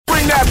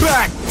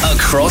back.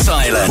 Across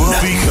Ireland.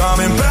 We'll be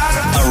coming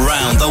back.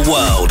 Around the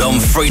world on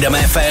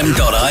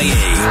freedomfm.ie.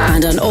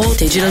 And on all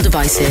digital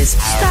devices,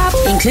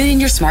 including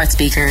your smart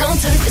speaker. Don't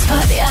turn this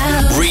party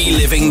out.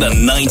 Reliving the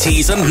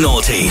 90s and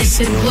noughties.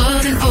 If it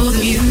wasn't for the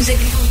music,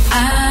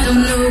 I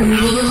don't know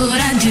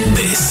what I'd do.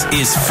 This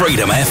is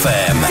Freedom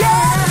FM.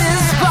 Yeah,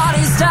 this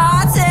party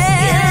started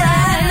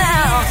right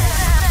now.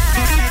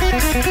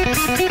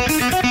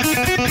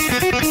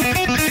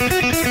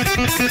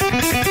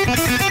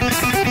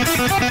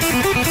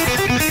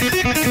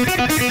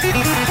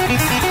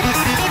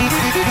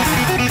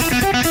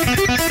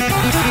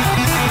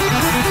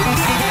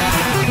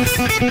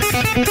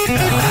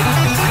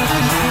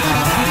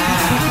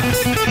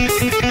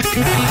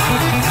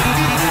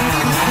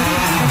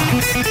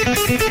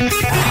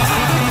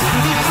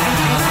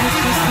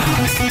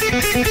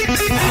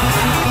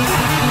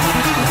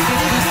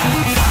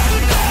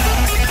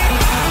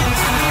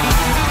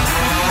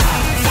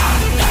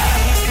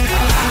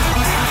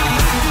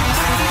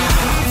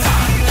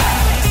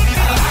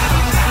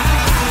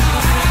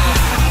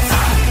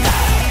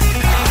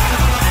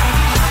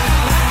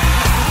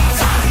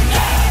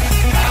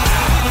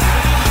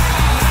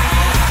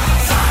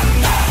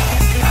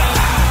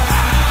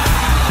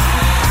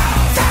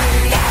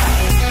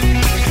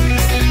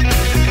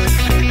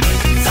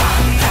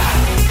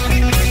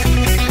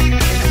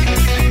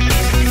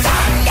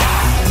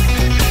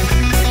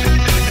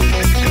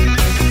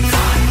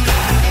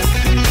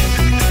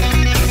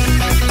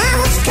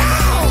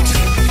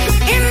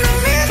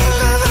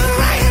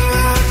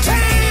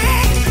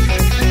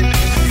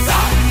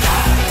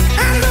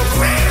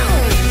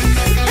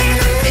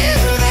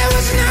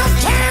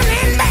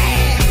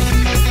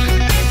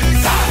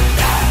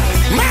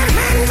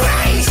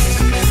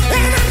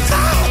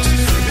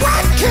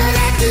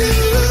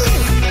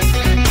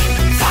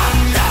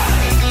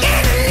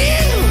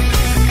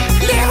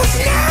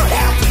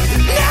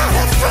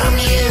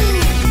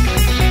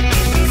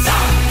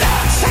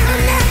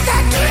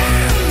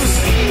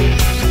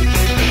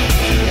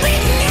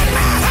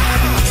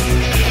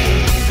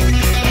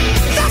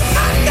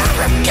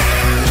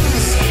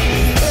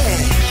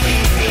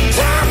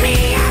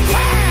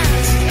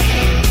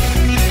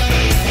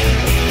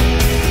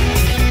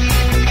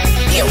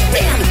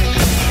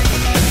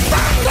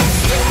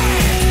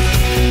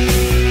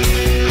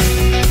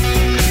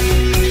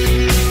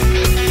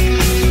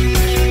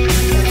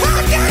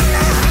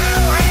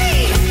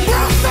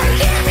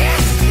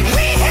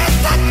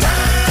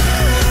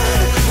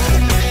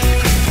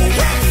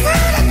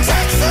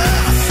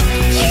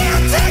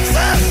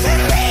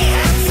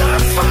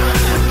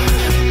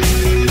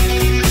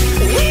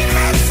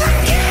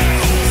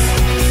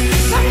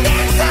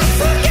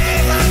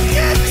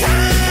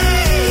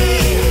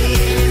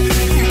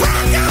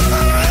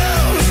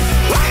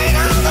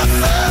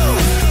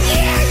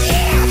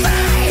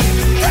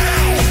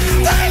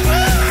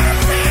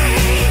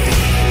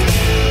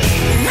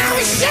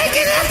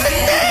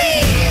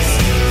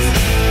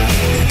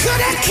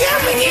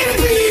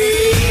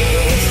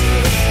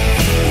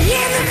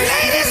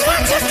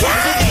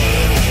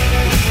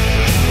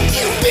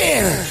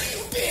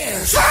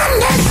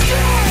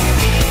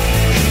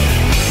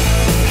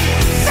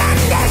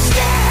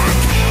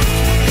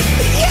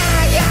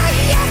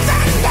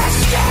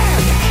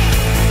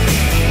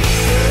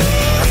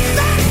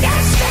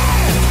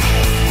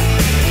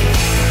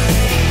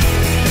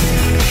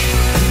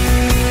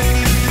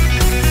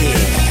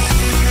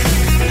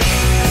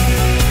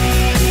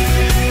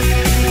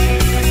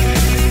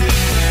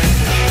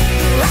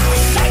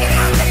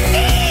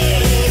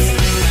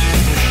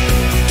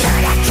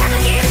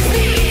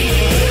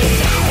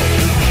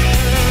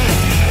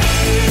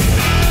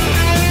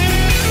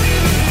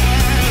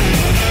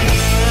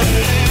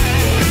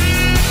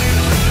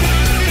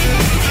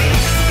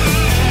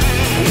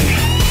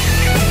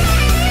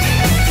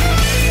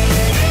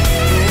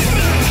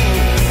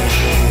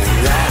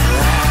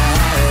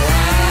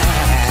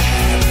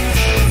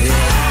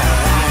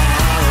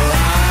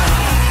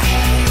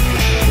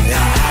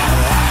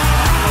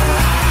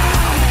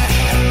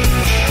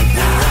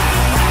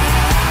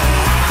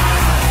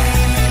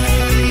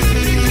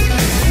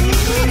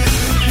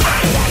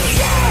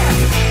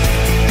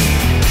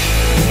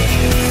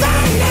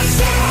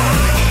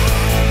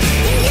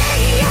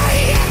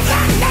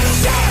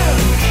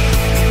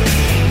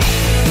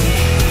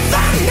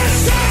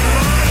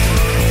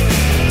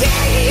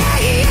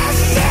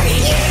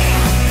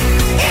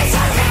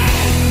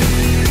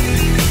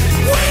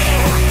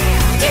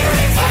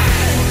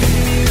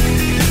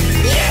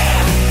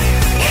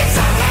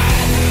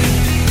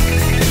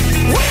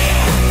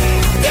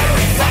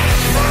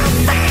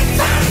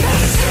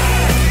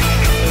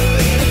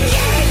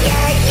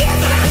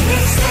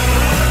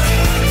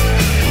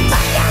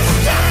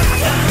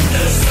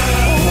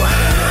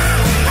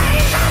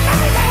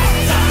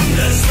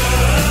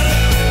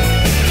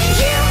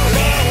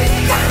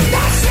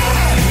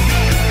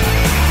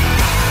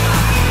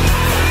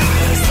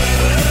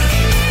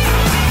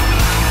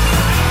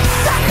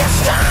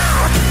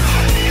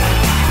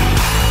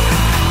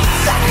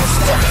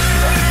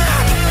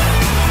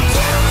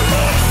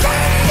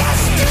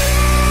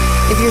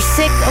 you're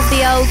sick of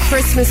the old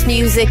Christmas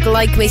music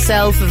like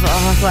myself, if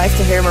I have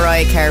to hear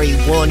Mariah Carey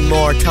one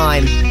more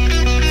time,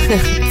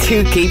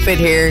 do keep it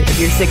here. If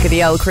you're sick of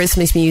the old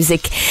Christmas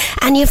music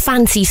and you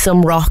fancy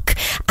some rock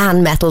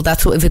and metal,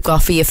 that's what we've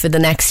got for you for the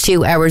next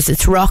 2 hours.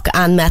 It's rock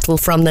and metal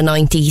from the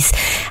 90s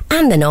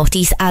and the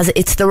noughties, as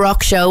it's the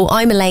Rock Show.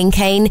 I'm Elaine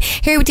Kane,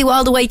 here with you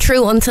all the way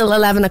through until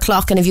 11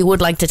 o'clock, and if you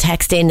would like to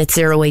text in, it's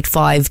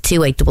 085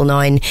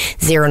 2899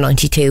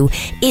 092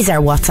 is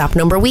our WhatsApp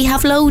number. We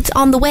have loads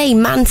on the way.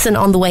 Manson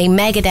on the way,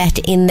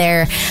 Megadeth in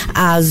there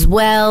as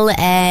well,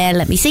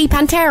 let me see,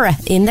 Pantera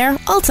in there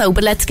also.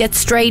 But let's get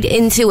straight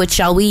into it,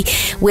 shall we,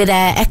 with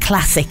a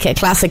classic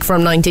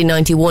from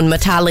 1991,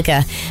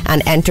 Metallica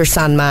and Enter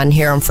Sandman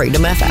here on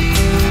Freedom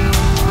FM.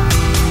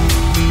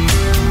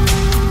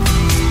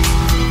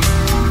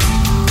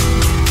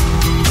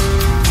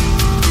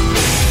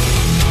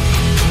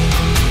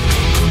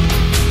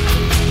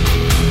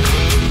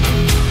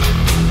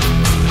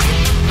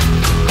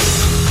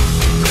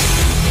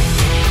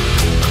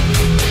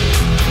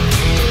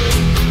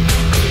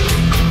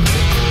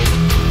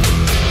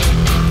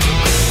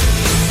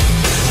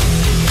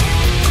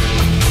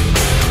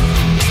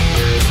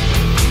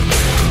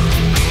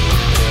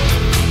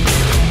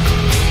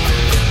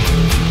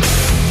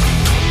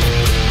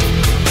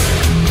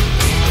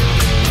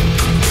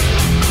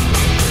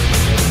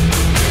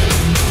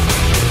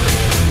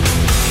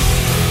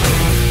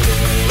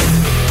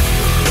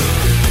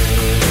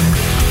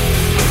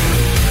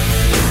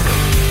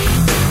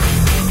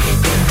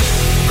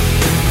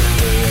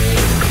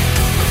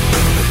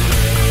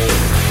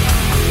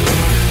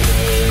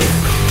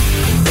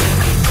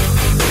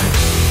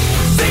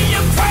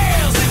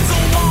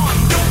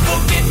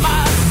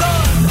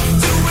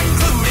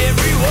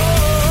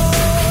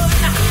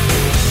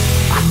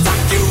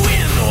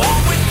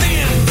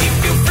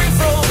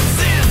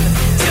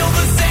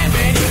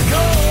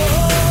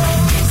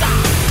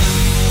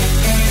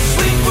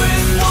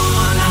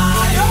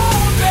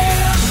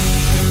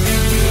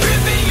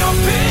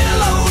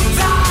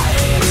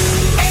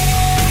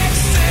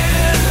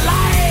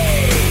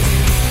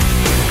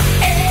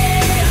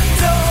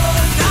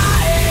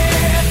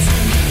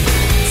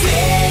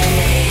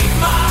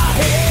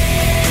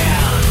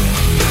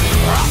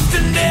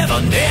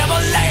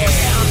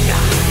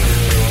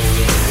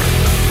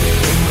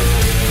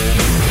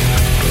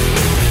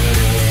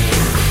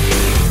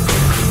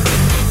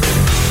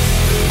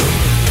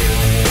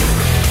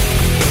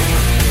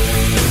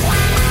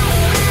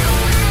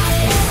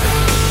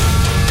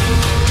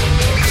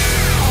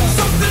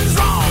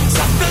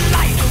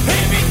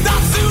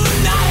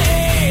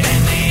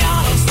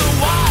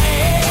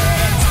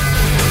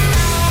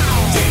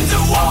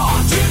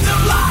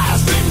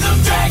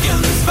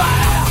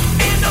 Fire,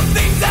 and the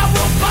things that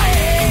will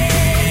play.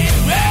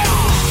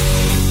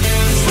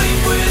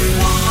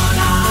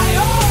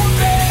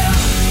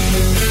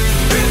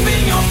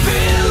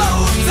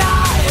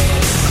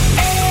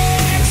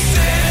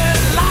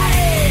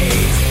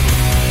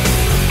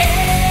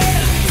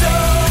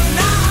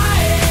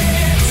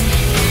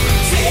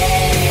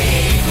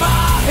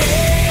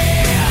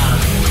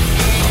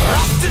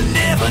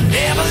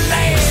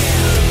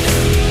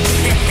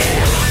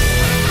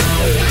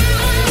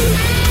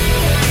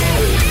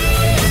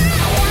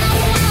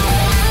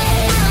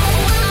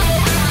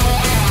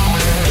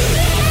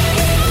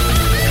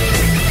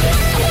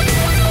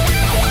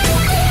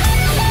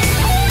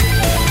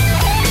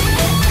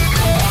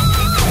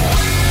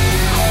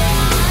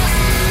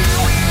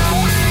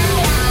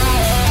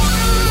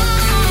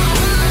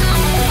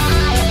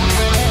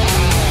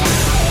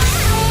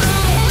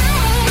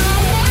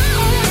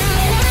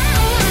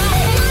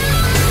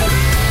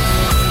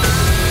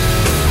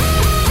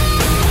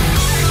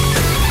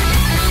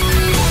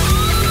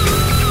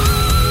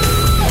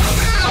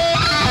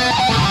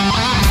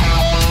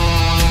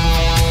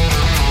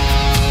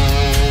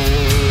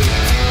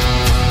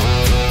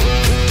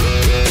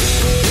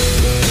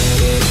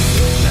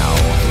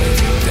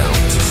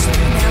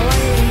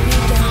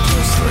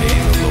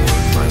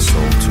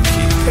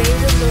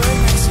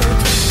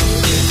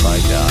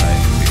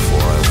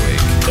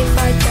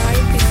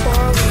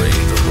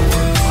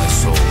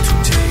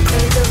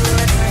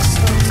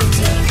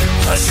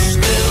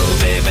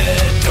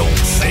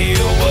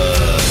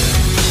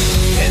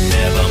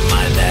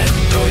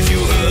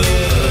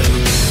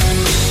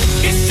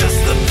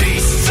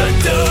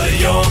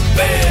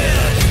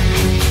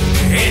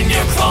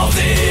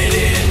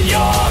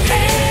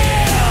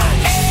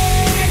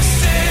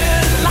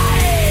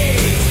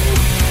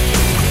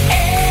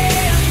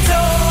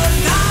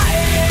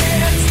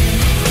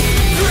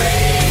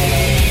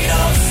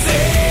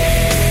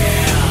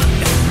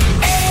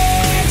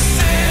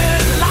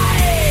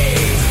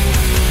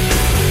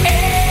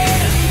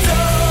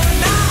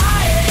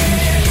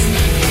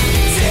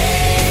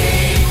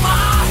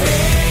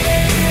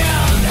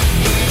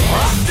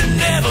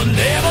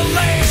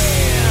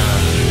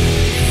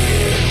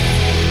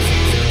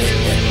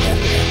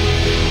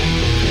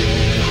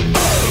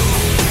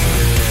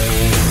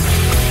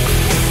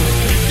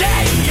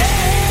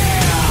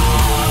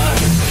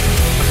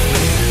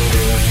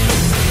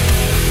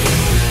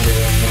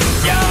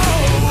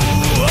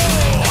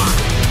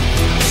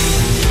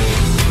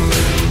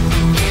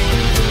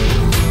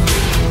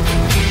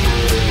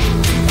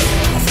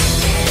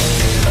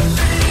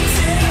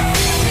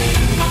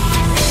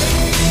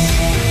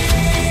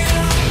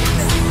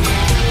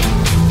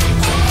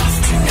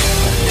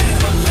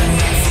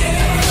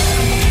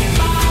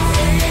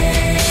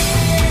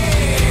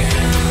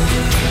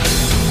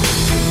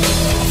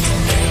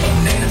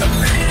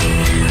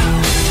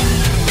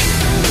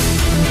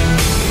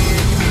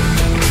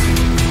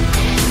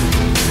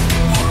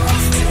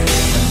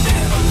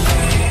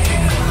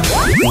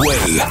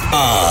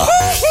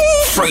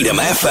 Freedom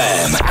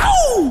FM.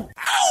 Ow!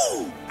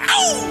 Ow!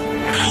 Ow!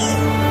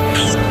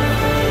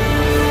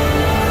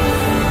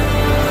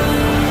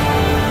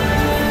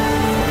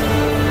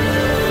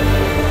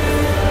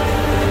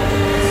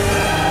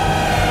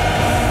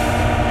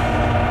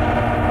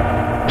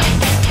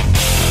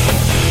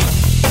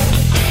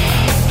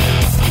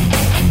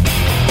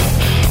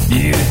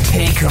 You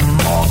take a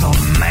mortal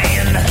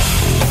man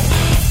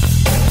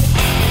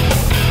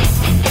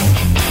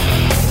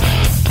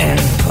and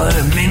put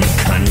him in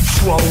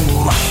control.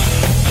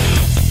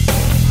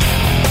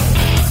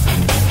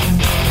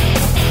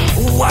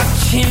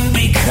 Watch him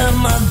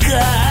become a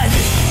god.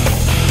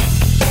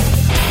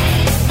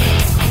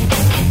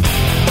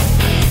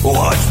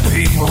 Watch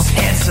people's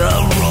heads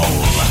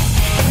roll.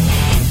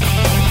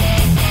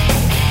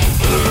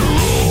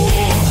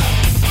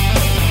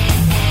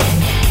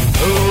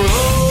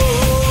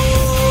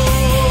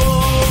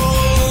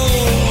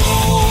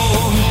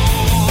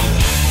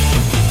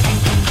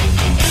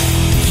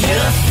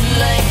 Just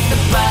like the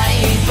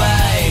Pied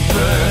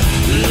Piper,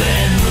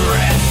 let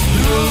rats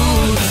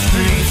through the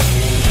streets.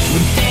 We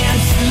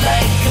dance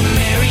like a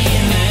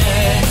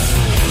marionette,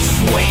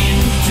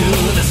 swaying to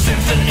the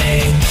symphony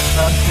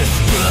of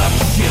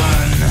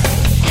destruction.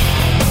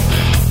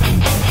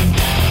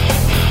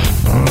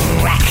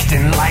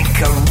 Acting like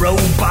a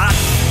robot.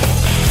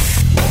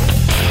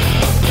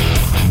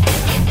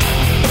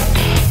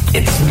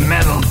 Its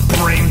metal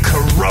brain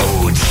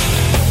corrodes.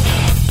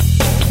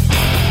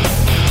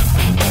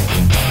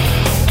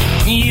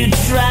 You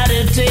try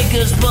to take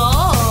us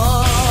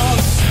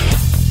balls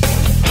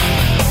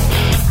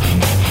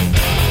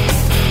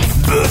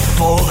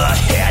before the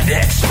head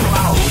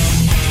explodes.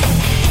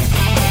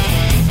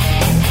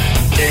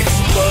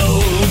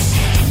 Explodes.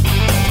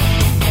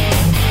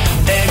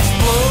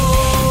 Explodes.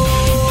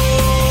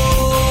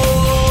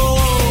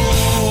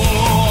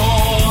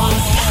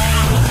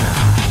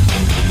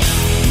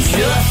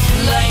 Just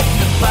like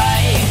the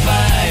Pied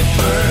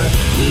Piper,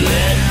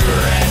 let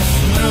rats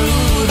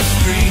through the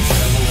streets.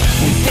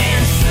 We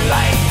dance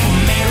like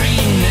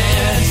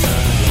marionettes,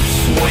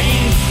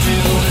 swing to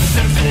the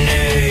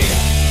symphony.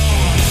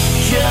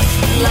 Just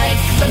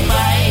like the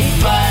Pied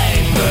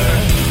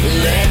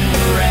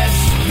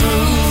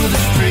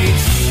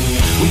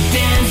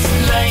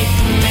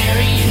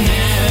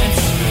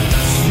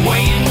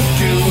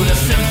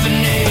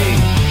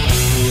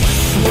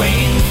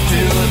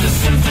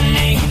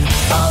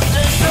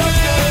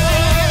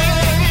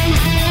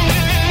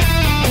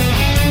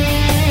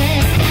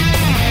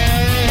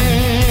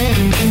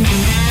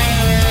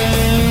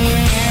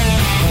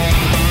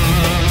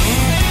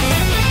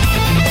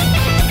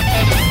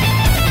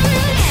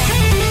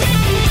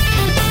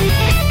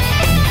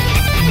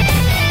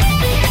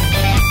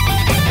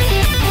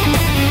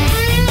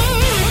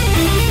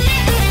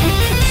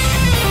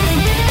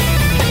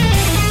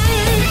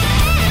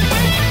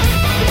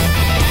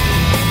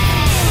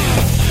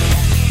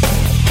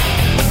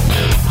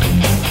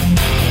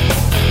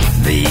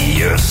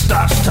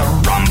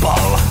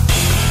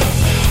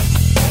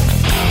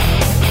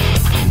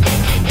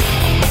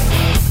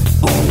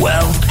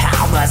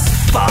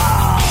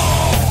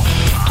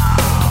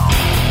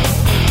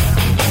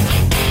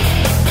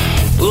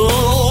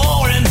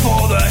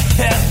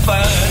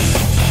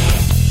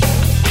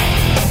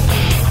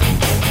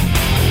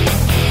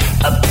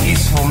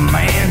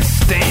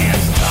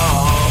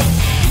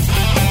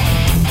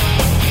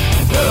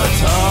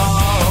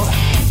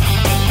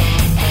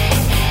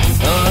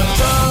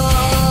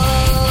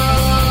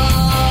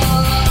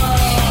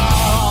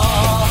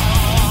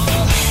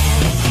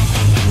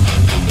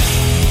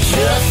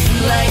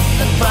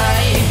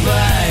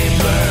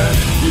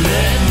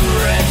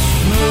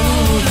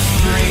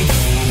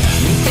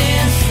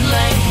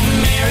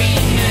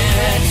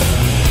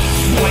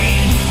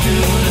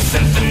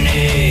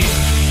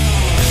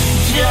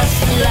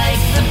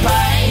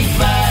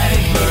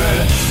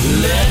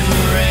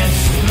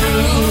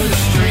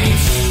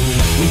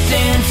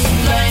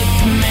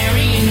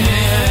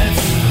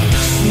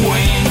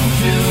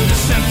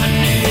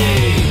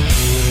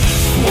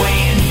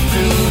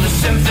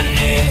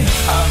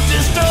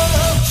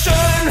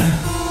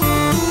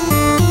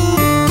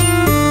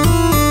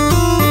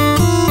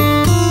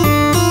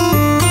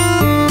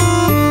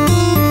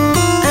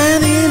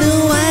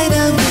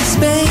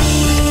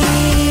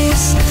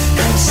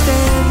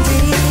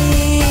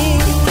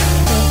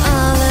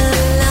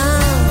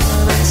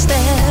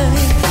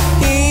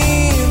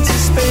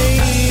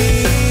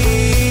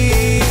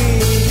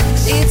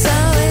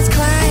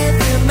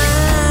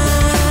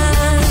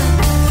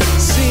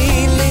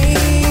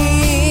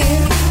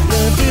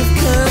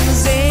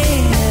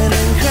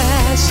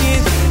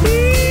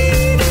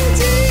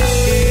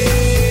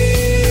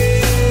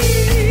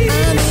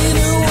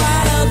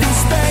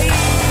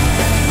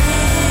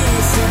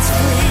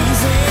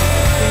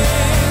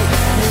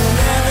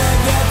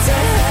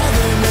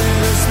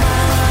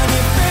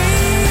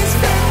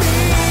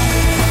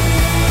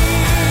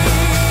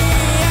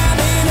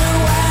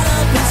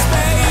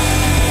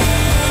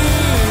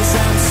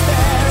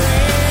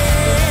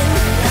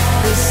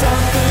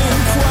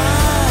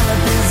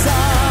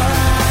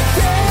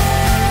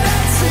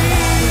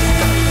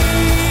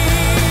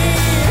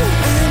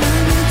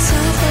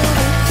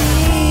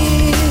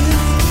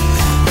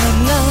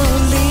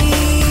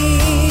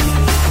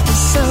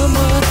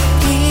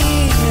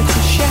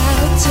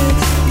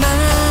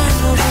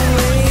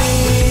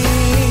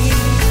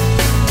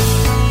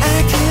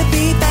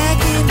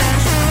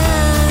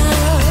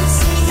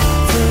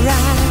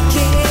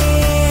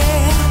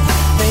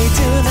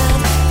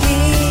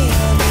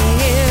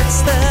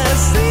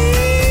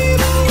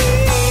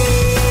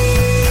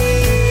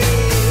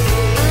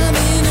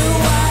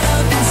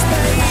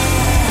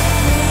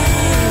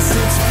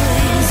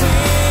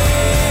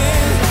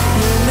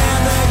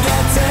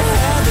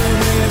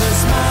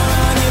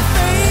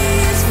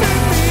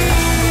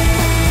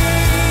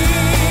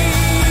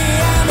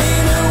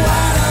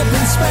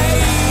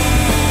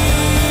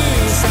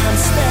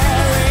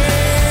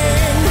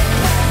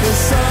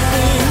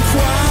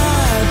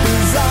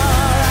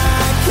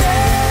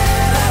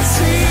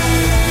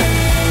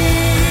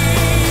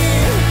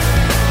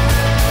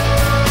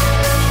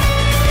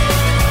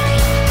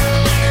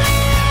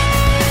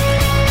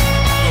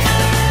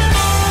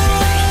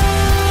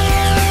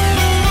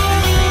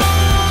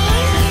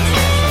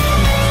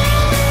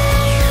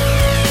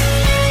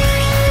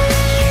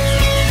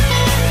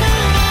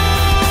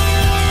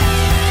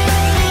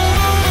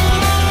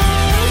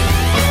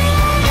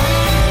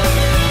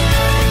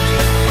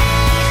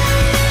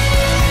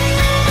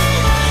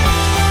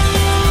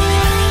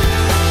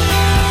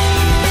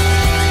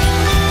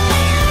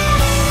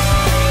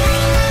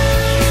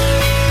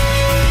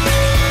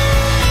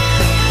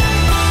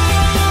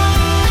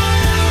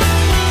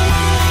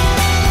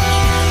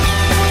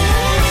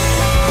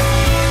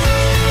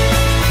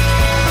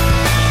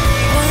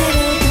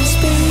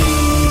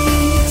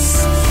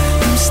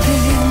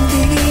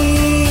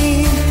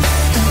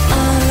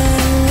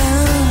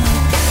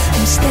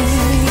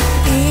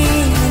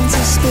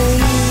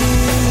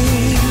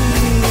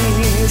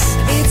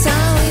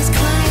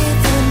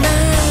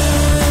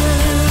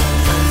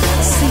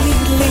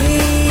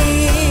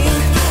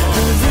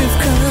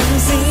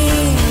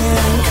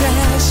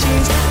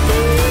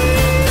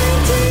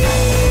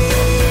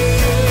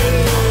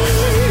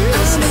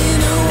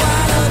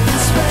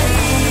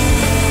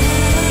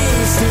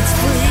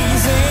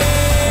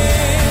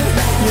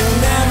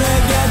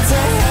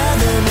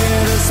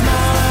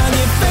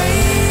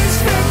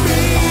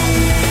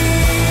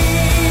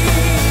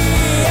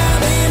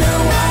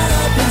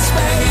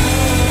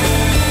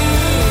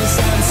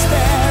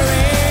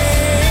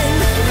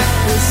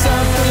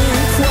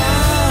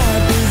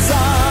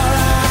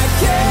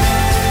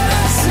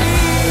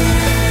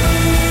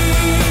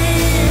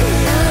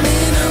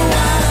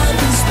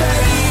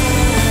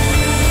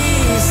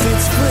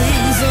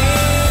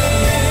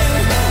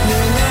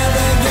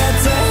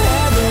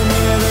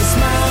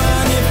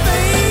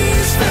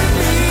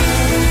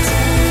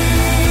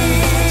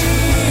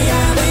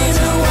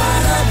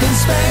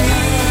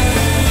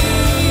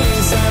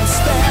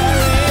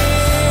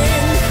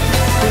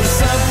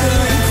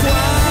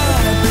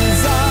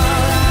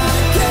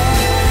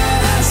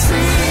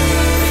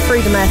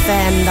Freedom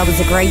FM. That was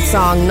a great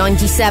song.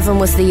 97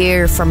 was the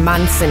year for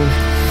Manson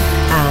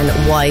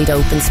and Wide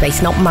Open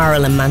Space. Not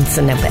Marilyn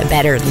Manson, a bit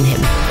better than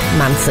him.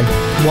 Manson,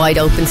 Wide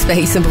Open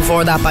Space. And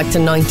before that, back to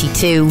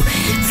 92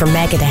 for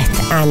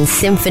Megadeth and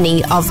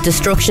Symphony of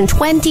Destruction.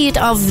 20th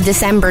of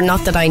December.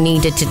 Not that I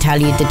needed to tell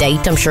you the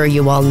date, I'm sure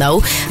you all know.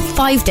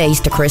 5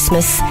 days to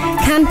Christmas.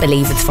 Can't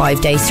believe it's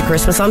 5 days to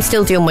Christmas. I'm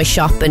still doing my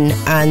shopping,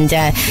 and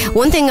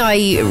one thing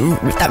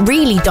that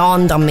really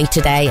dawned on me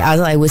today as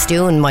I was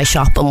doing my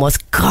shopping was,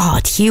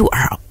 God, you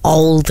are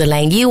old,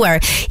 Elaine.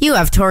 You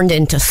have turned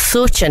into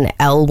such an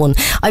L1.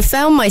 I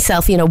found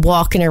myself,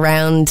 walking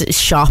around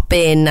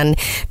shopping and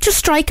just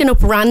striking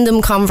up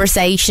random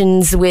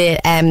conversations with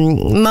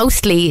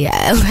mostly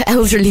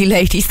elderly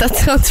ladies. That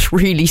sounds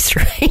really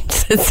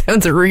strange. That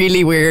sounds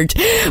really weird.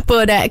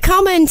 But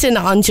commenting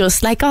on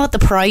just like, the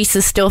price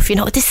of stuff,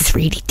 this is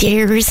really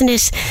dear, isn't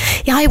it?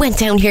 Yeah, I went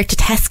down here to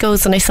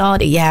Tesco's and I saw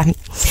it.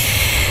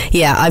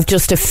 Yeah, I've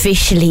just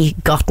officially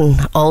gotten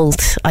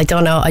old. I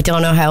don't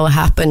know how it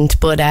happened,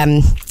 but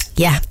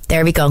yeah,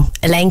 there we go.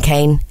 Elaine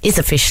Kane is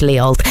officially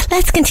old.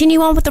 Let's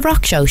continue on with the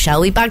rock show,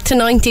 shall we? Back to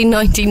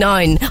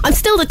 1999. I'm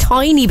still a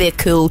tiny bit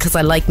cool because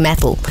I like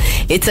metal.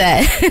 It's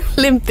a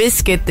Limp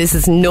Bizkit. This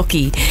is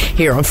Nookie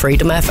here on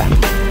Freedom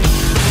FM.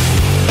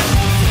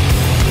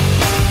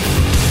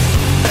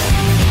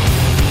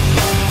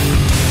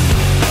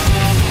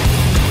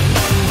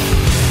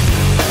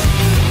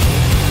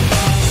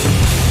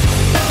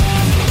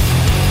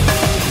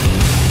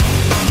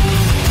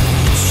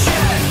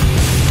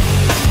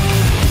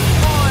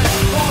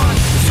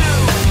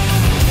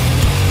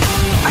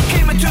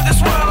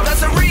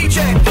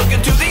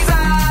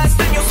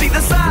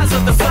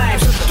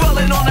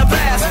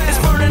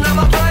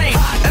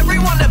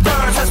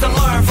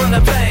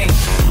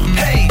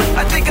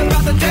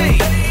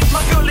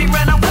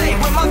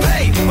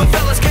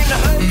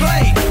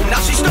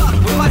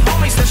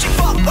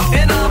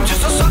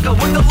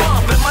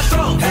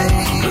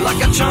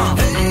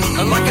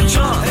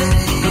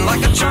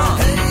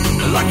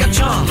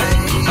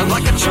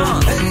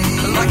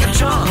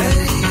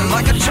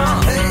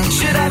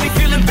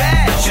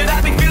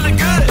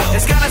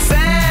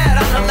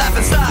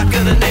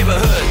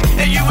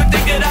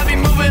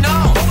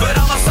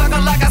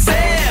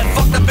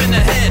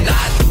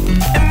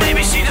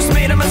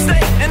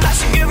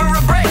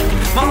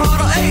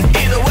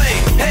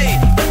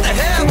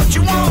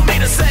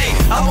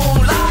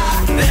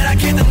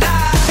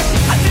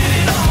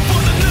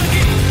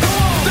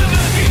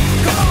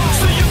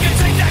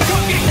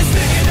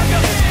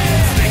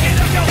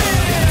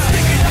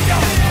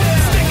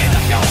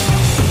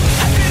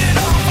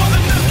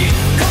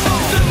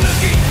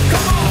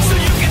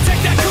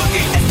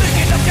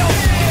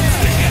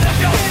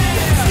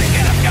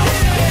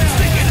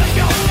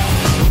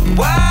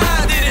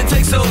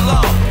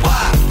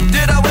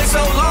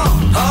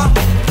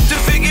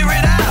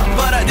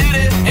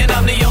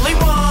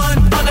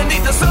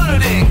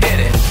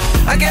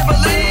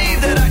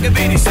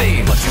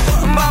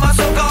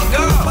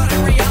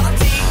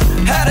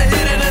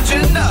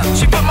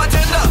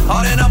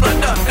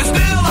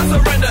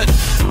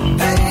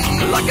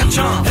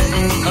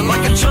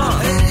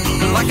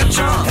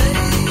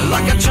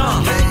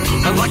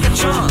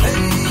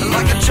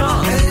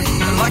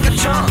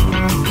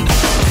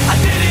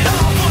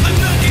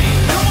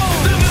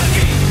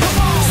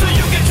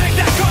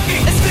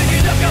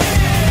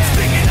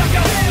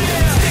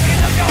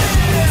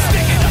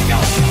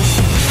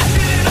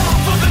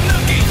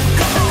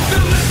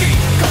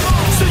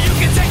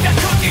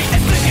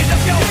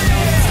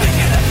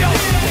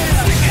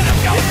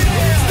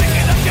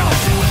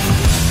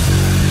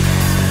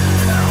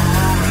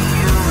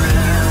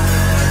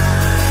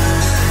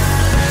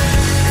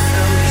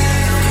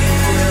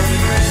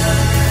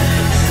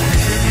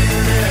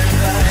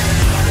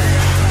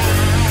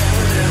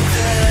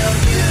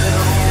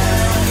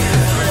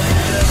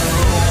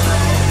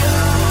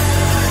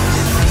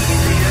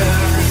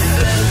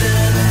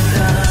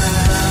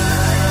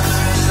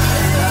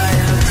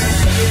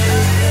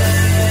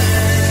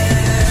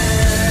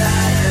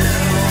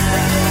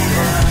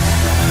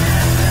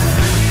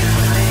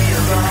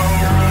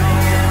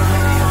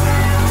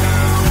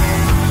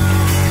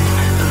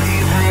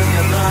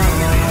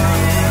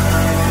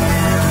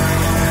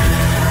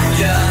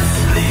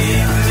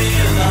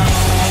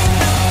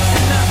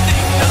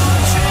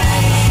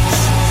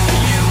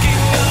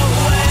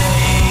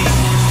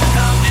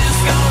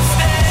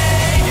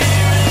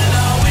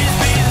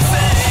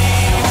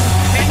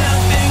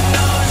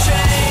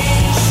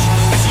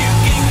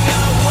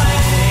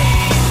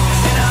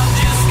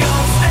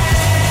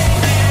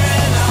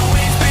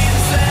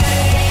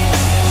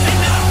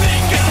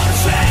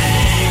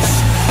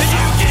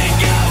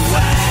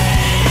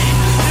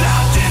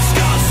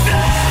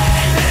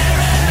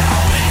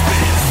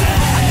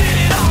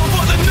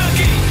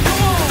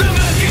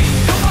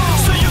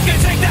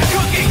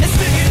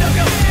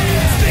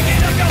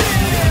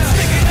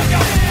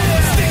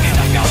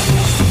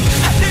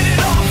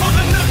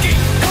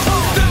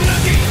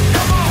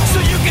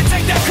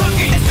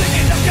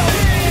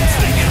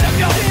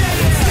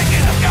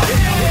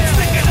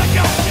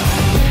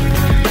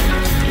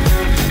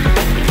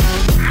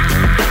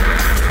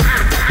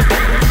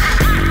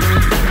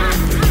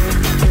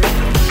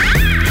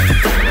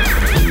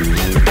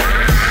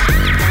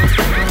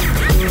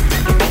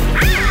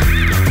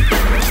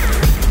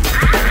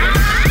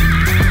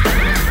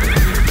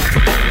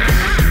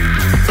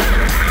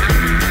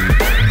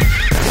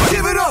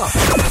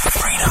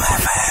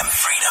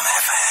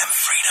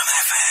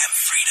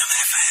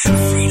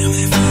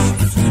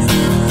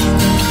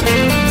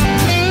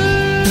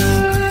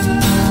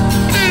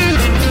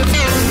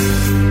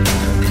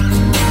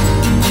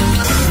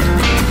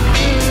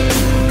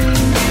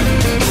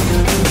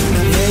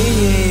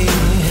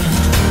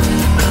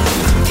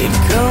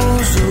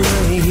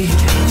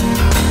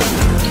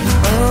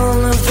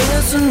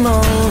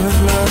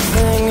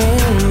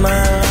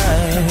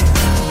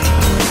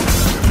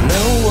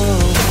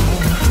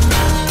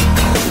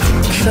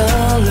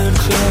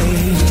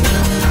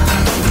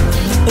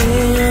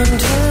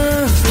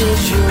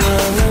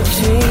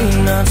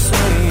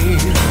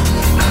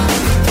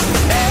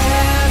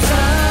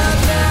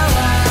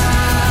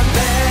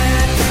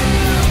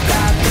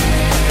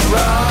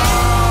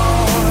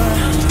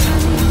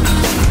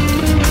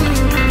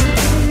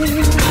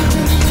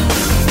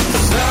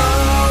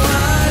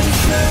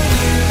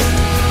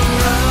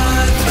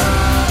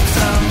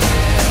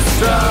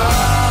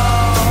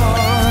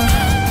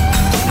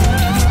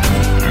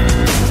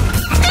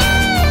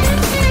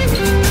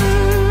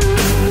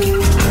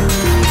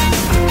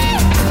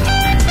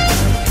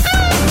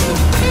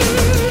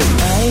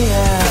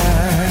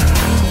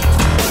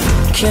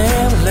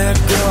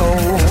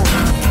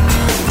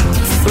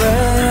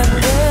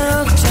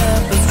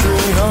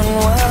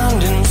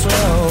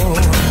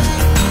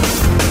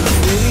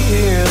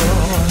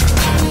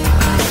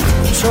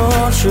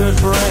 world should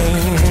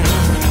bring.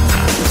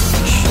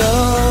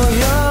 Show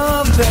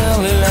your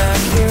belly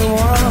like you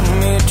want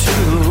me to.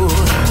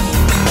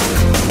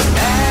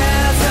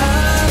 As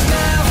of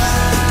now,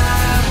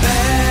 I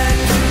bet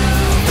you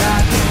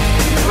got me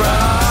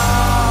wrong.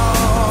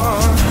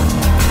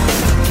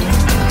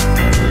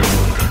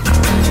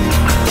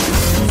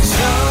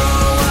 So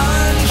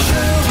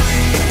unsure we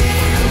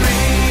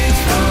reach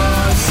for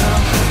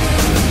something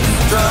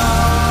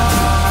strong.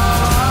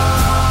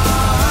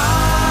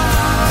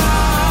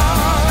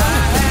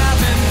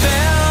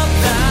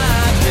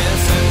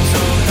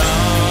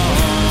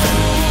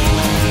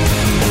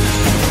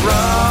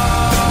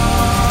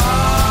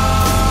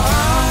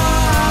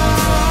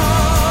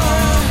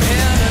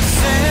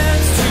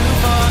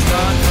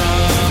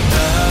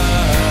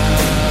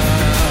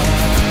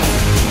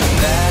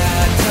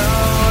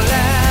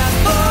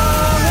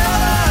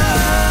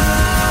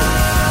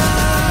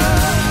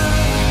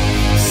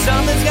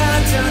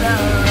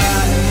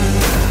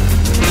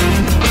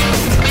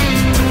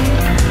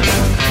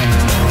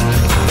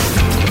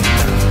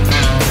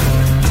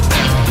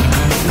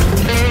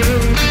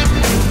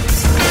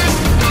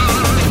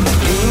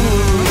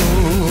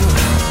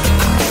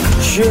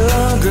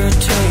 Sugar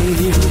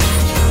taste,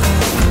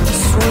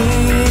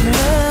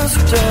 sweetness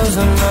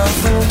doesn't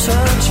often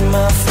touch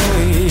my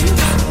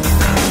face.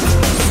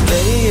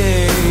 Stay,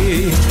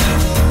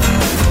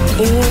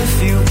 if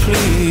you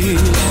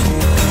please.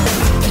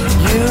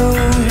 You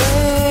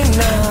may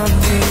not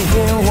be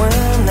here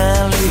when I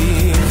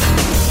leave.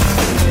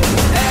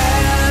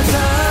 As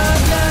of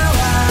now,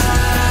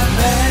 I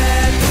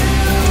bet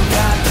you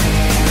got me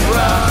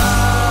wrong.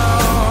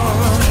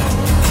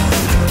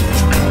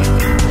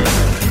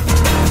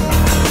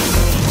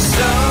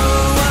 So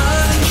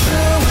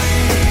unsure we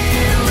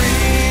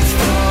reach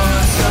for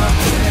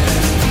something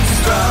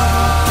strong.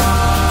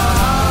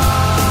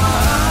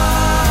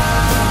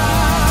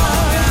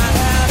 I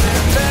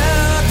haven't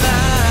felt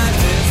like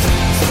this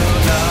in so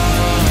long.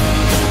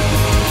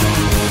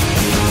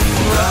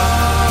 Wrong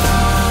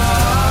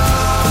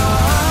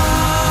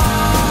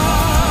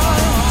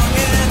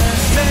in a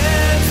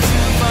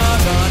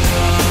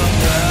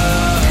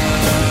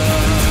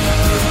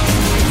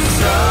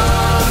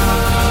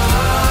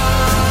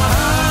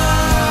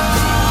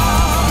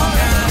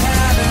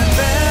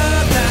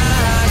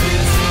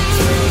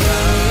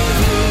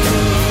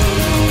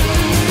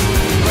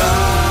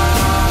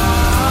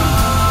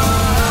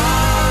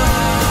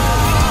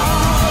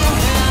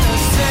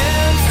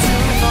sense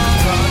too far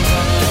gone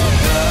from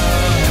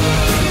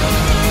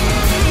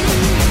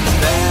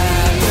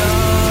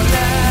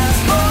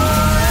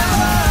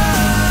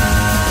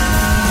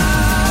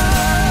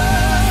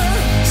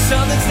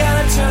something's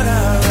gotta turn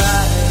out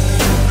right.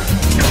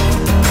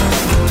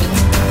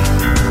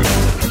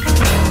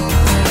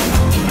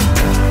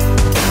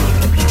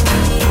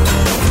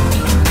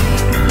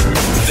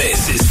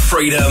 This is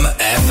Freedom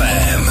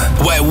FM,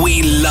 where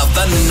we love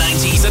the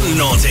 90s and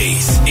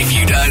noughties. If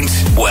you don't,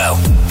 well,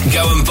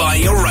 go and buy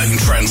your own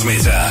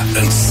transmitter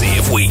and see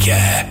if we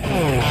care.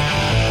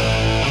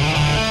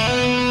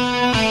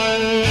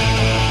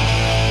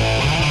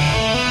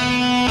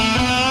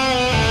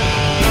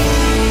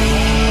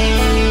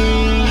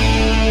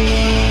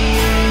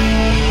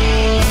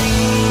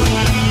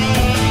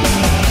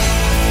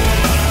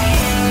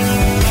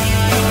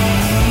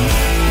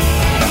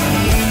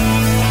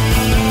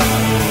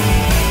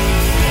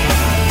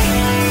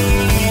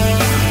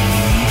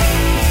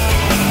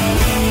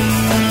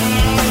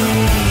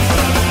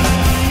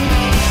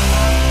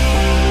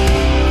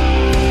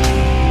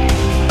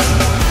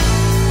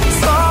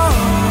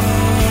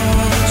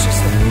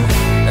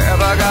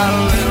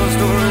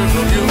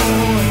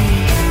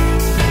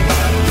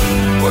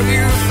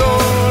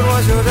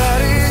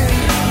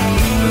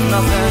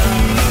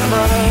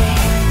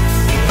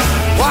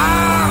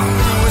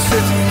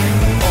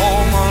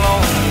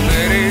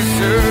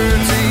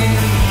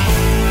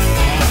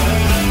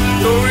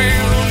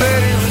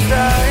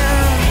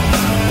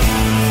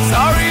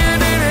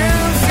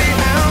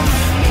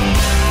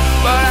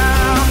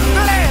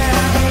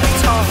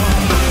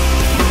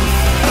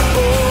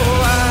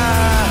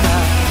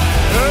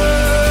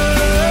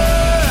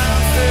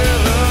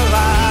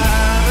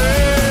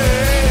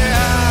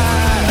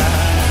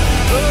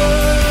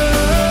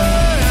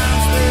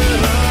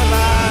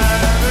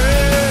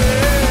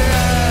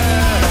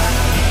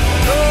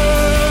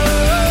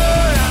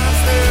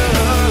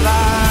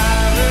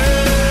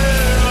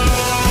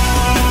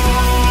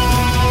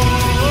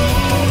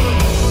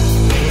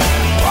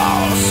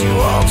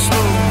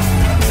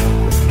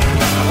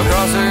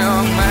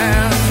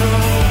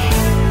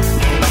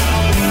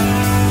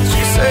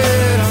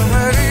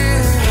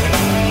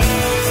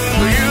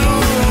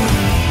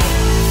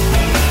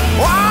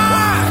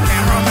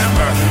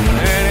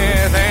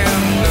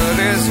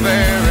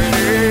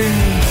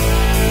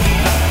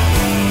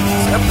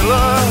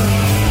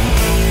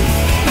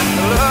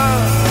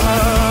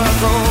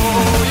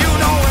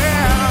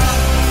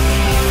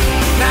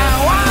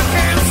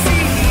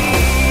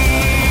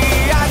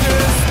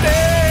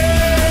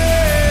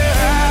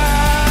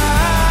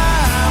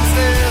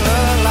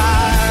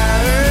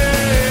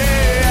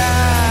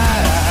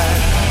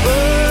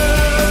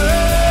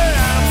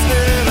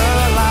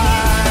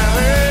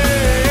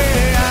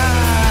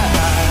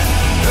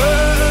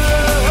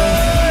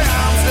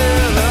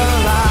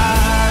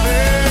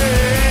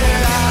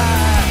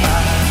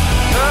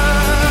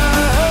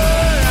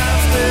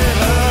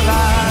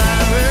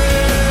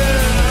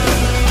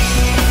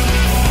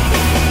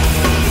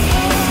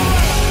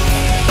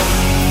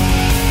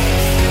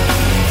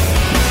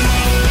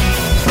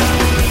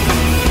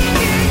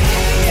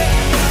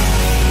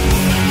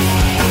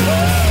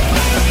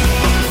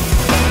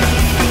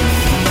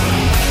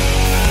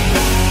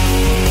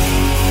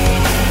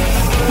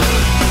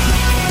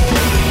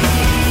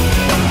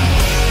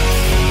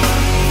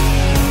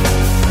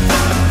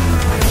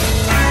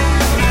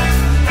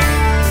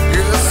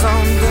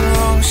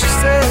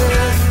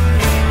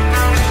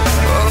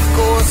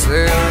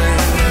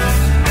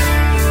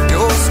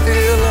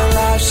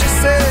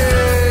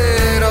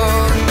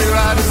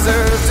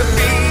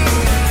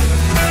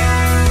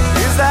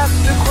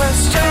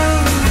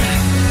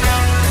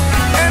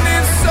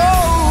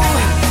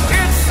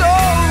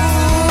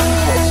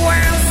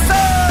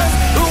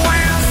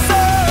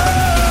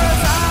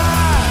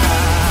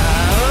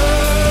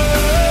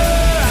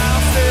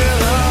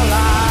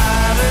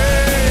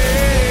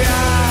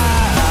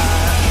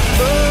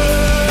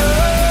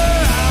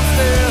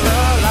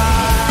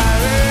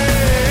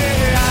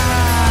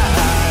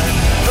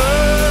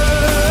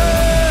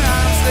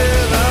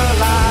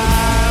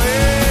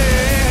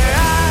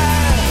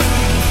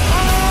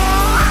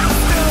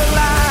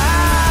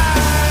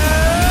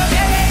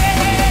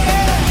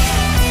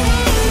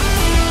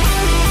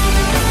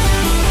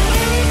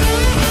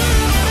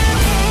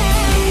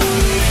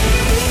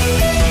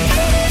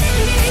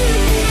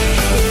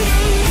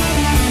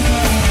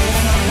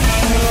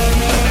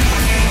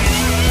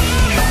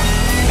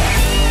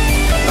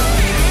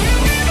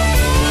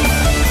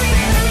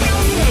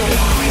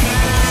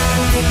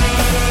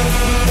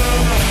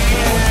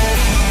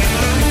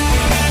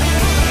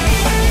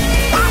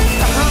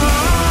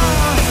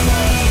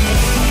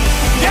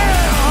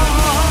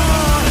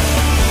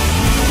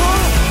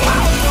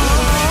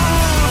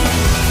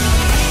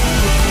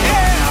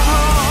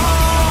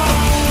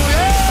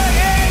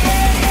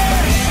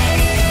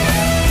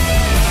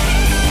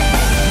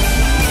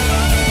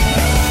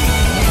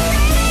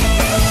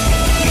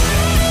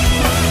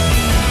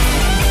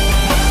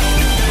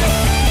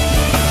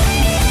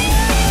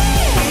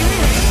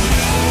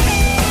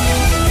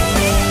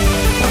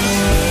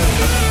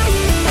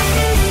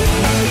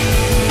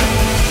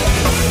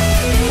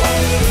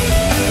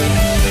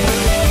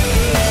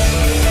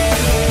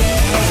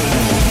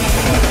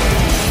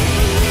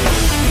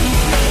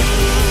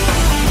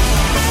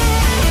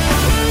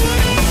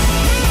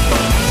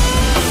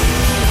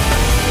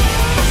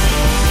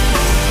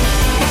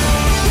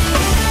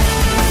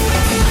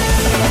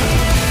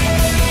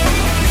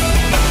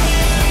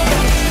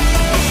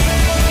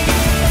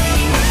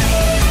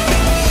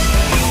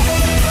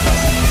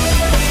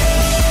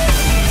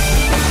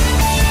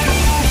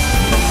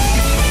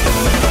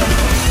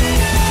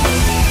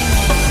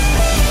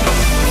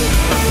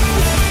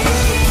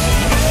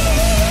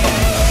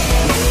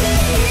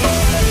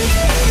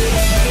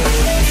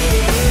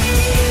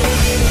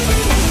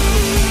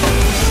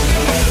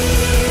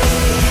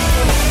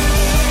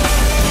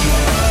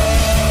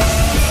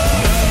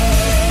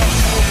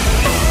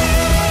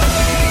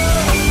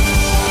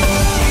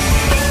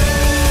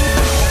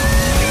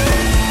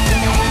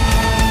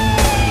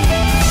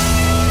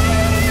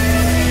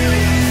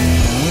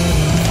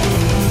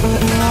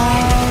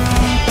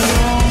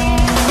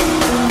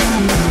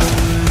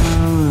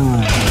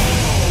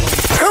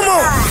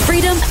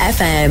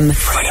 FM.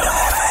 Freedom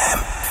FM.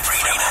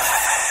 Freedom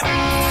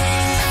FM.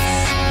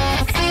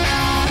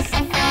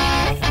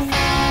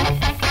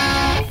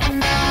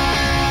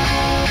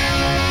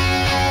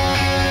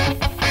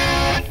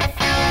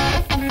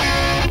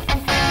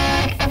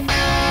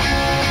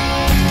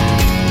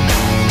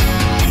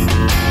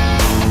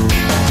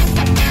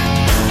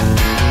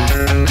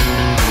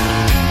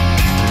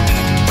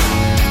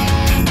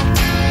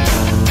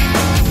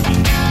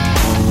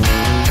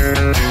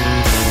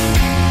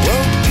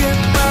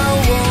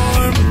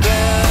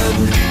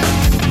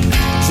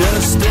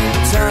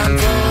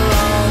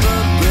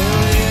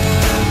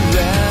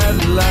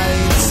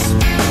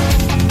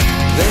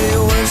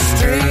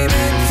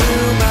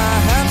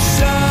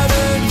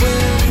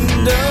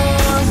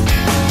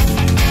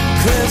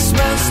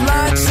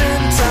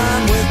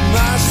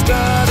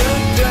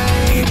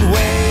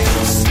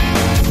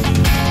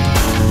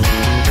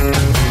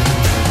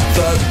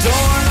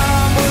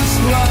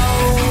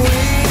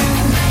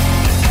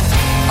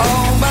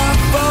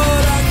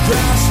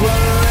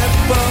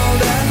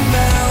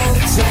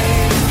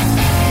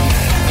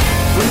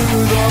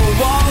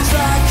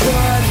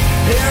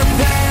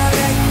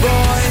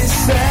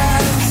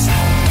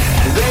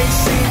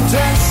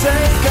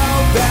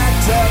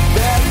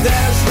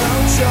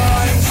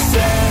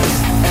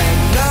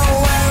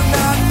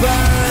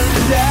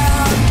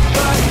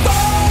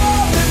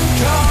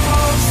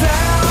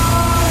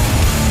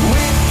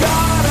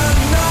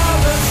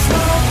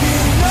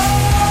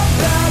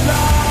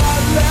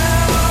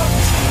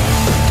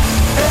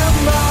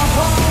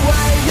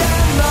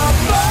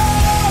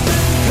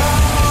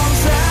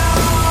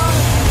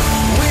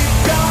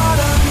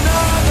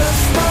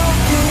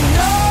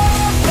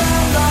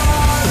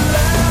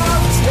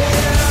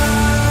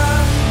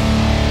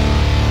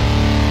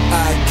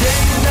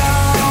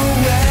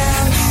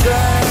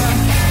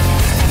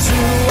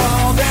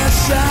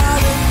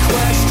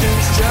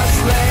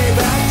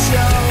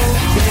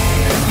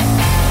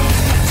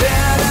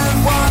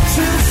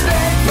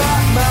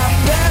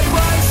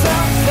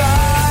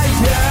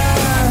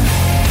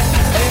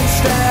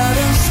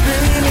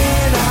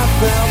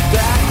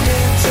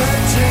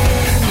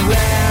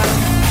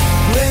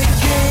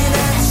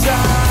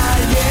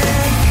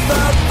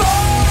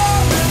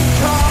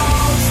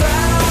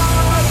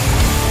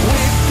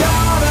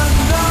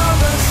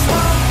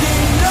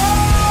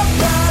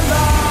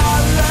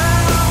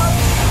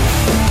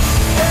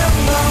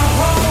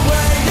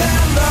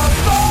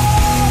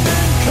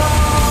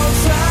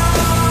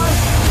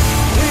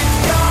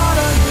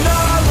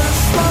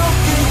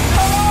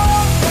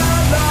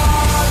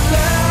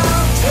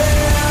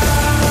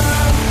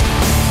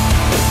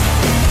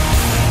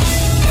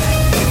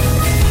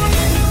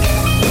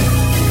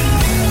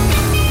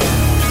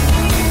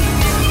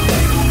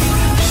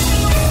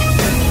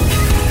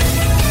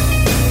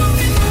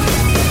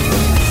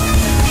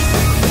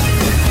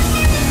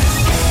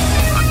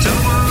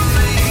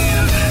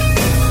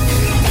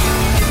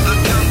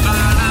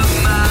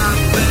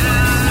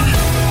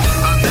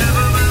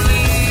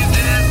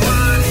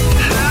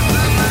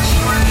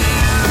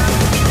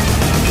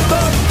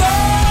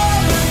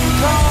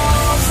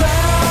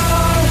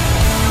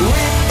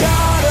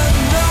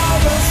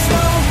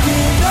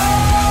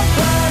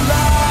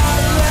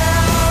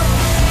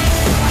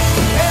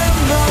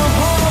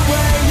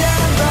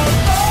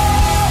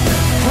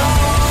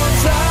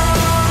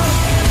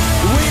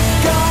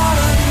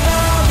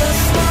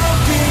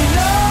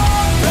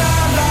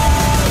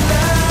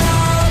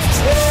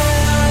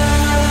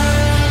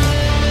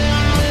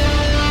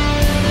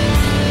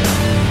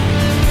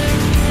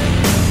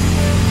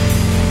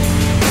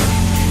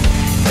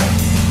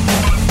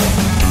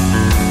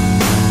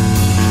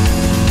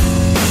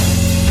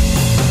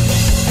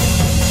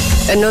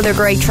 Another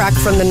great track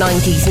from the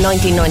 90s,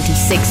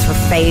 1996 for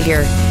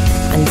Failure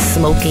and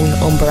Smoking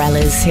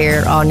Umbrellas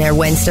here on our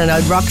Wednesday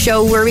Night Rock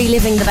Show. We're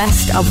reliving the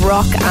best of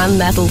rock and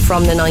metal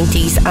from the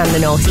 90s and the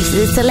noughties.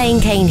 It's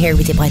Elaine Kane here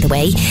with you, by the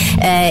way.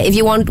 If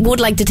you would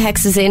like to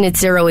text us in,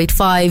 it's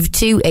 085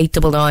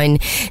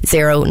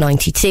 2899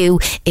 092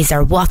 is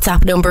our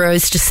WhatsApp number. I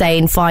was just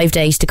saying 5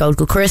 days to go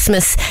to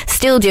Christmas.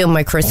 Still doing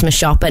my Christmas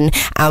shopping.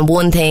 And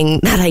one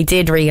thing that I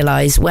did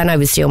realise when I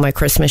was doing my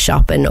Christmas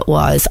shopping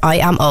was I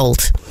am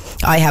old.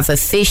 I have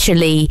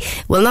officially,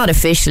 well, not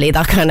officially,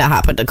 that kind of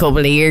happened a couple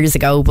of years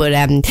ago, but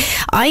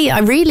I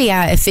really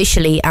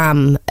officially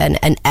am an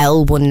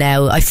L1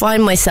 now. I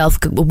find myself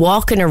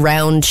walking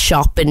around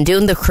shopping,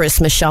 doing the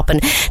Christmas shopping,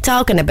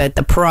 talking about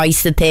the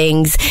price of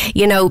things,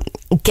 you know,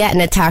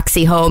 getting a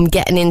taxi home,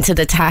 getting into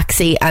the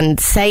taxi and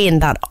saying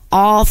that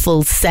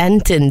awful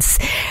sentence,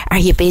 are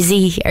you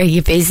busy? Are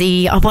you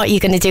busy? Oh, what are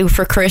you going to do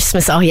for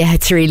Christmas? Oh yeah,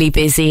 it's really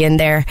busy in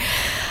there.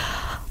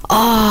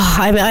 Oh,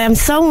 I am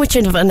so much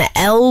of an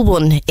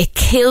L1. It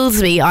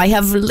kills me.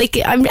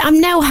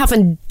 I'm now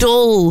having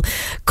dull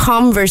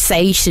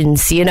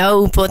conversations, you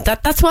know, but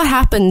that's what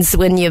happens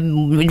when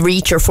you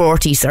reach your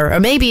 40s, or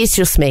maybe it's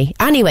just me.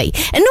 Anyway,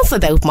 enough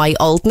about my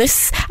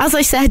oldness. As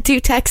I said, do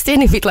text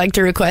in if you'd like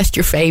to request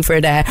your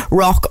favourite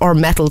rock or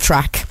metal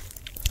track.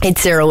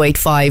 It's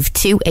 085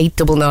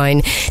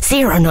 2899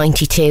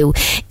 092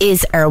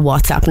 is our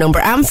WhatsApp number.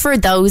 And for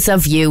those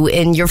of you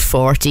in your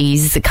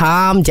 40s,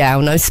 calm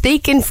down. I'm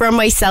speaking for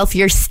myself.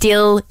 You're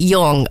still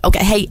young.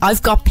 Okay, hey,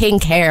 I've got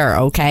pink hair,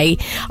 okay?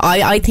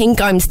 I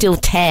think I'm still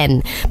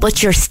 10,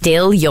 but you're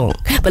still young.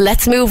 But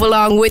let's move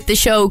along with the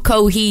show.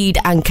 Coheed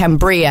and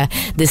Cambria.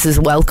 This is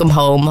Welcome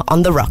Home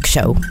on The Rock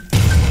Show.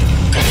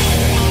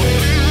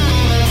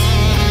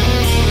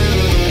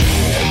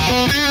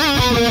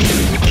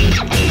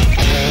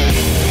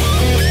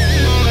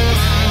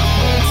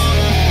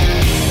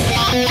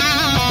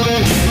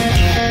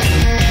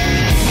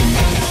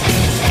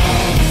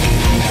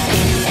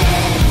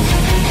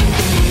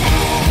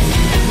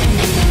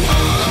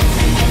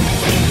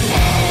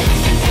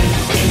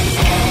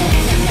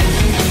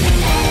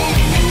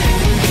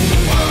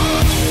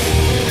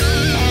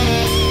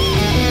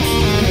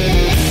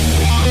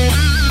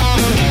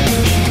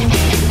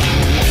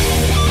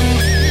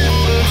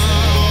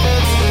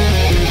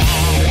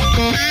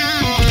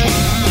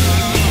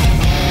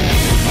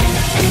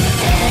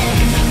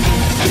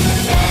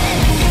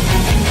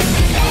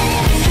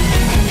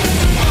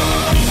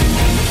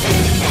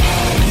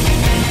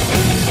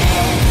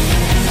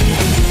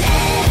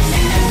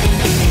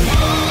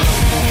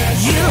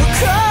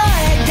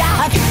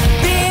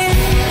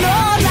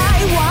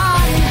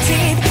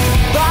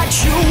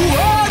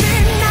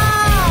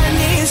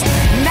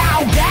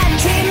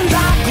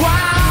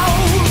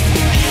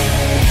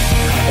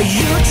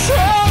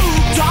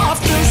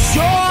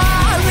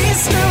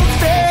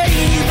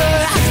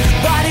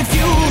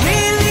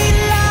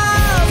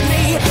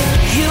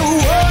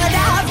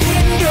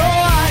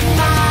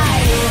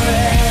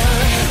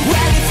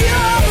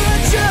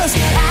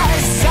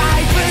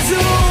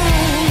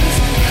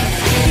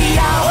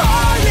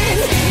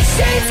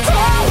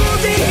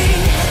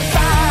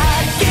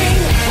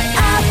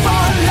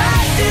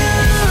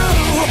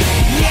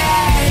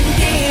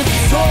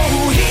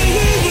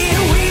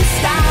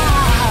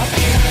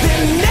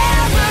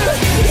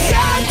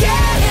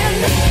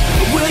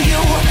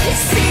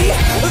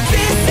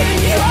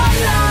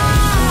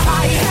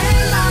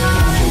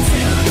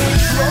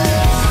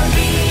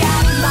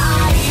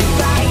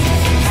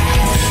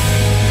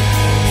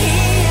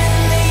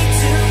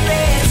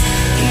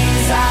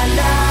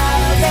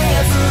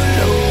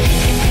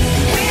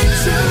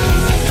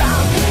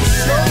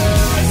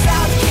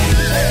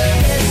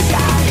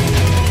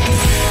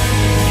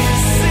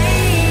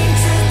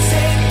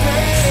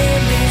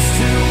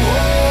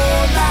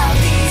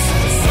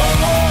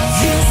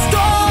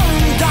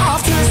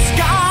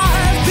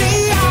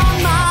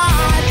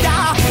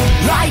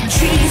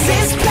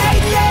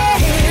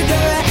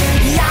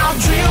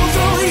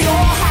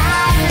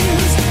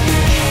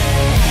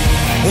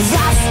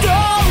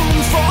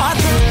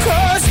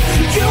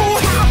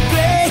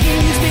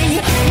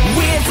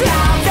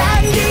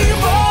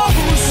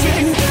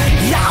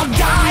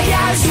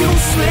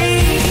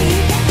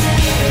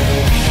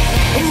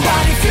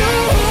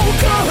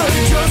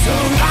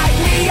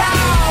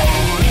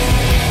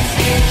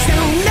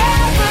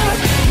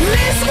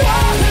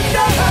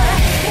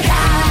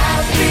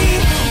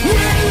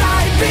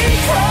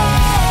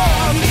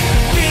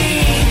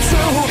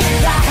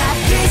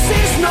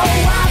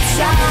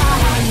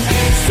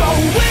 So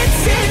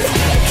it's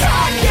in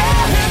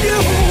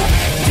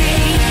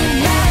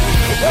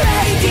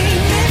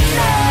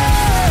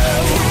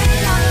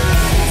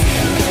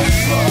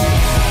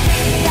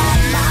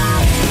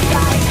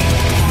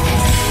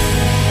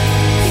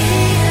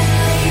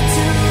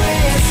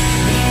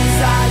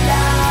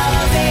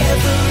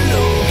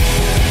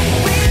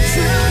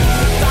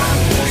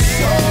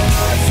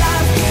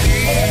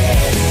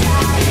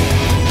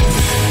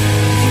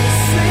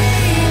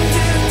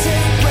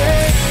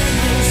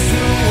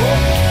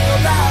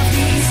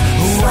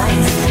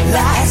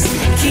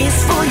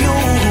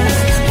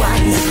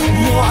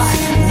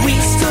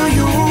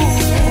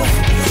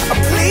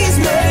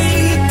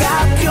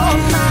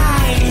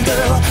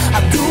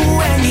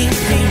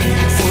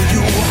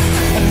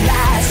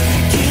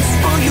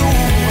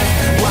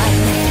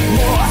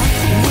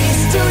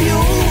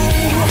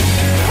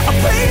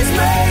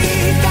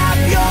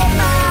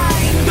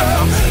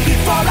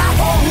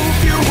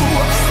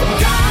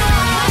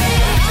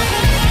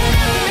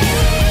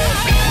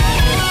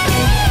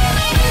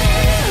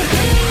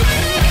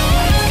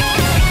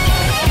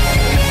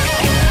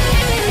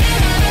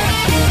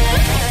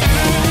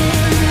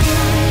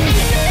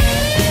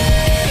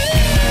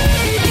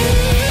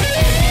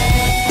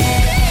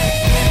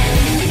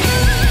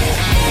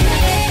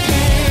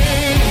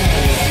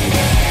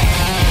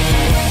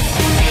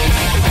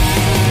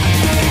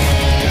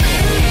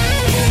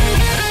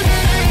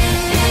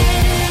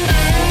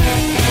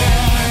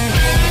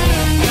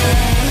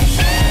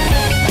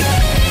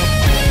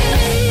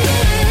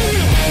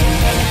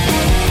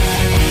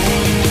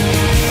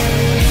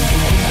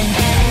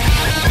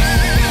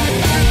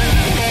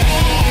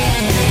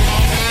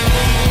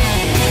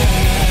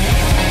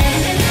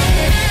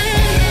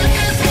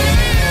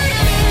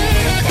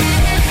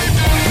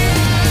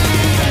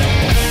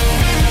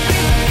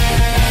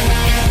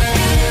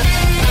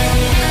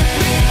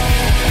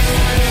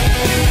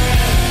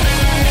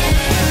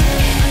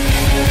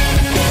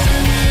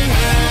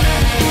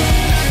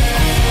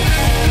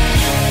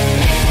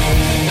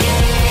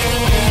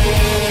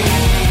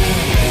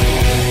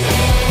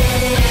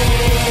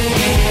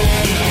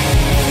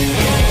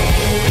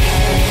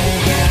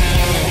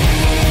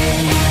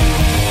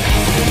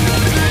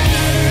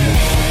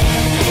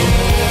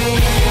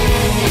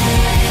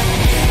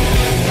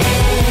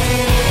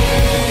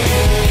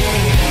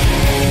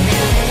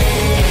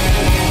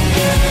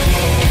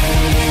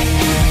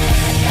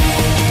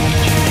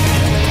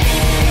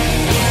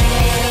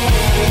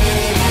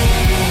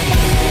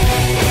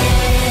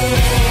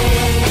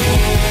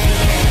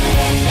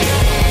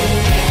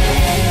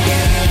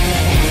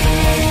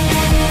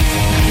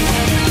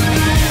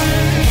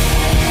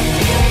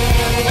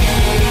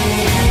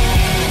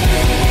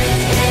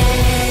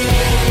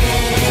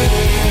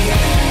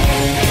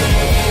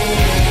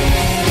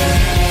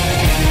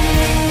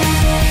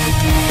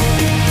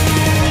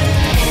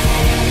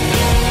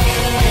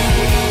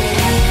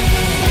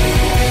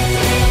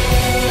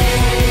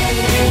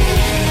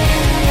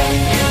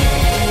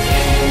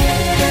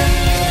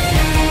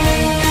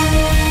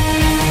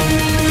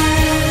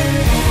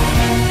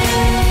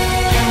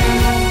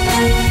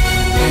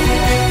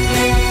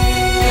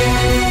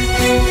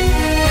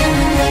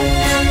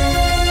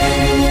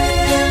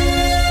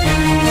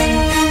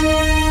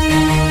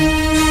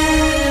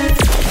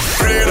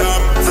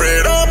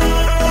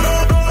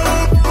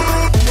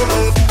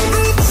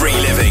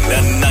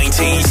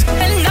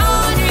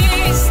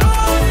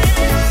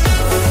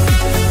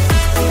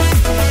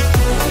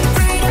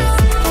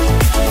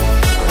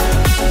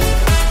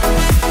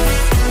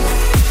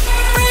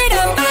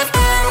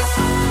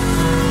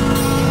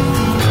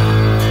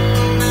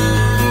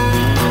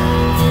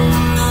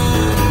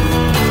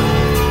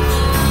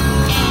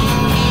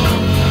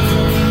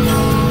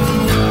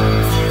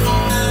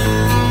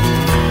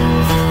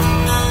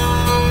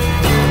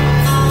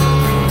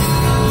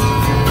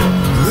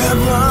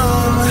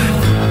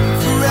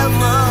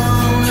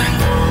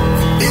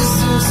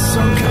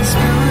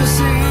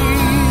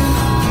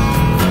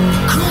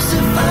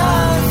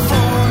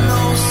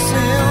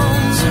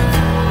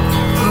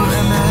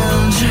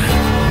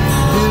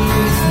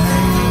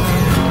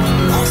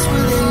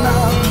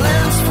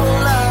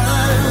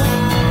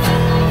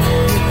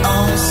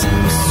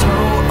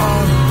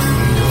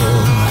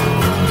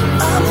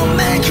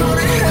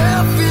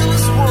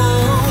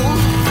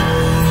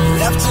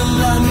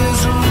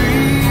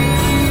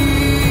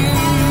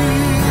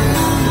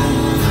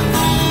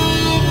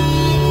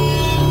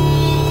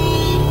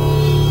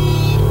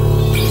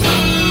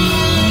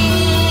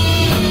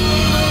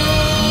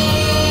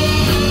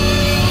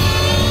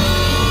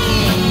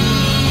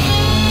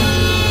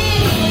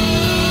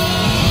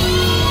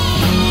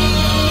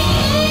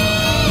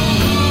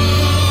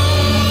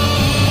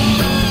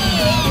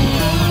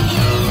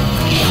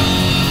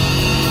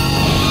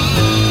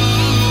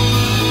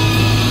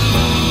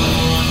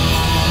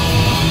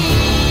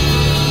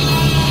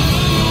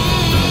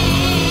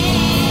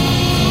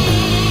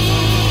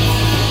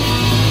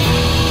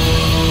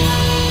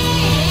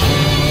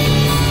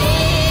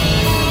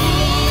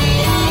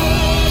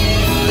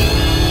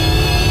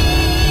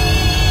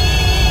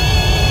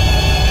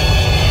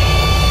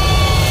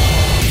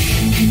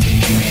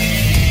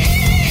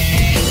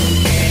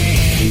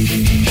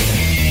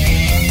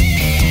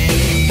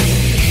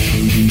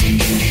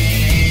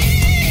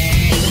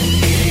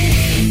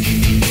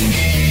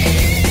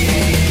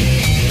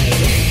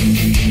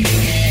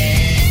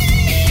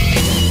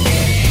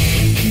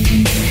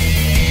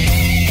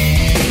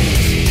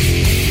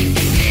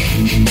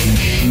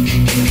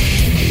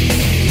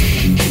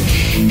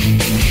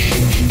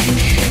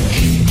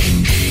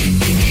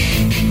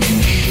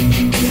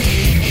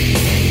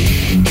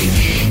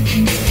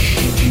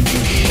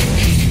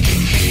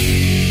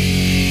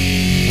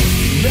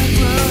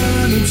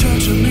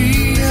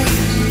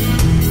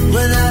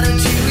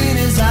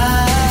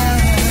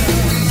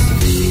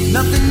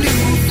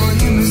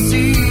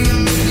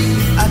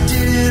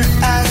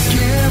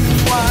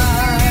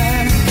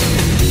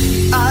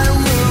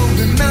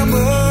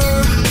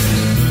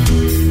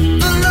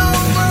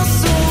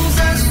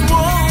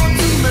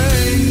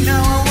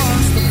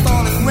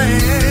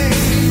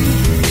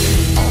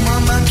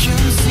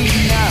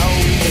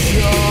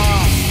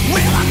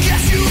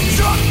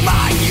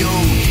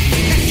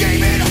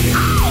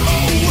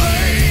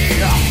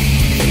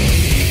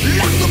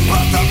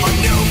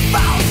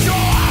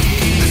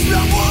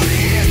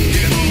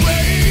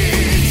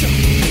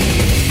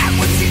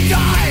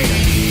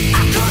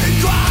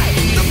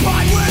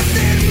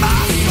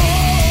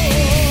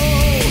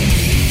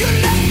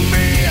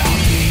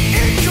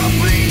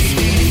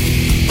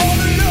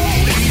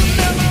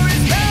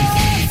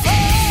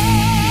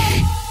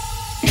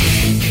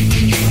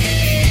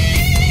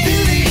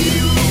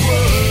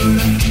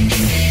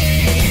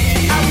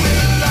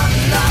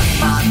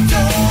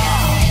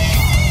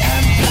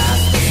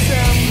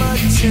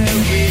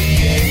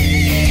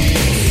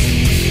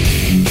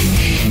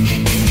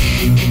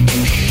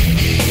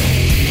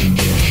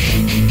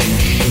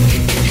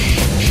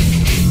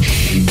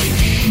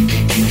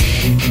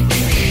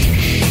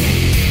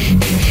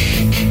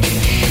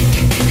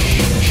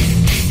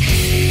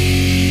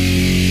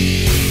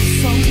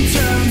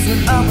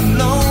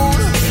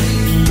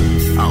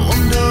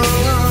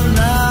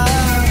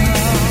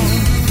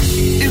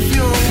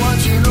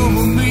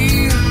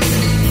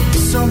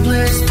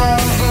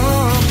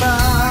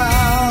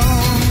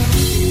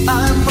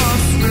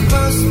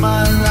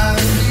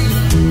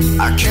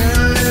I can't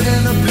live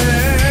in the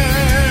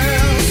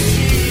past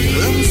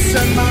and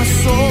set my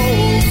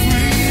soul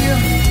free.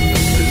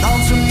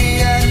 Belong to me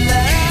at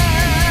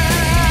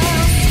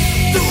last.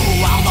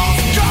 Through all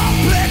those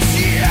complex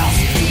years,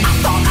 I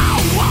thought I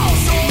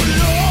was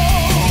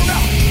alone.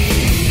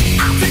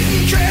 I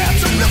didn't care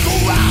to look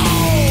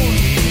around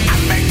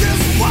and make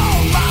this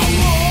world my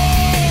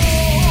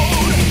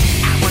own.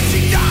 And when she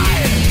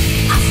died,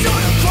 I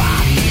should have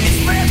cried and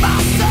spared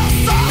myself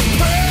some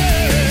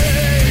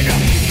pain.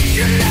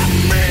 You left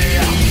me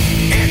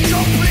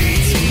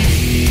incomplete,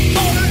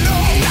 all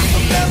alone, as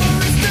the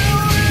memories still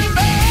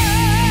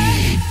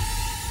remain.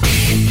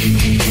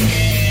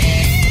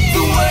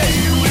 The way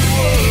we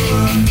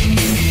were,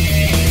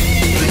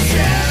 the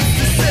chance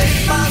to save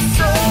my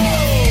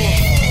soul,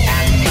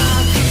 and my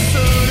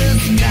concern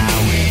is now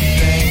in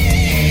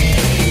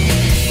vain.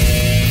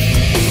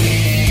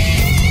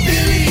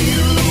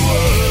 Believe the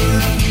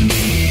word,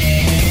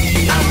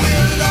 I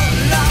will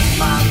unlock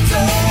my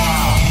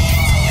door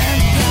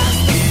and pass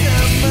the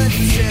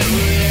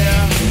cemetery.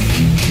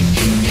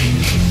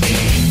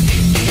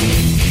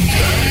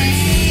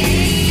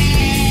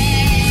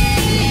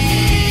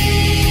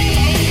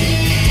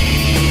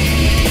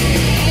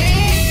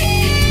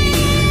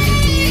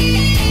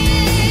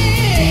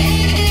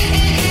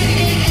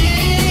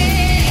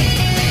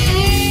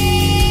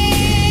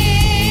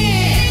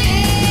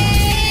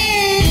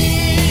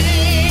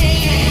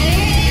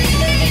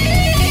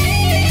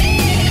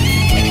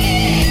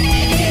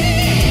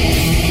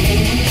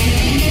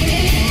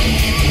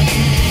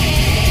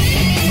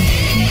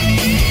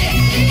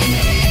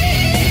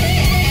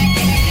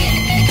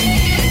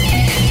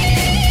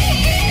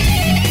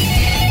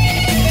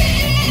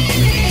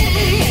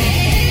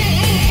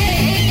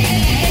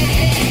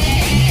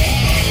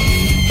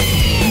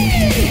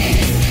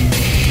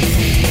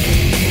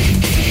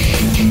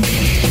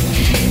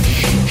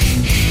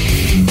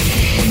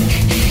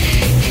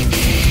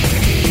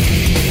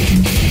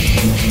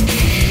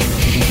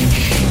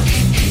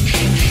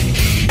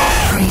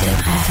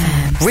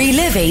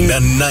 Reliving The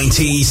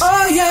 90s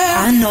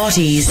And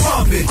noughties.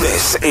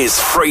 This is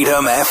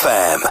Freedom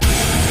FM.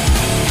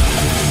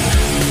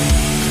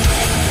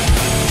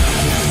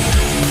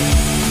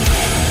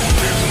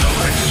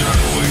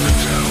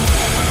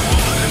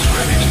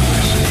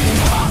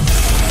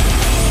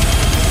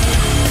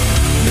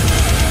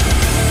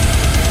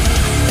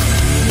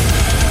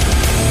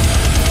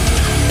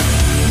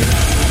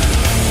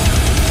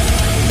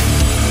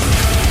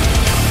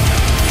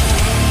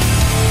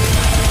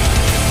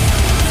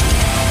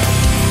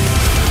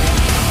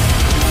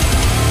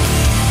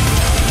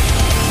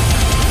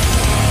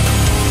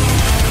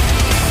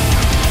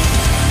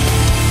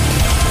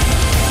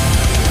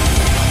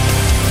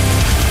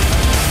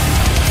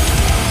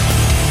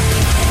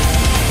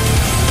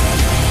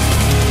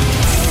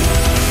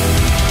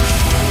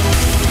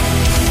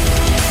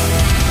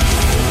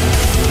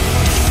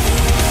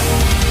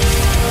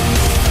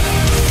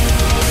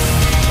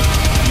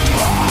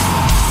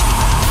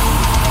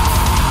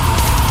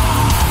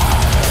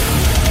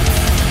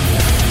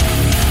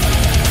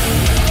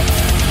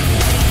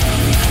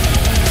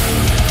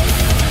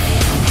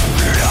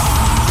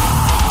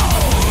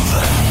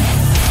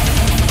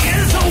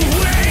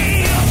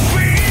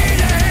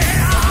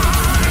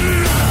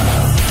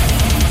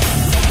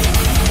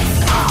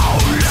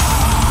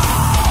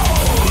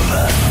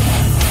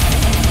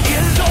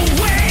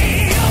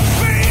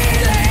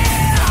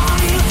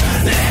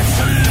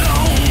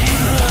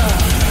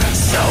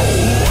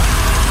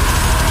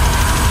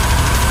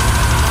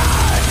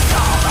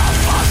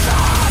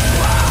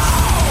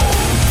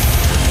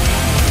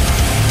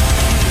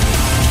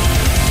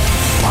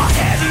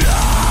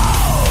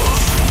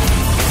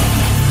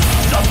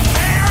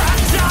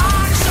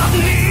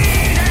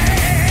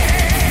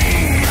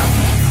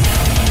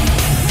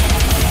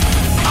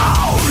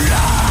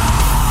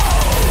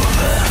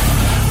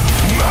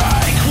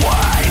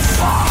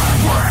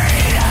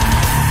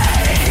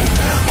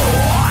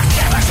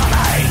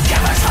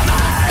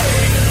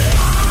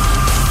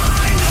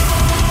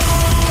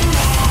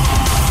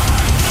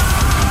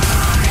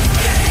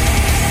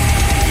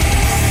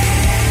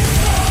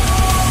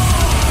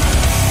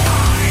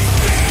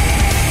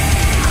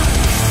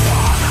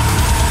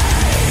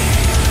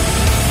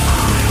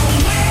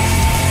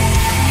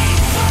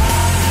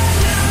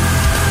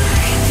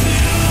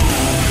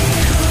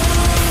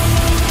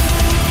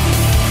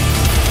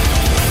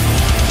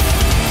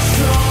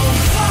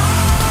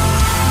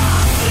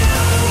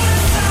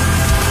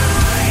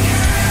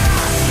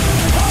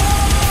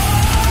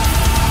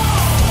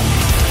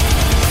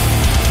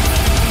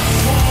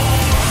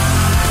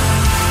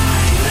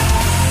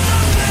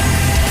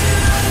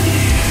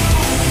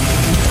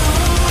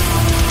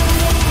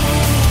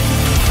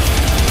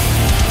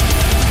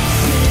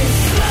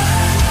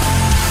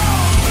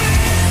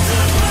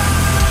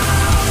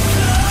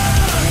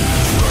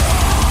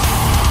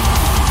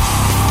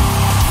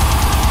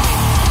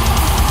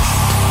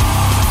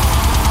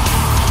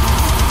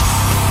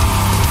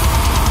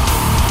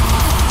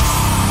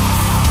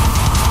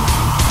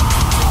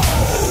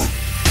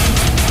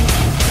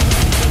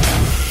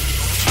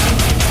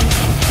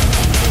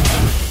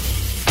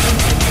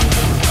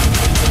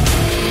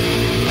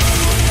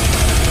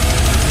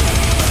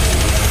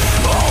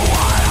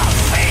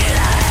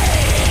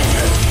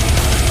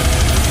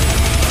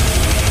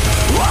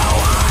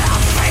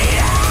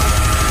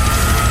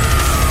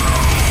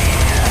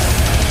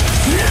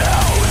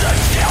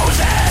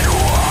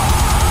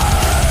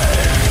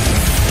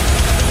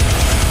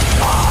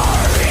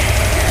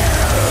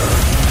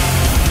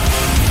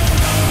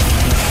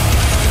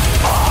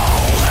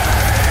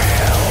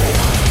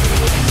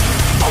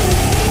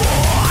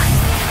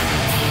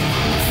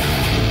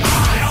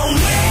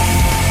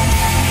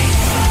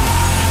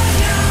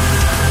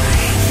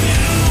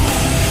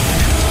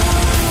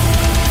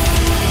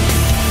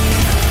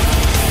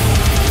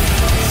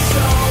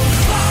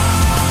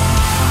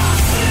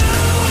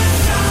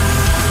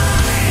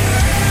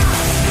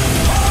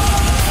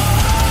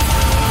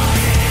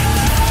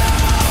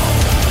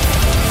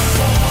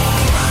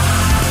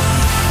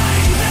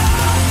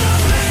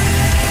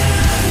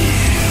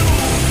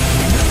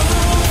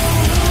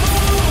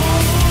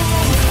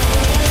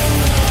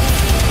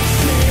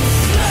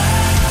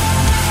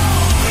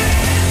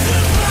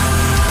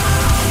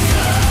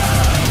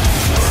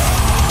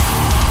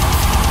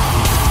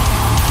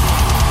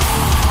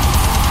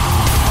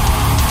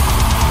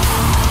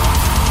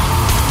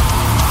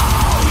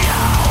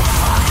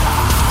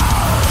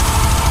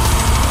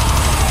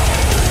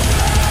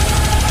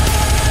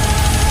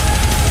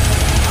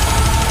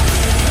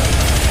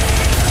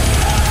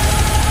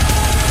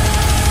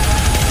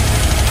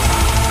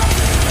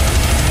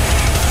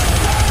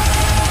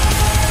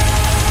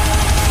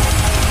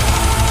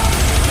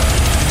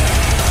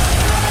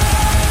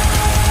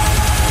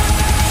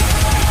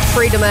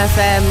 Freedom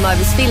FM. I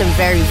was feeling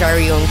very,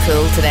 very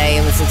uncool today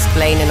and was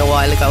explaining a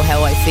while ago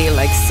how I feel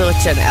like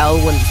such an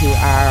Elwyn. You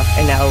are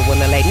an Elwyn,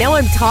 Elaine. Now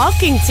I'm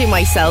talking to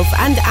myself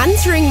and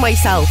answering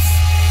myself.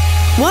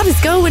 What is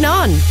going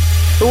on?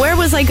 Where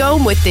was I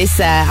going with this?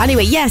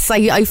 Anyway, yes,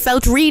 I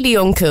felt really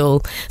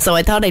uncool, so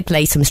I thought I'd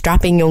play some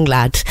Strapping Young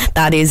Lad.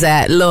 That is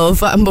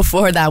Love, and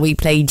before that we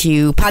played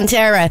you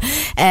Pantera,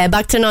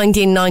 back to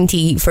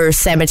 1990 for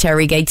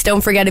Cemetery Gates.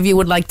 Don't forget, if you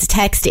would like to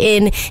text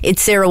in,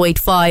 it's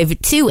 085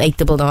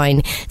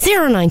 2899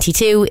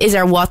 092 is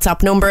our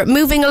WhatsApp number.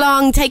 Moving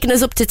along, taking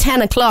us up to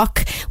 10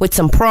 o'clock with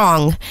some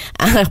Prong.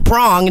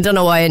 Prong, I don't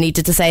know why I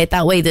needed to say it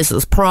that way. This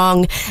is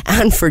Prong,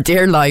 and For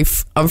Dear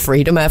Life on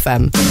Freedom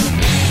FM.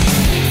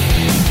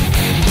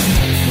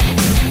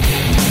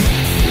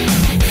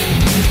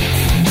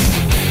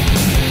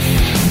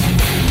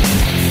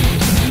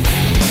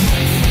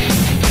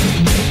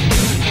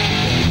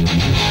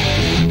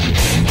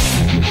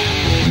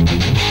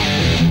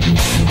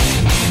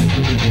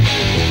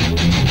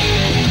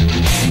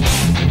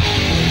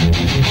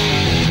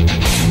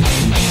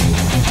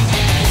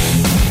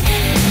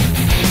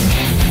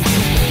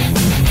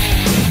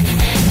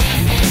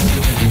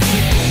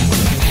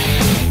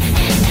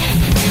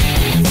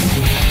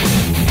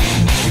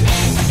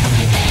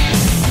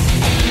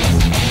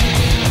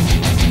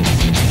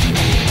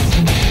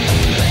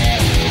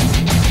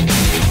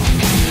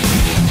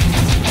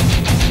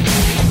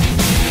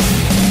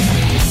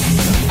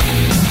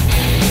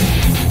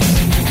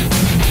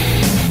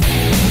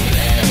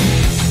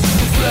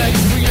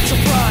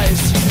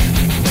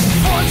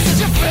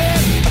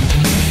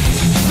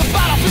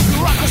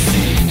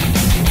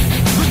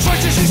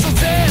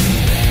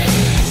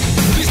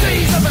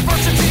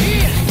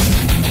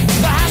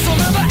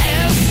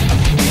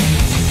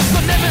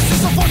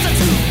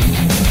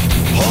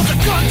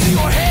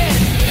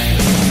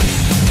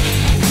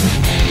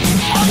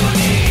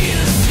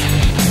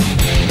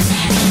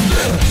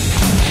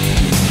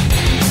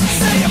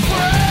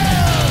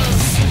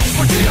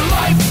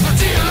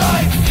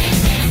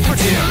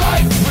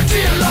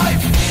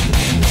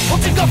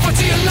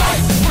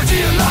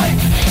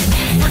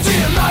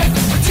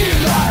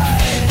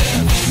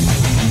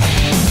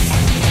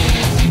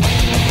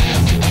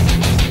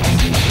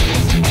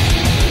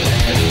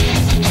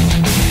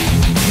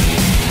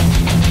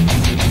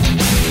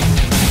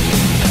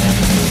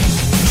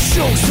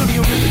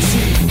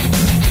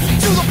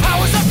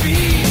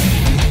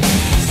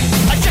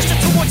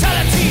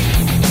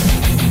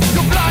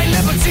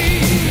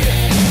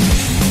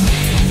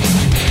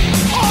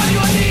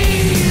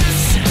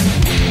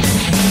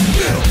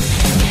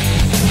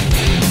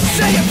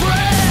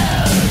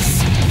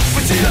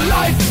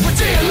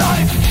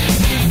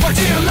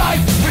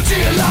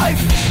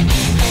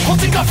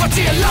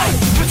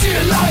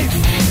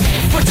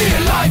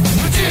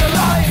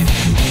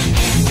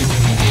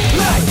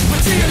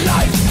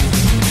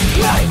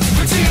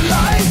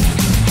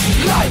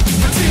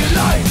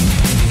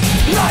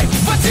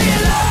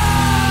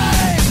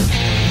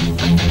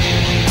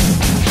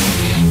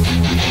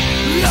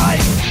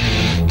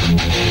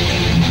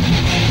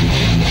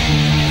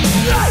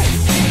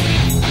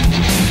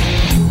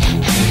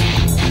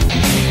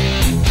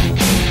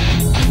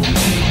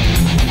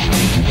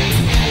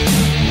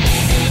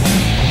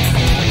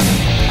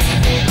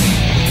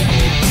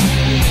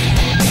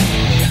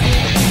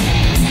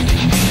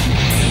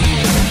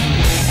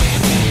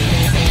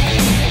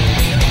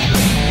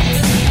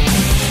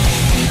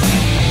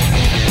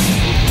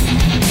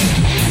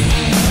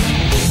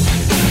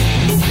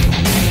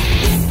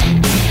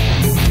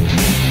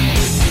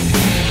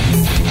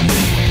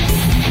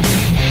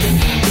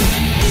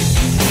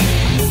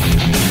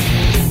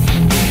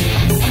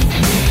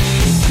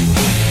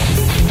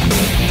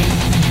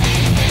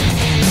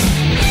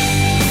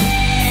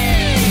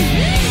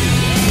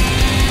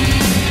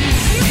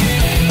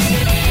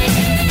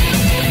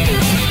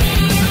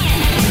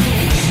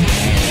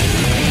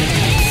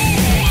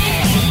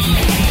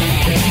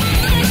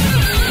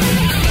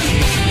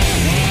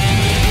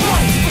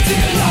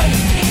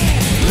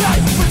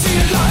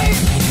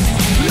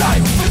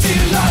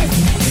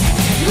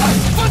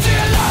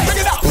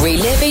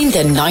 Reliving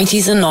the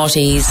 90s and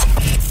noughties.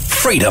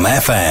 Freedom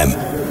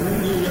FM.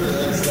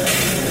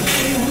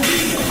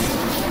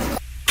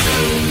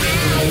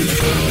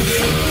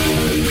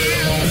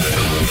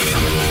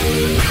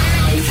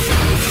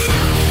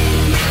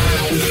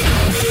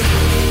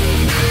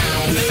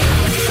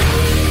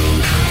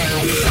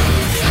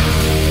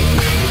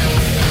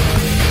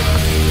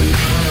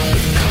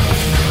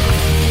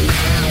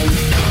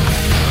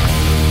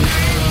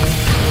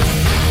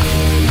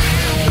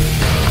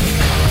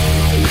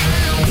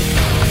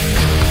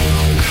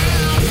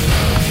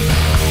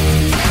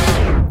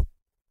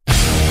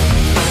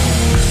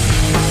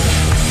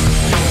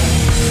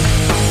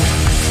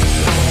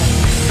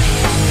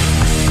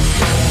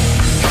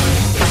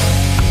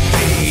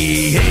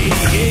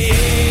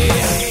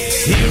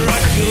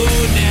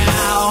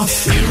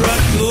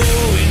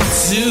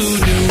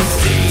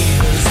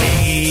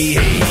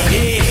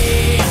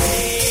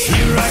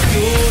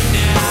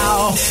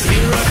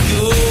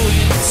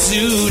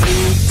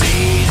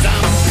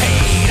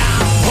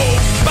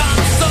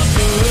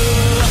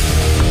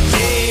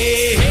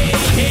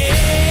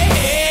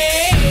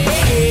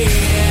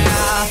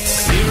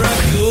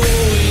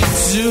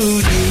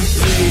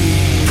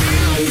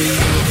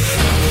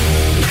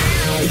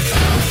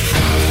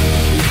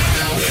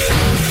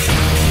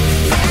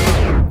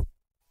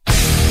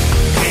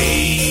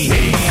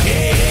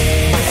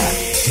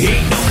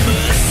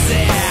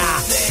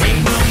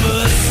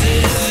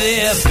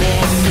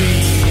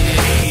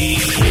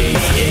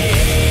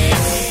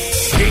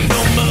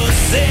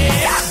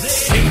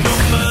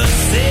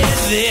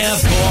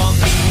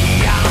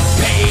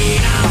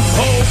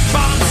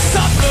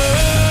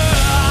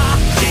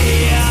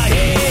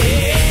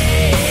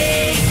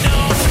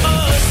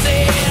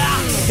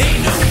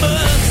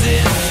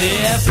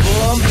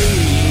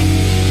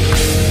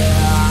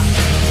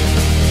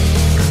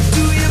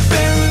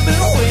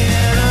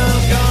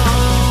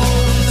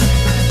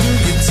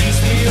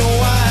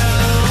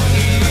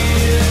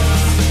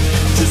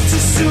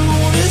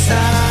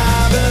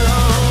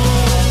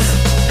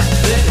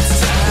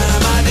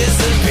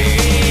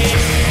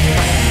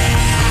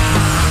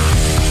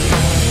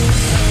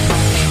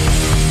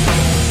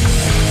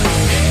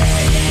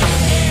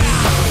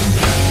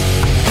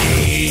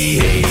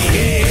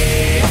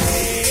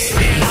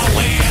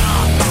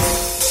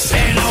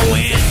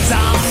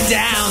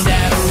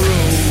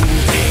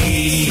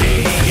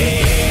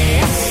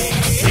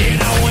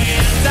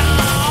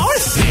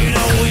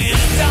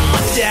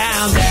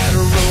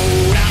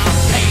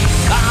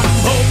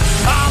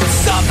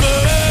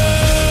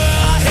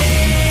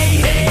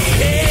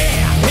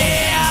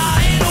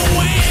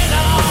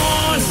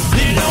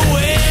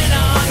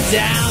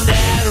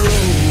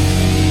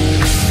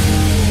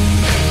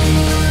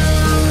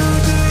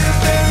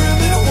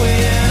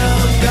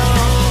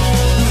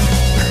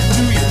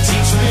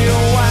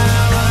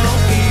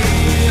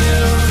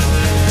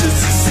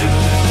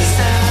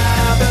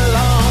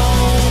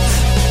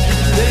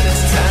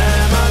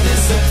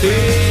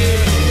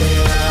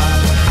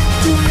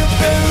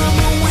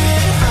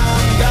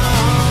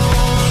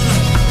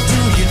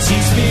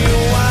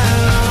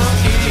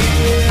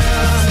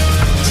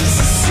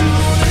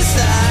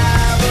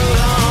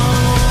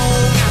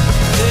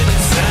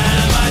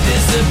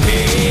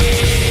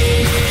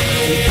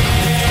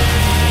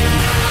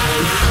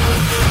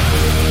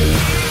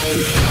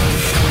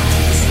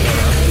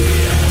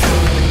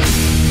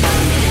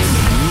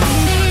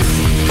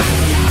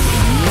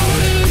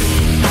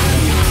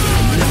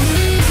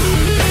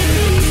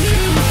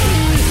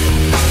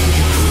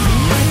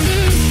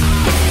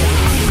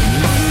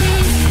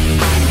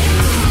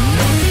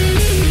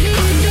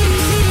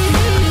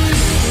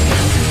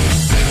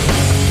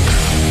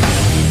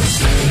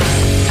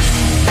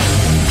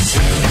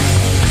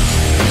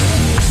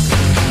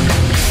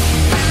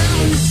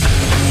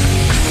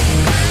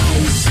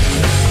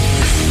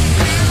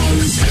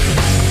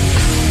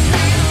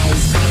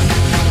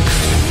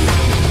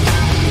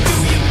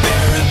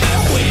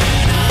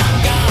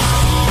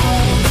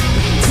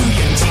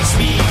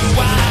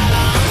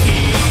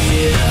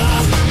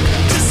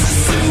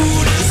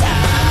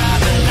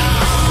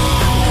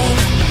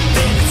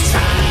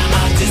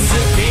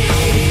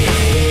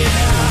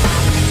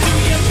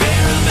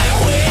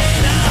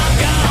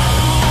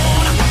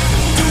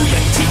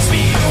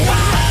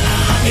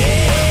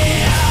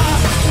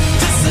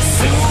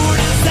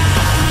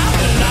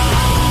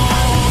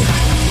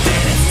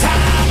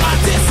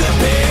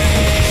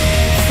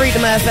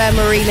 FM.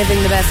 We're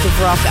reliving the best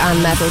of rock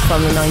and metal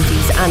from the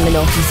 90s and the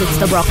noughties. It's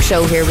the Rock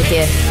Show here with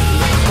you.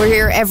 We're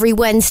here every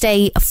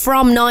Wednesday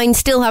from 9.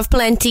 Still have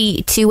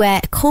plenty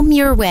to come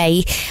your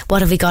way.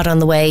 What have we got on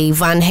the way?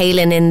 Van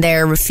Halen in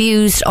there,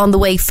 Refused on the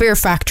way, Fear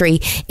Factory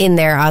in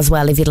there as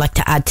well. If you'd like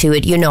to add to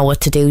it, you know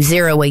what to do.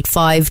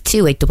 085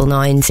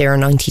 2899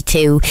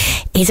 092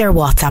 is our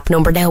WhatsApp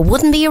number. Now,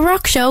 wouldn't be a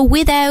rock show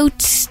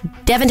without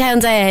Devin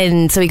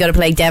Townsend. So we got to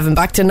play Devin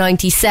back to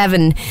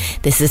 97.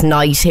 This is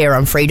Night here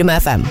on Freedom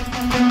FM.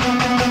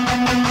 Hey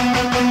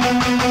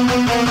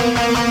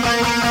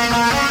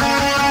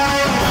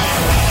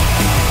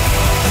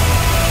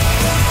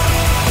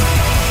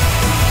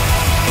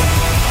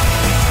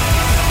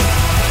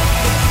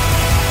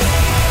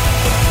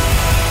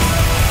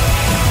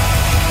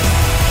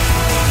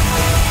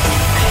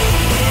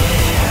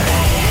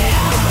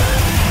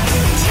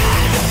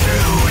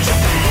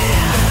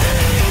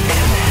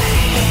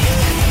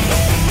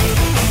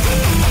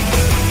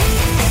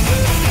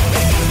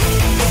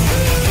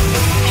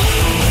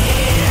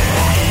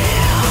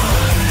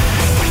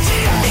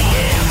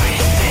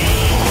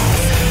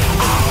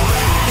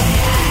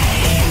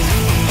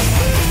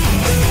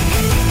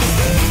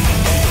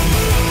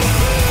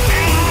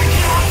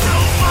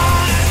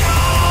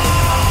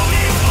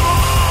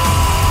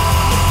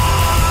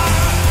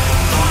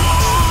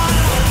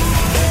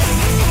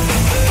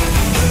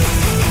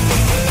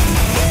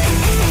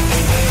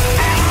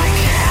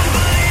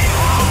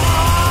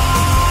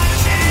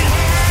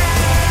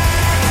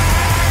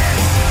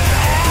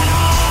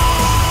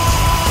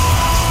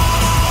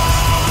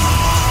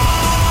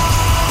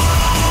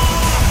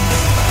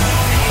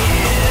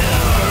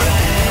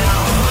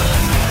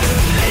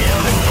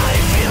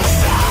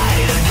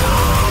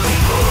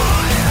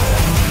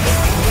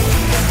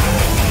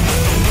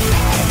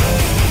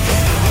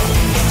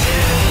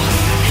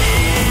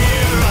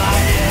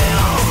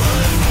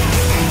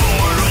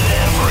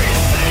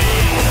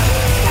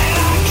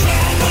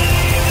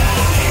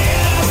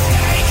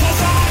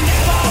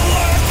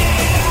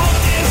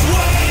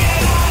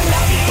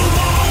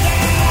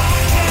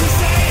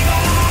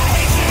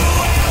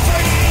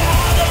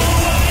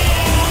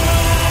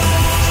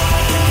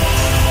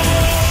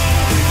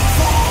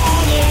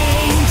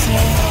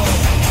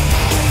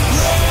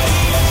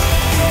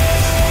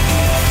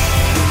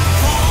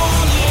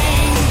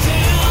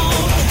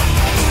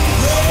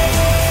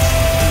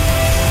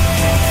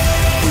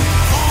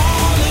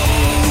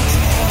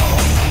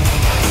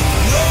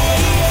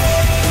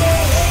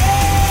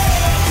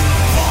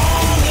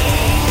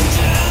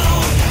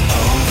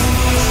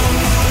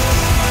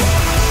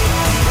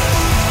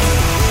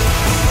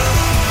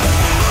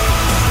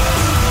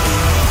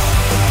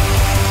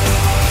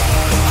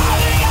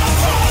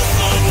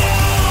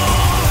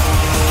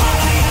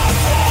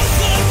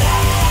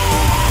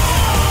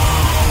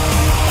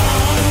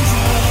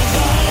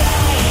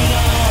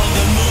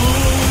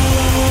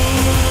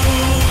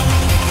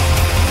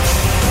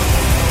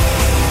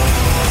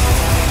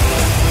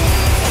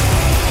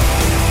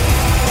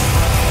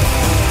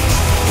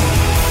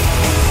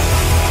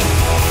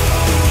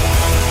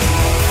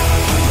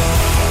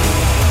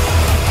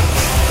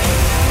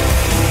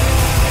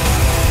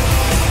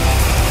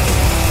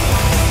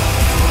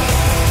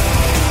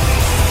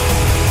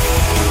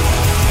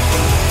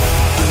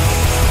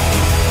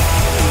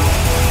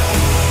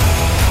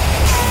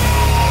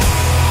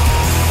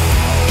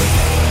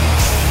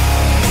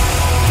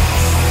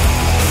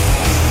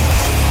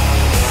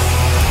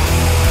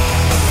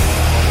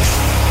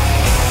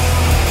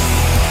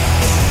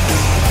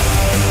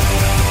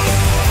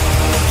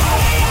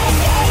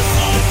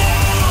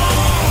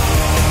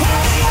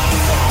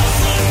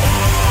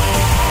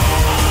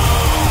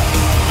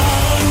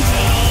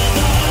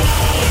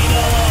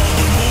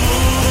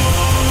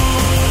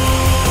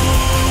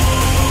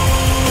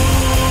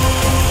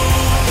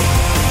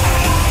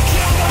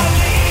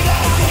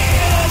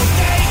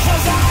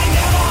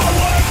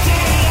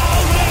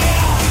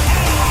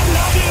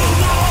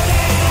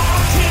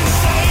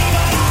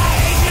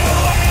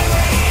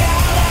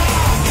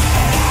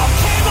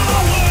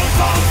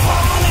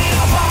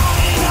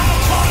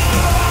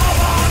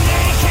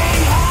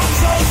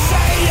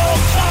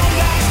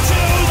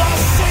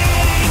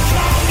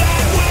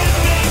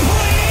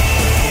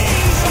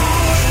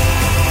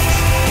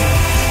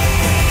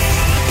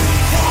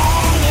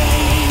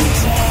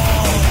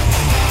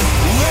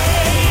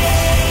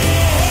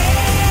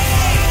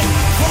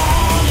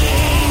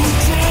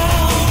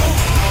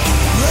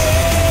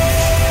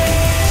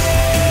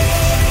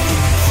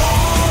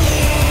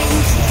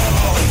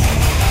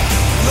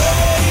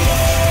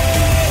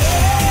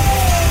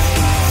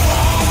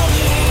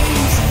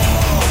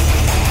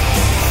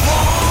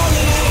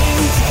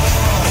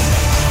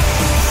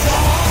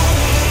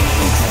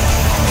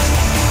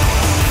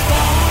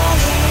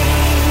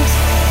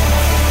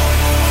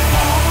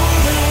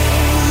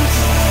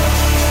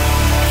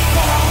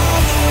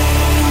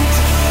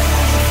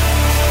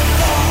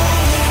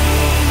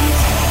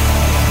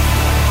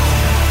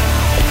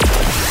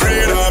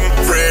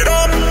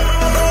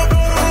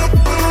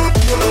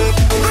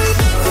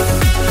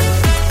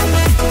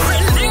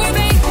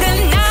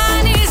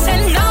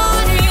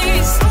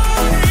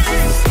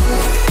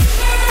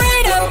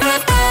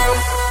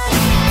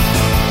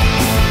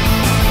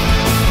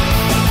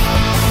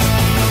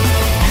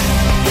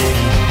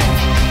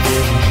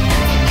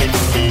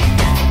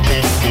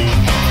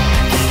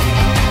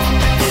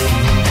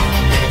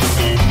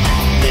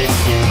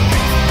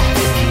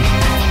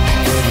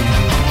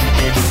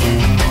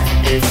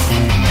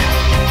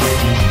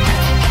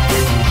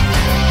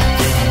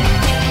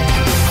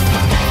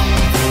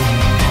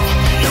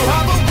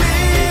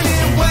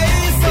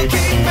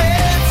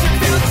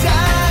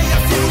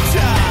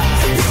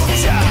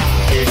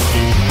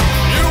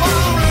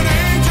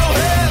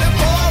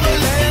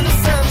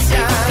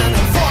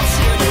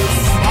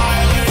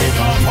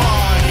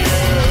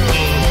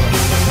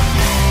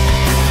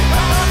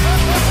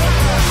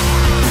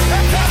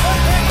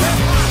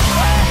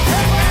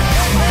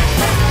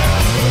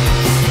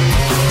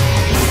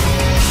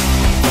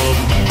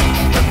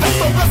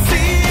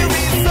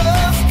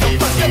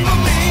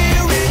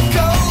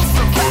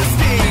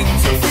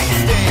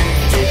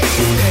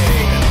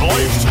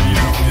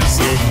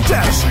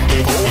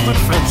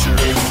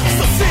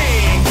So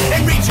sing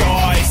and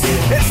rejoice,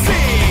 and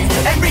sing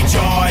and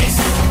rejoice.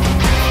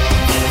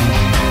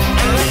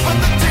 And live for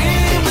the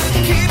dream that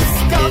keeps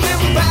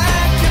coming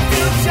back.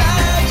 Your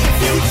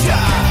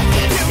future.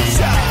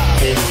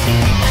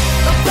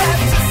 Pat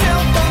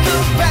yourself on the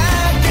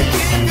back and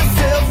give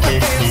yourself a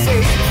fancy.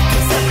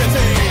 'Cause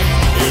everything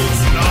is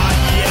not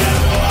yet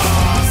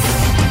lost.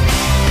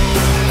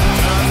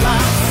 Does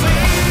life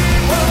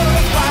seem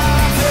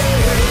worthwhile to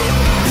you?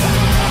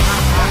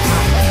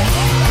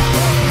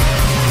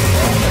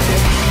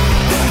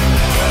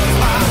 Does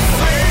life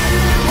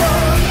seem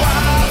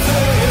worthwhile to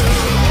you?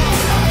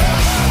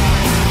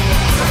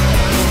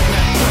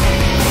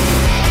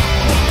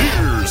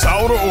 Here's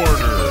how to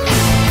order.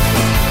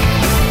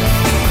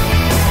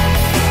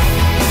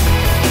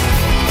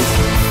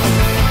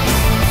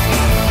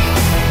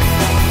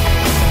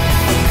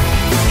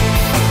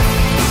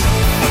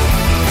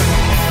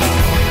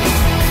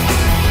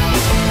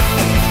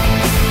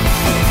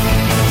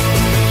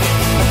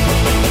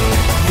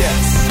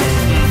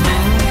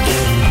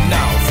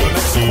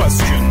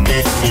 Question.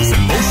 Does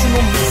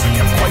emotional music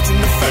have quite an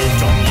effect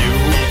on you?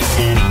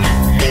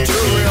 Do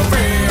you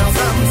feel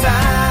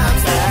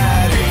sometimes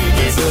that it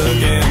is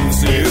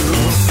against you?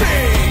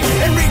 Sing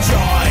and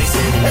rejoice,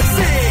 and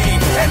sing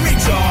and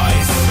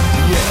rejoice.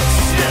 Yes,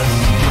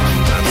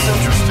 that's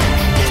interesting.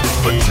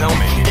 But tell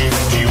me,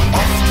 do you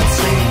often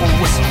sing or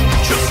whistle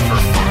just for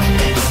fun?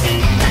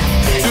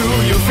 Do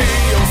you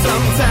feel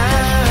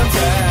sometimes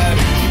that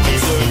it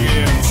is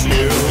against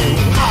you?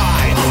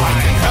 I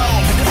can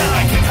help, and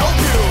I can help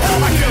you.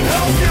 I can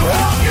help you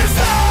help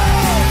yourself.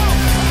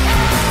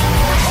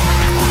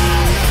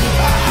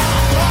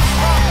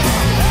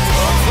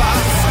 Does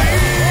life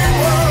seem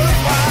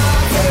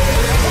worthwhile to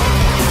you?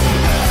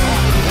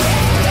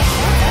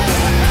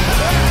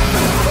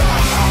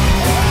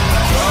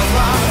 Does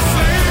life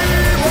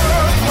seem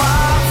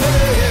worthwhile to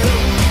you?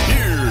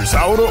 Here's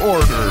how to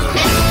order.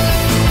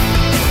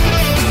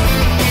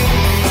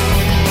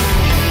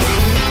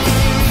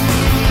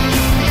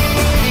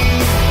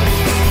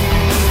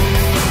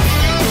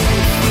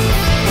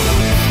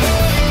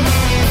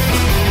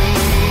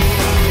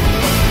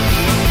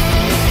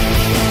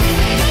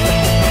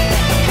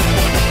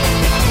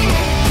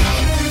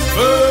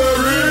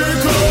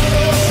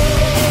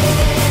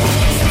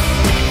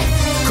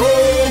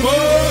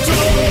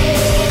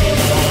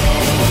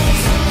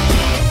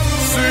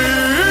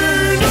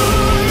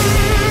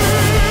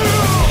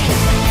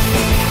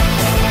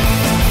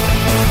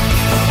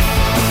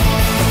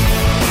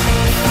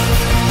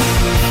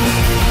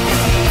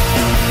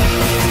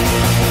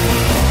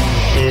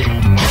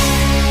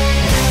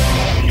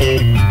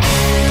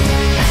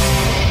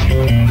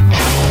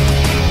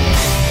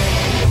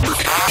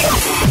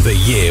 The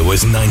year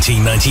was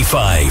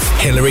 1995.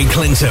 Hillary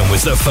Clinton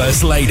was the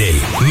First Lady.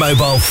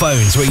 Mobile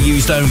phones were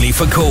used only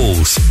for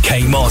calls.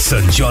 Kate Moss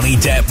and Johnny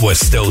Depp were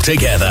still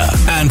together.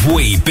 And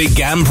we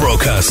began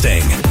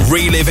broadcasting,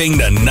 reliving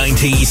the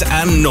 90s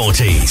and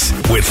noughties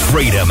with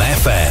Freedom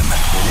FM.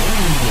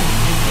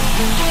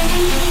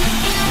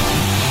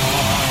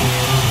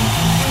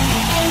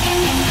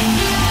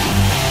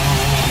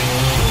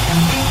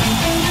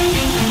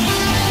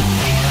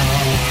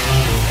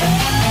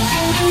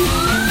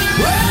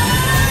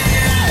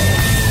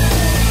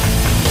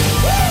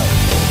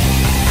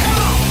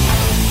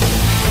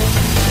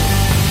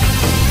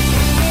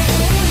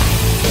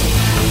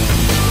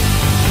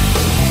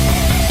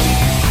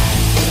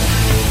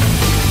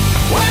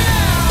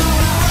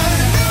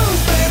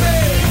 News, baby.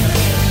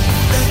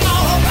 It's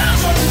all about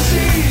your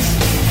disease.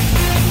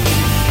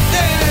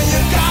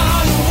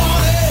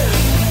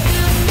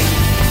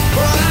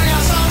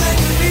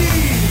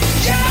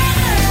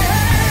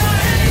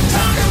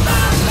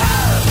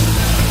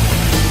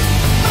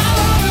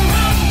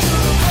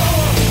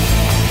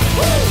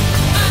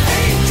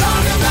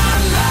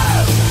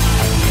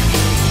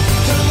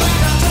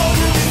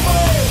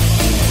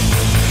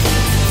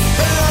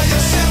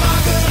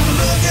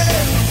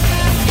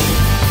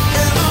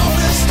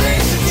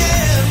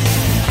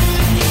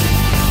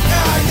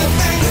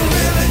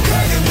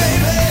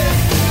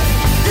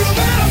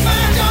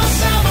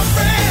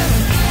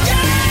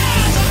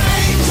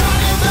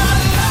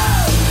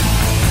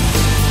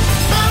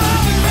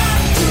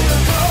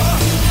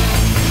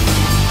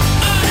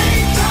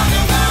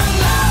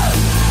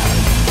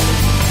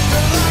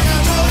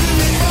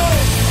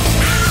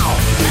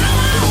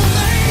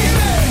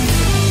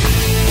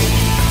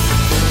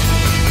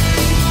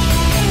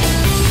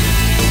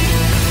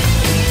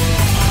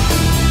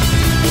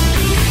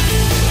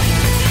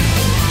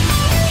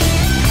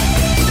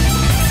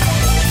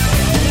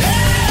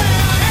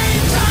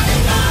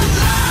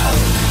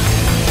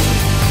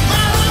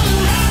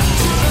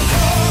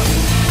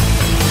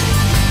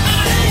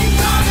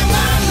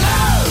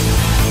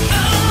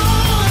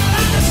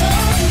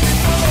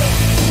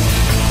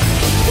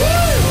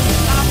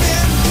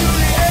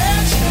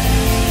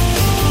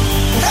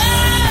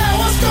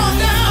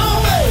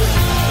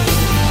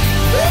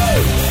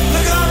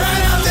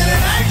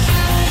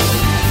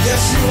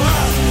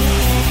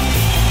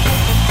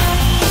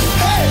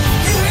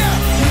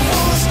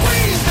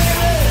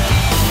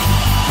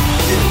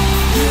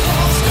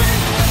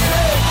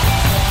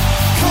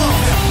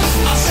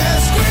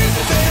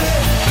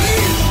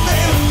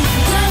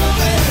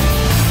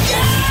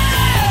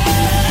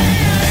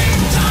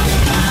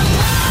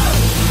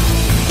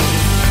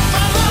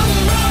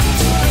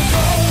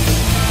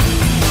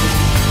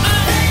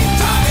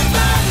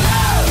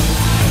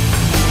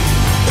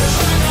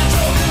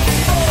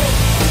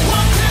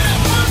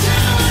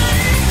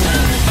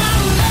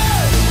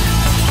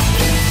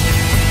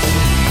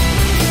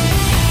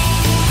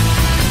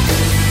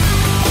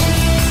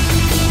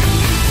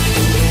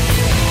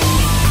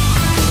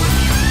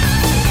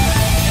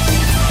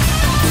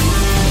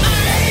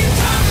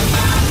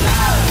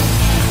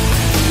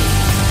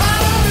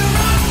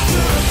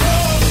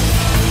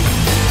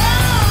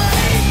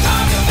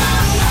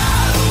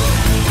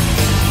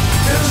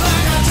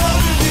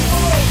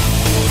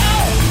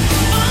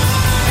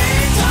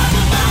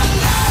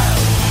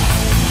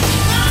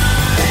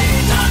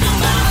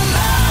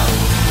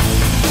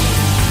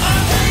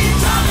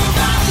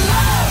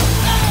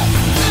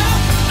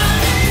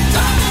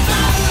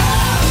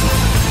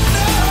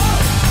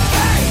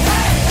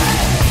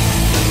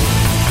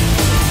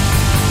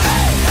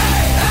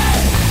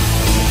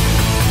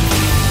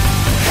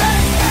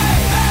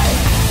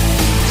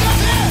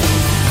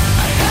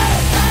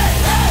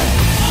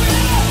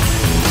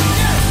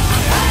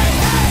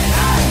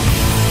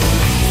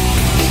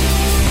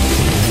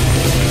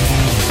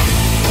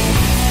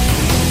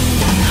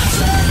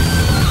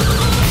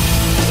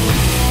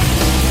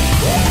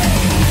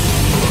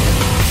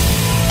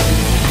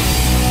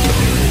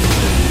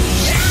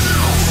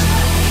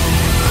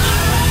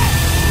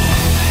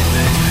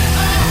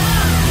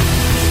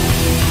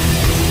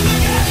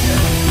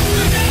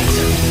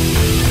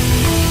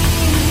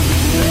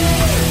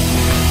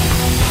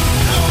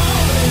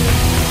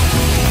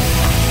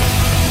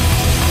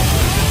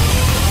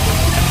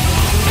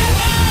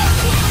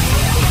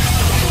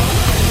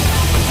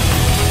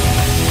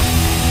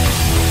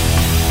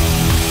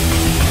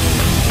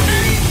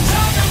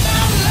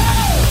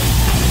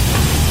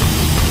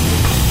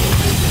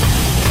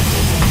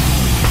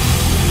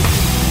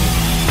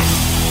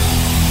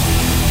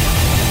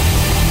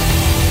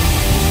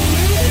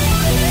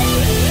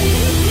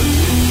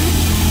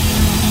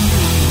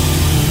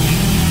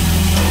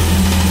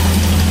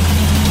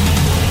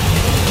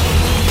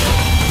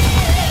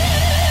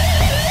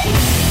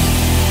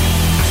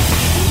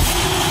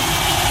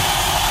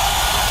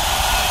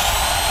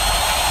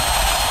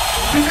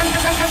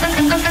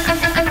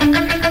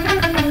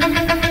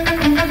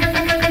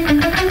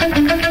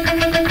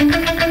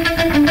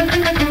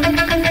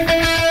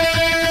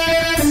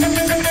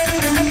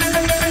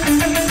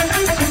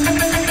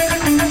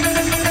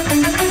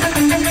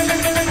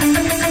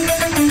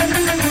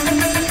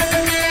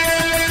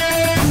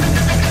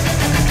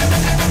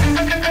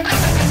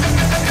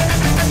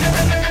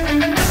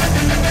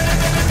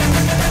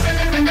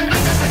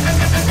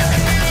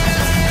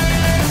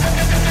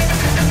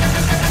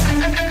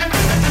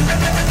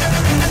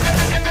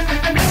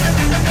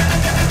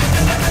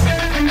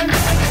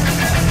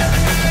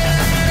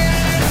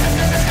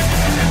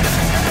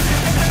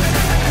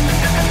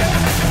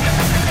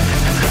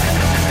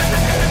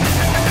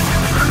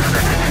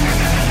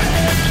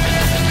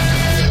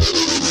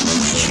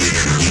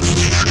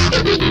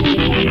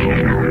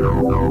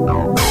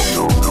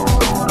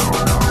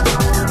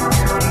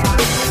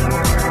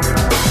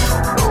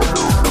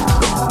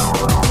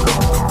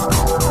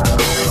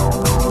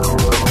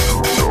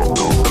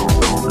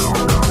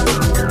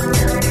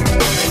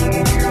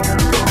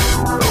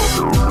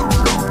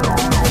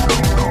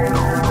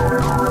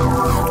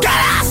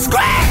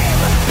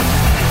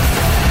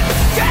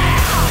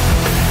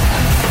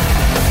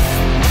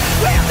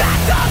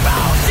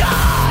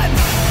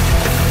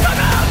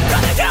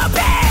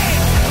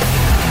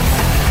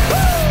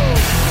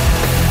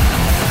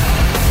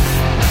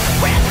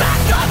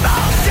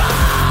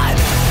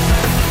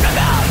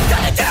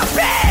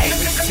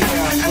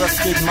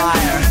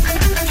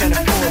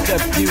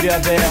 studio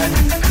bed.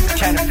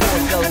 Can't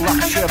afford the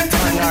luxury of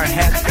turning our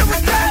heads.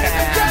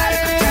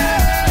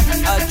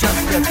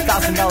 Just a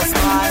 $1,000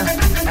 smile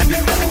and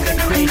behold the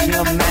creation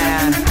of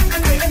man.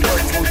 Great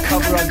words will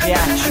cover up the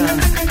action.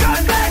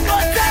 Come back,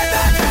 what's that?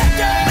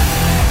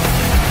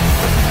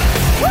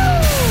 Woo!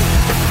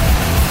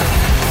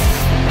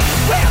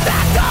 We're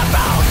back to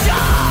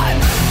motion.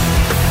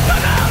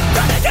 Come on,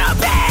 gonna do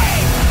me.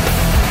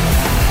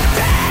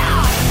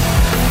 Down.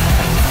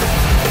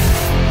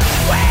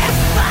 We're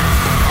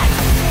back.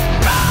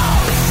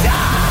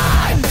 Motion.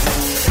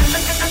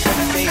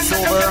 Day's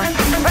over.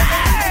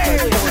 Hey!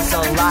 The doors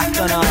are locked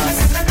on us.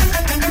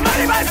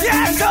 Money must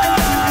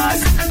access.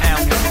 And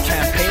we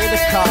can't pay the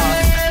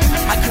cost.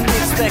 How can we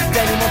expect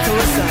anyone to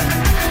listen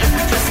if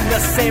we just in the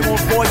same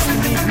old voice? We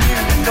need new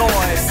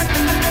noise.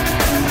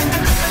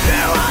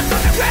 You are the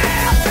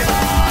real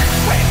people.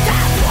 We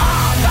can't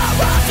blow the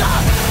rust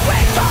up. We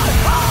don't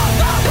blow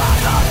the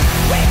rust up.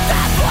 We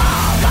can't blow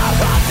the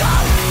rust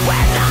up.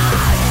 We're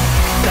not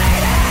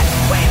bleeding.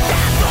 We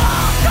can't blow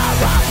the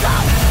rust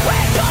up. We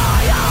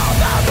don't all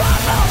the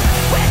rust up.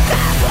 We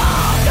can't blow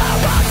the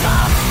rust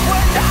up.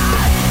 We're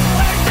not.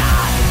 We're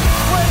not.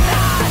 We're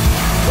not.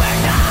 We're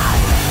not.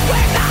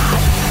 We're not.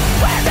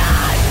 We're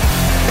not.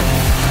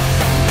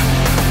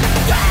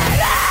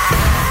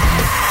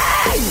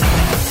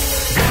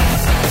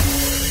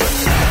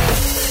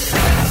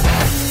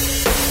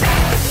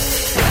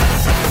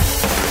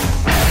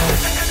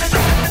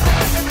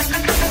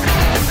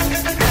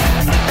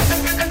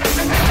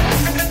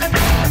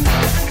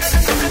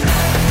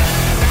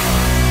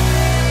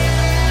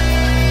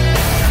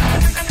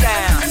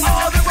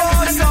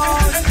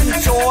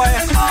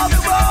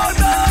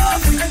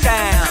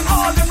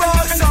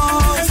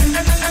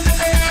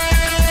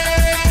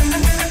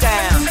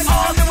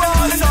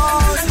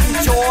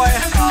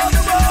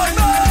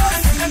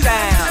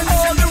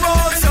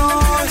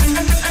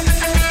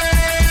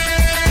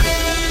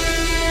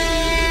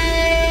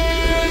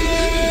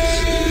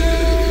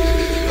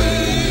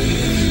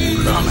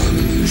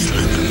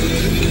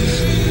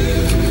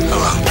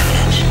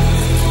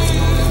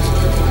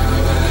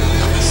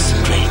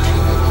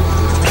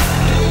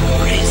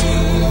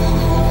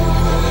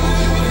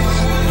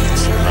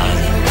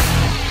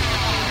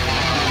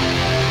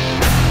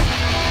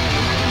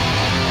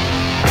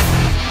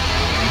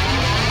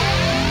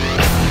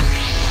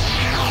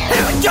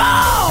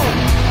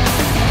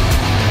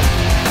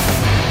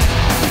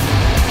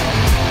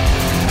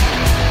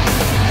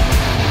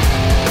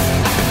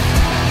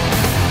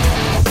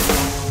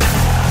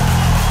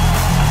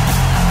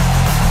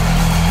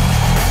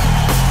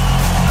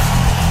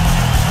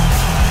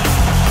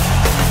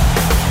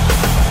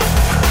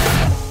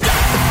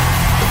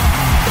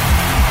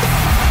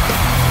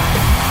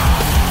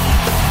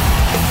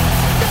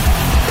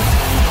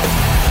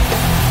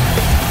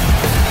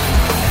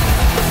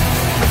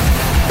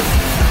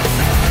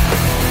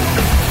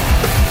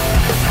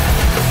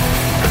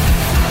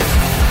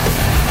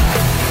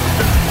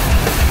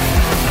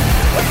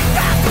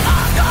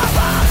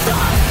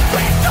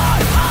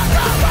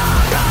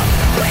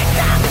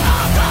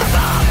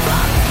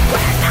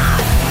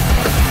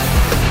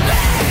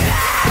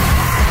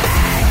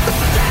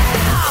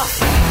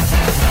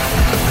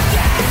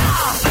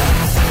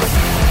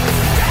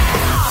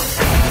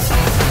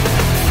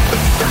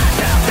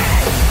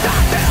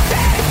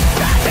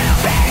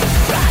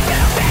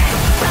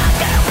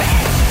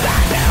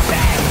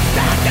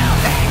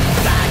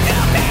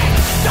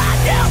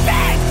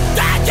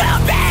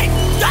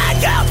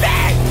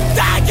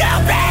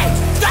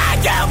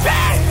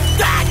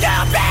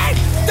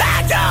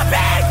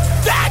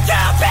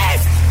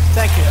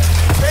 Thank you.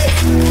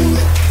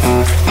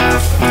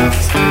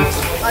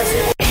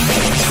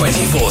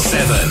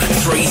 24/7,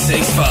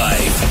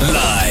 365,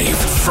 live,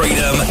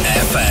 Freedom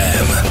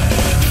FM.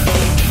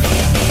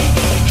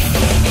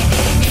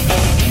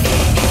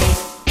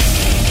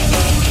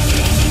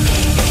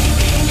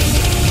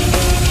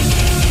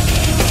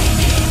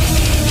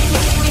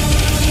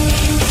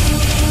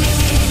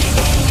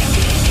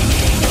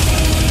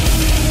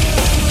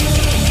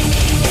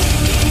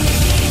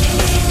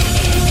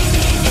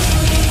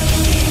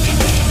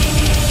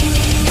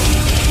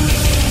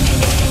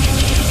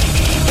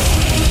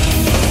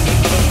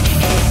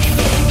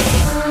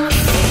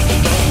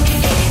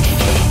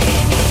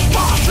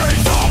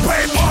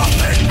 People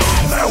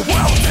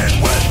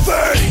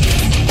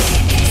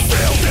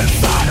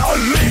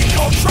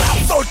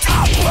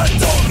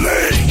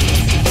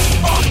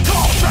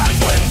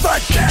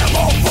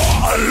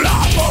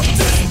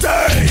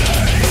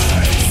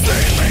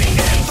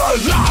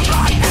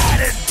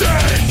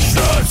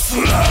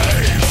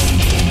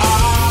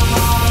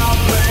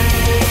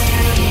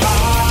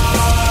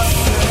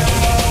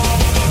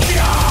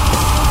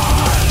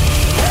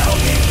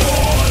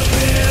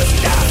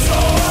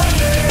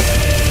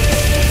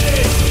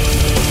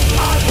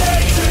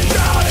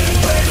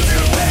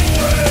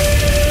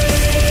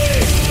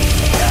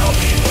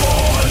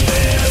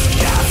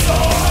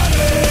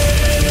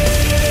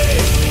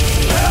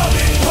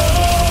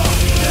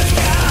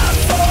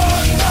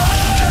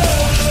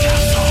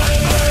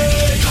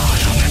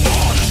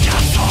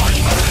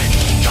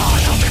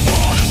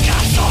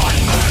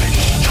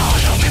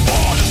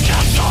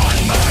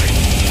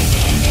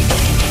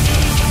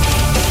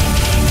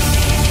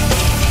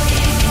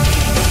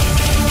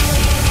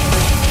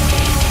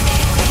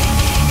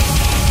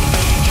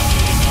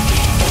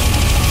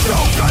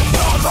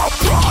the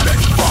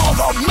product for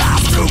the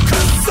mass to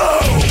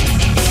consume.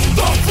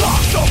 The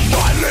flocks of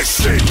mindless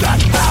sheep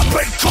that have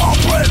been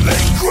completely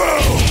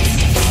groomed.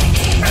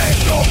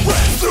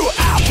 Ignorance through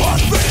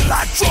apathy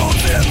like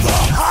drones in the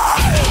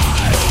hive.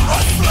 A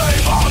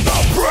slave on the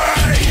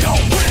brain, a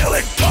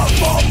willing come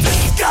from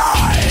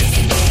disguise.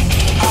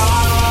 I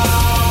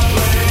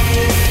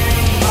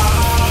blame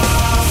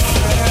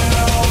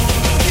myself.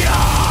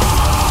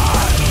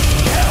 God,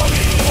 help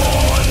me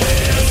for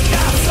this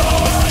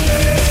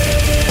gasoline.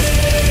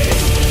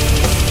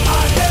 I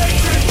hate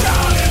to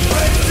drown in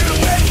flames to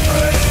make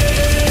free.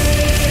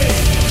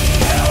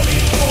 Help me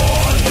for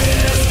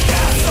this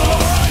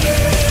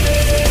gasoline.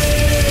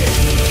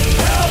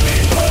 Help me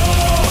for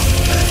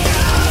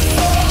this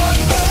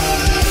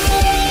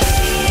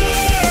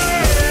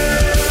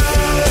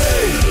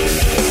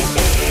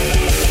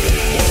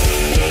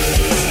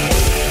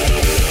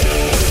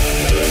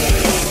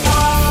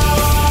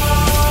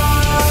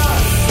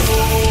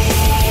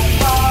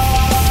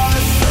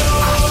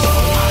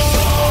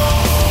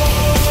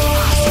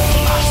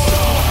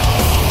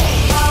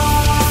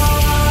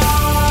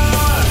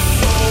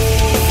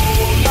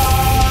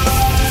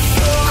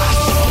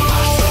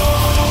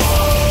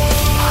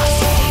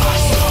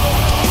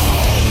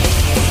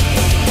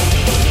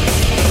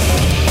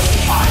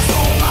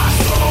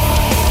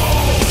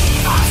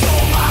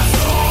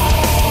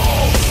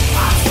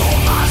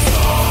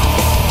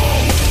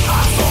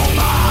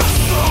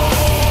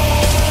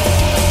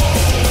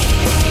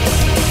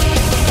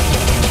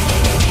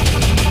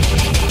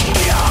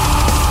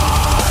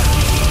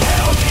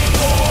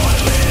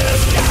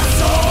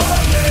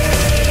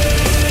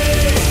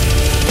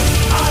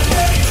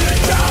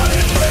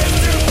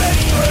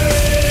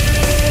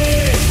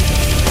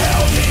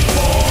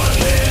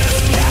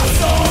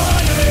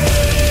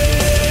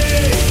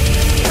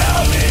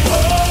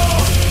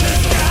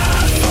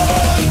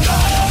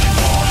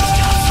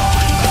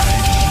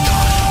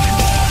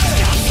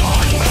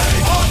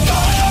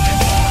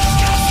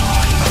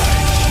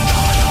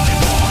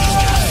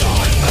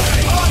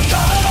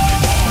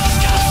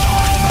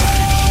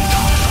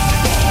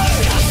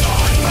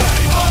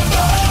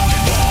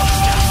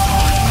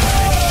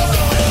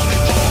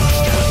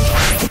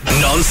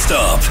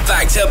Non-stop,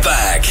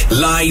 back-to-back,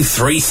 live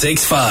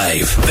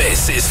 365.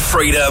 This is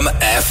Freedom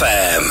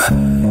FM.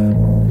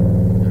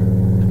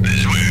 This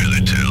is where they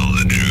tell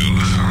the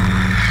truth.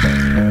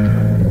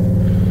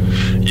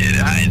 Yet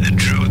hide the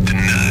truth,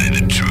 deny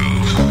the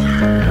truth.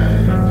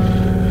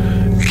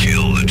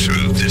 Kill the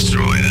truth,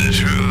 destroy the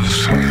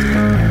truth.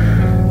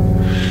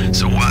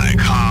 So why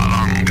call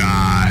on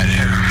God?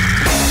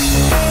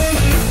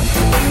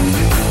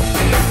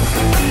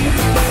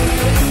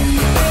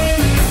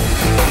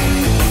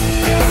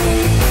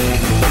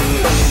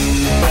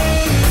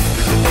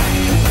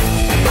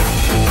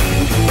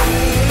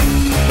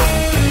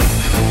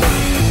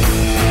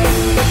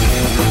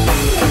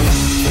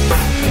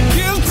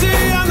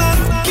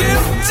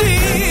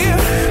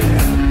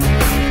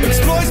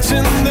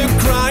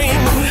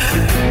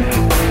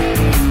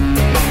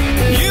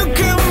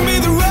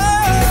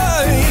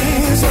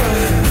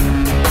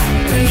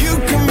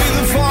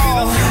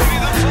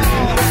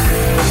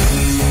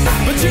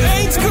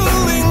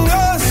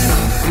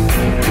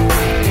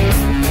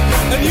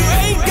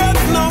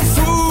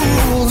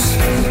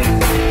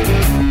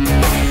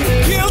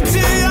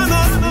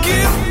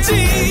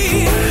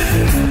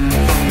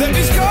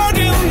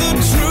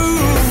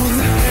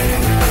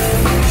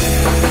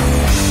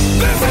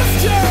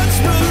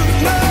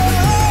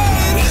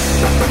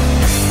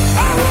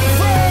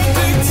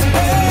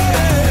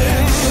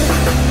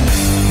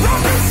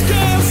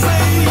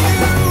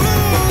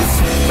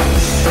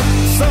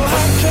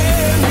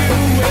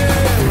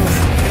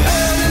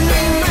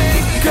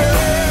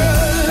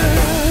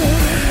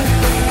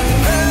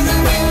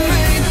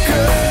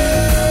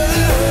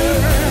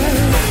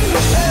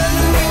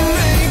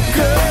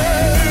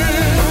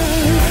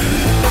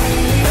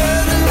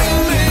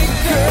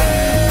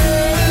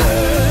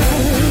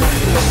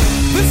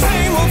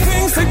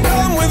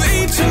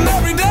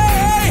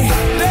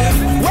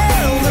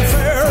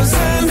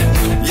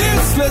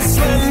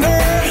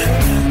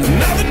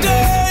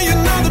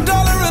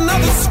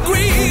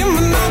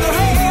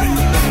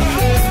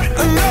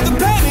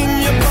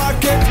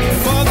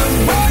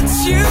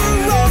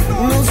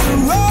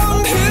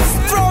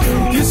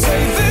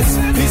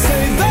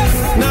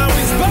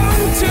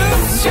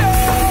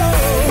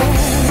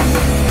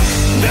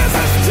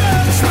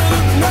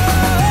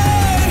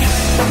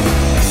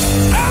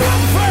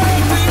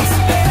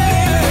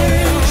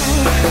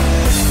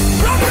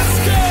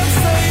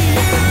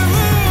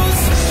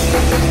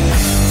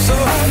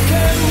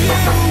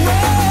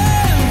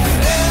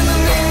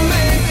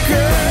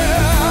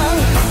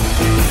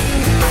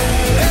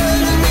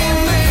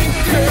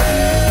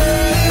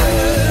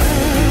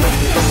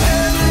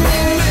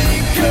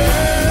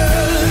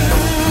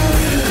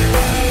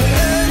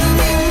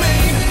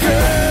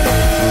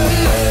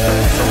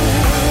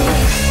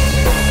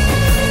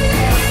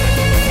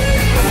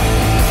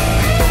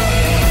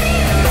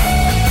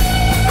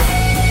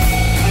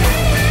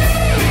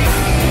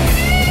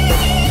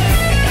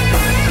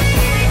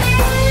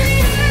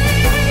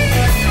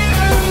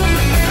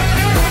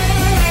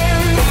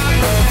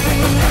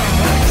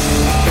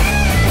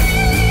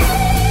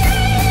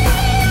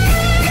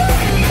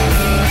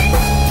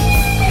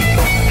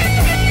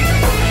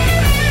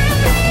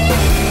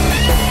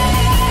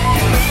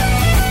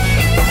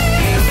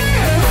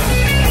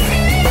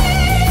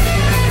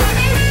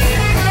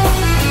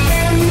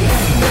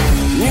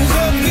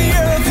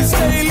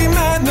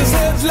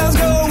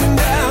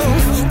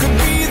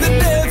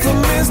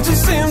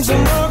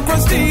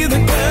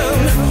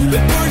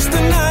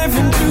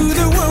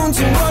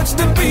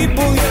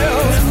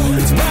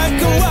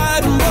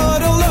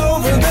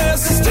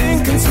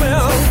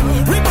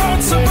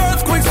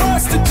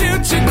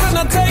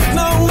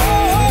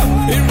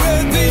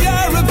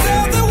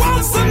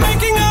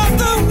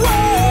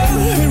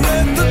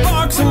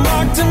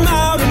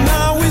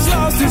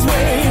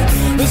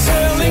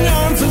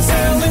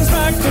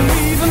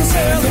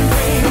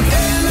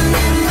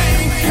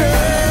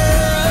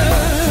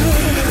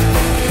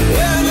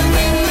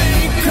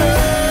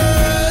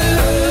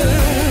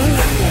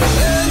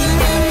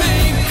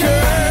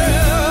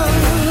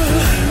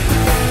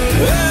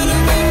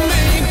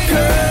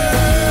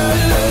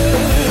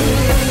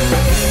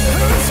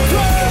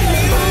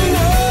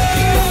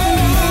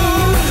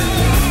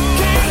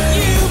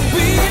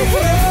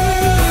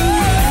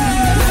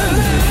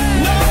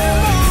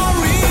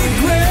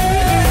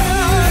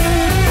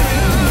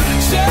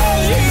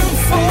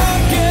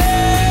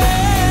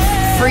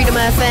 Freedom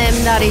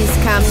FM. That is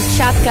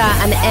Kamchatka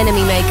and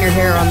Enemy Maker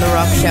here on The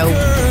Rock Show.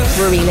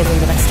 We're reliving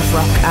the best of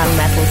rock and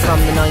metal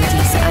from the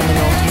 90s and the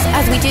noughties,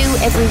 as we do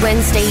every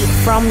Wednesday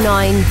from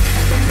 9.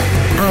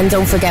 And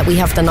don't forget, we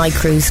have the night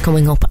cruise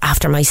coming up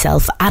after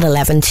myself at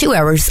 11. 2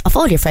 hours of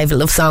all your favourite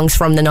love songs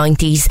from the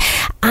 90s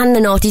and the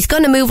noughties.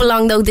 Going to move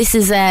along though. This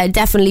is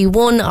definitely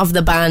one of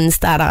the bands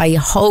that I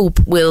hope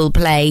will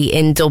play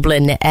in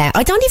Dublin.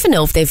 I don't even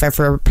know if they've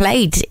ever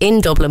played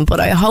in Dublin, but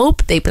I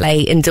hope they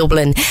play in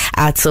Dublin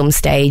at some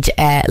stage.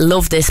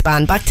 Love this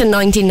band. Back to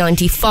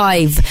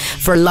 1995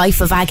 for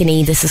Life of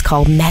Agony. This is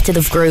called Method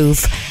of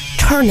Groove.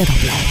 Turn it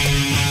up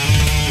loud.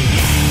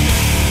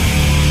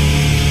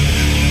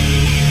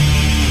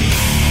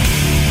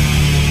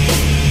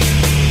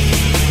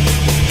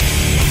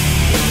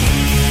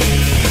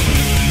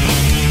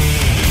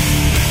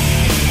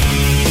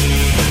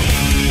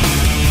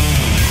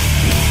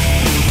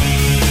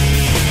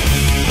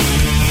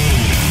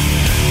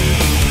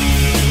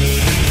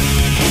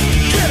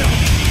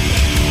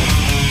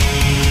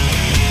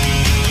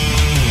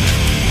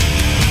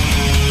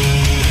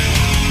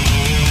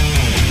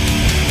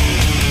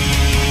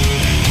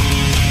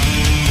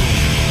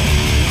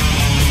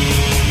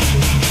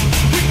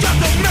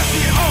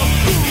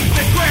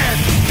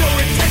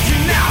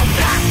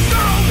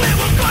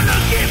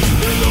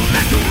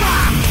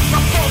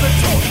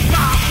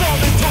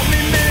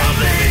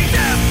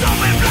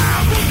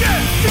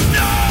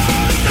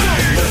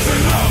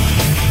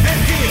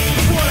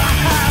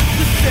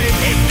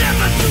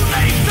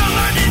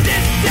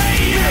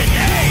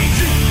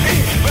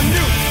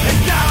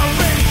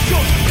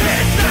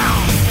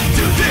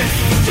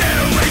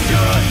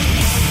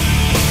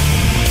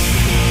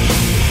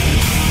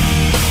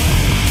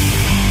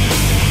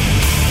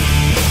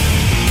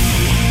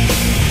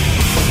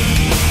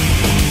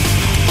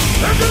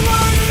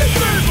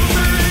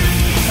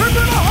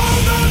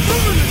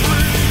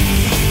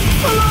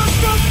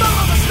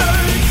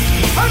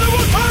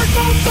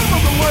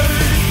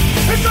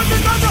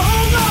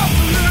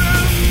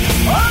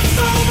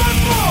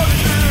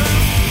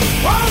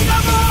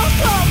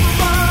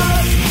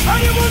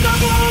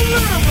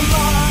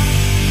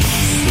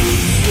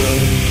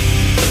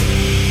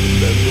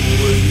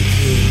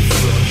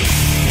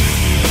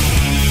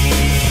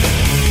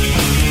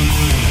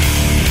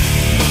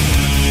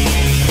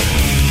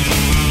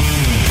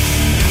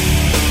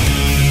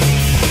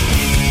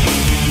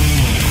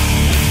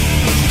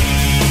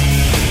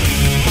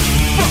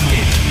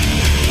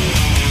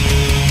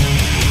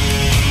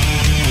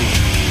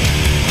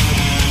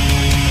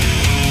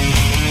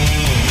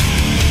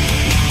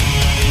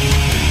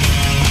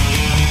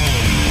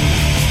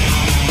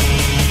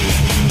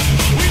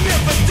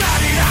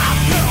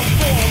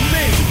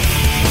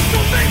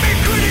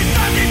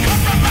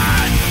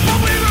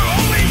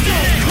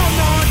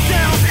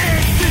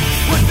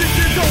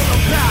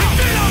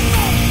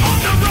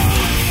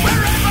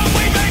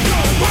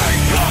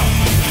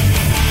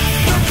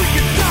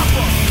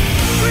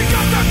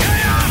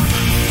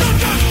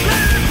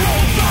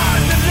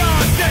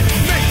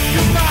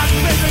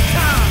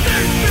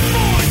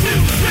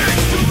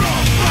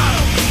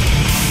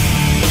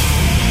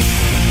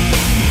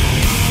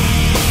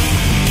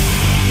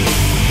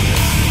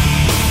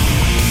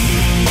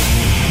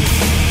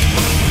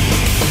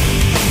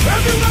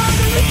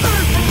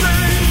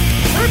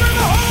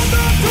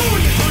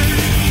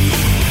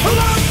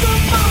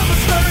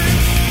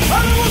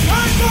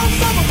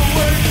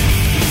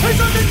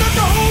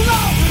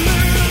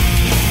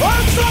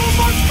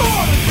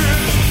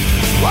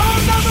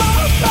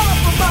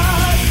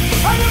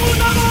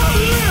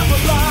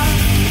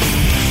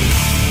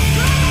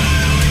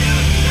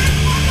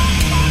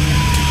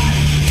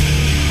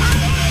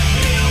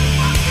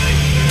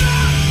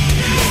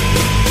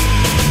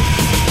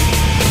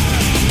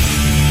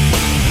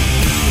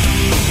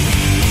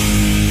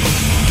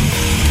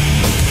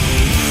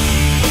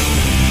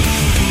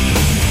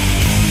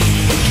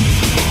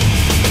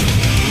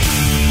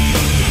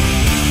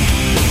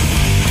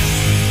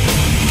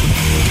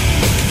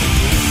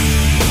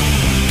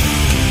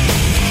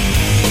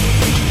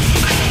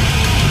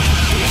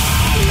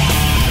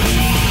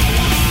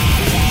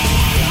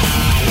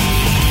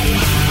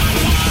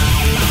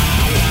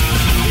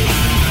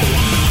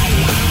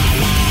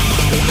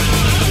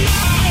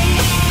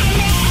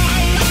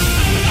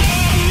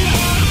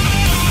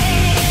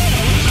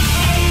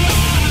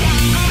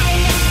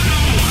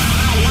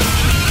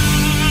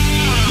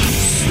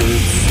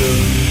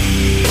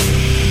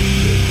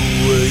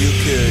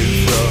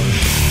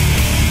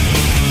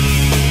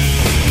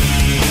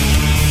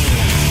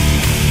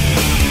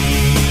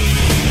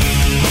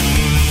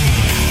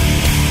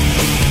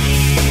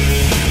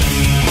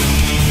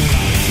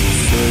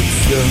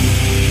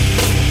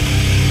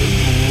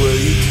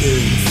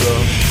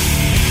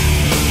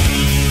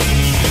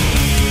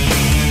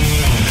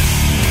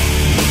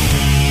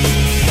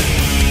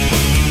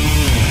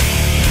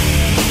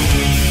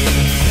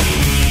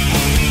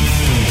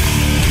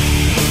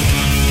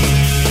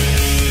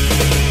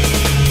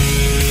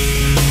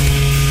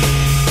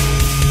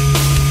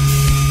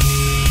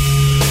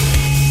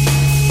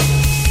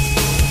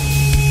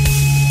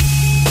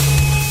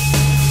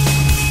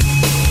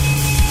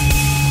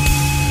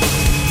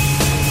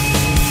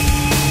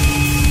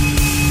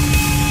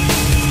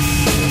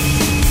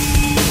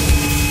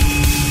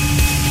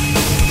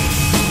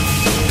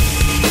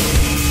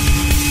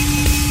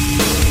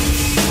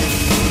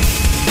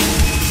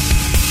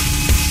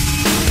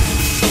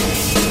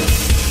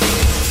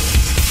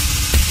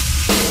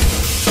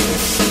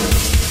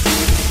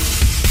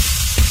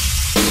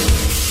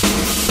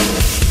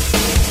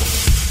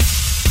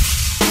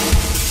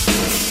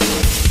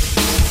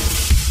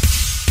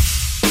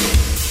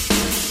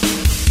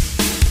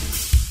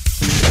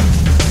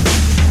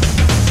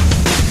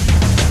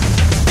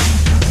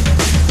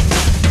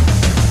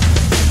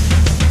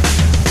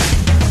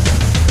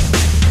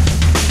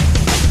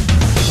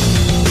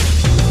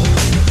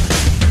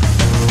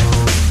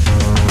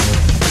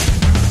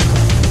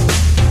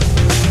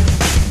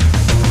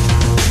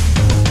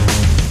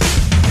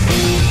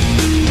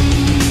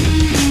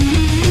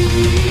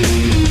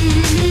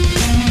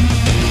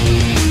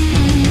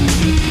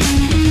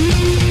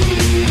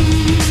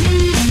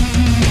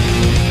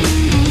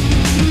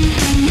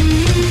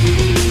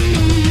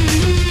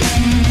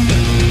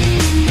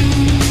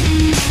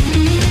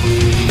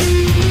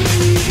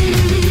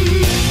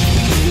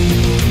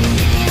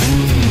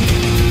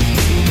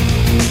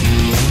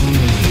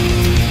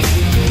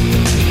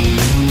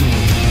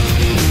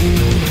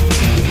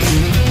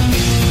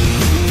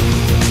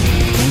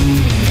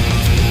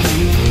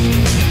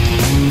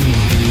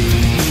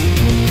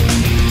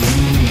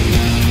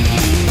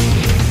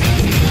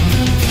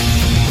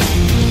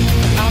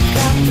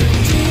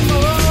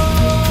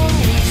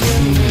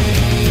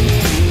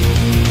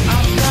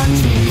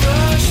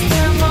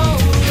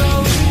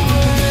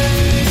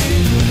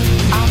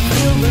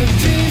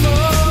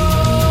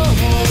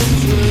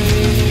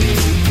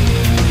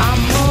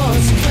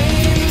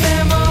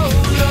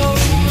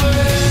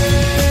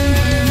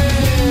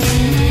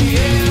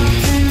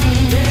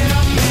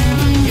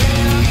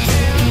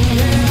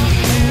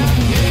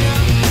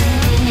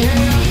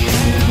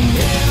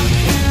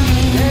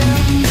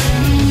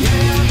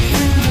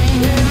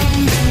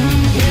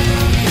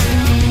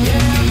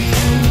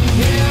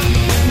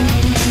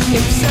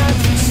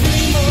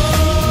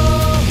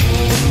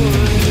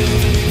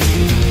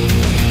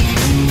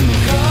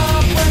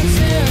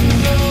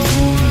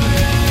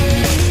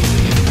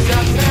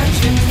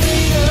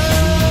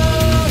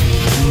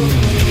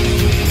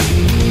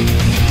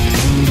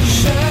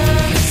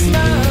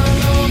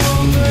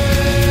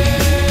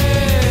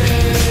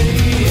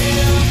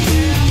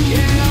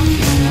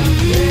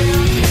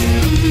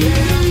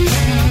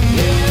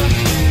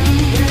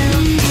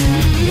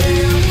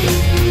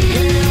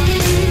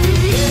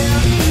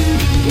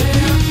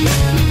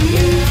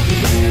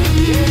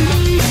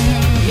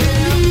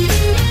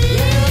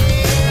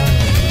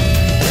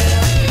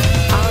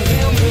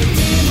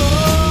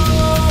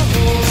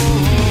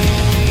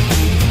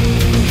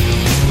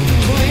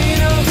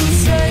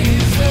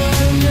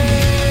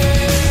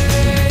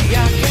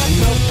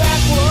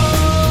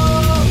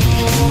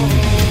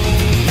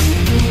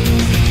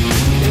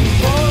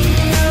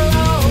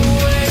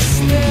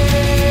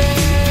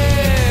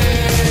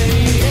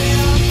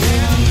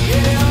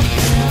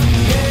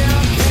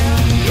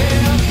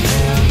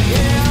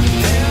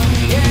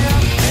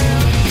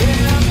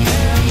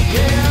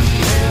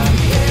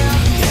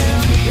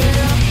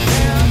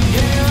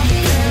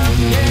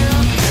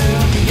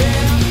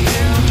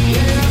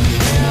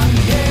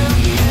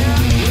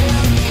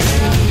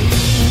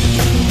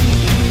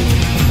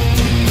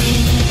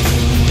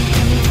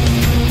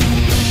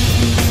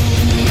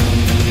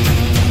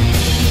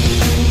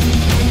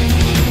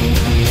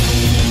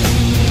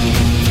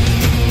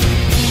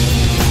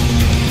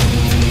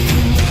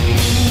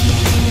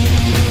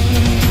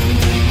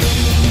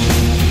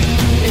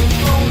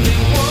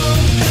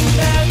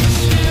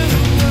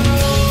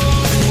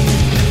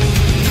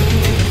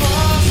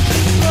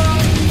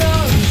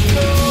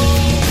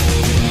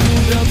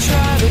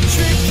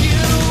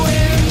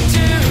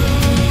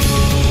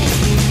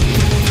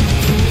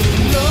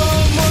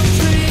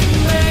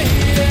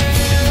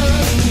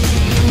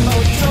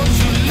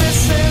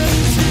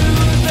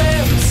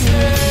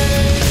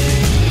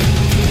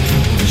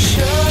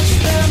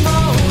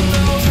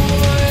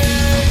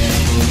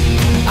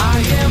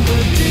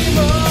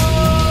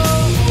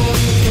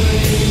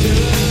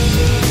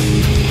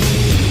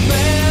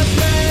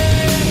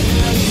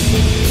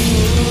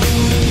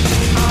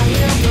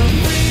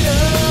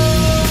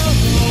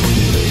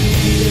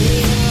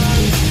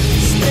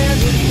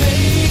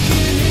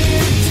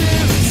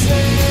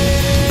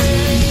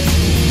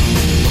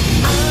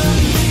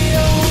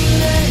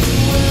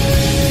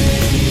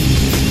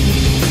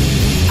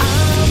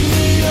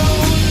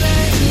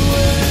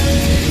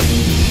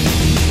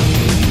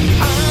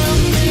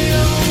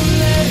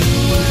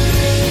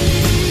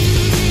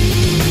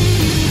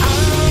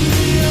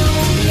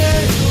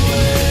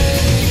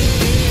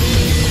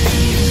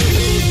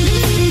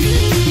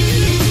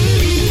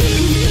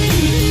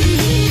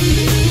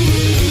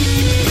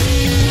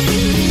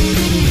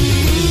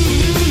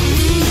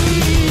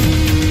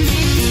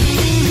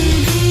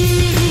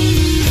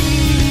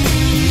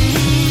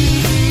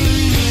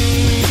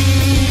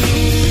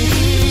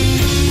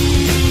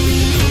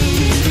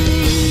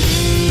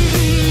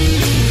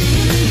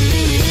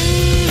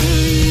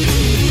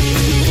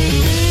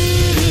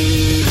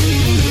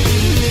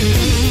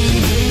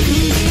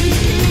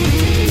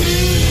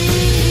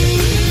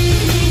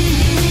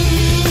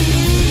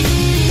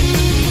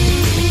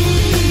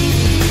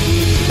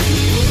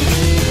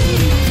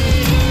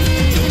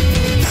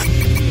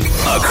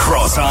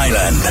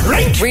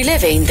 Link.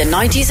 Reliving the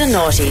 90s and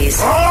noughties.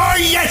 Oh,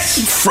 yes!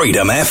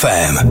 Freedom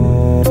FM.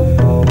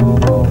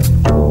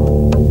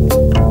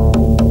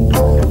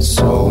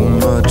 So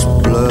much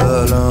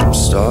blood, I'm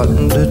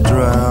starting to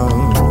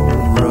drown.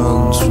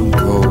 Runs from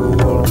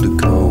cold to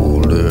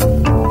colder.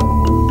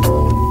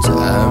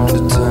 Time to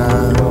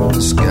time,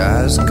 the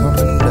sky's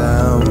coming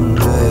down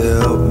to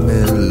help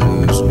me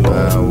lose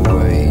my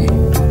way.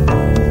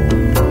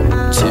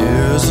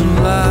 Tears and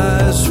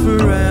lies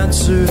for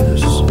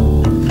answers.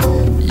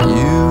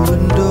 You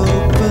and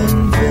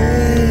open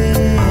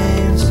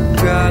veins.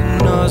 God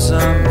knows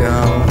I'm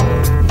gone.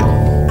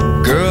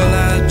 Girl,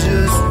 I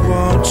just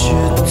want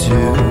you to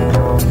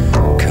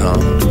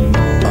come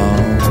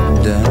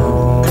on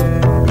down.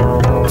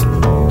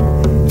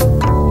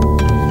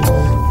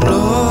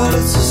 Lord,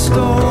 it's a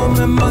storm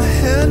in my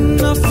head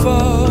and I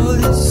fall.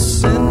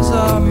 These sins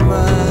are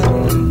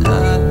mine.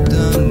 I've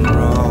done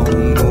wrong,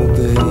 oh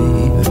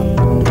baby.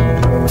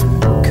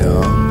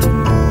 Come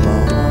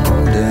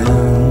on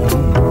down.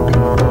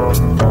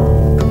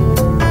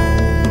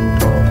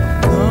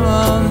 Come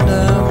on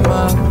down,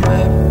 my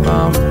baby,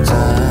 I'm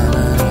tired.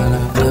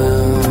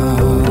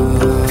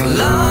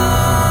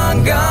 Long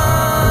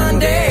gone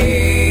day.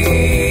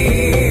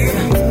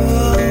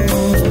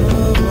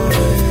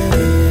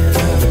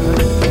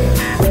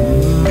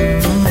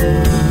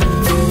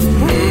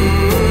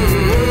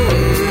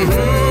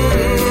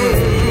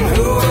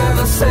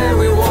 Whoever said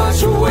we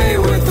wash away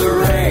with the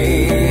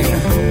rain?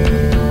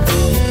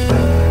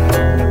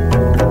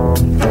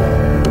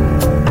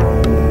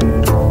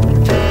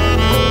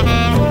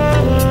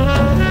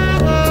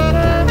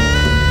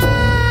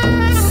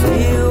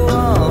 See you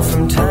all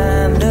from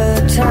time to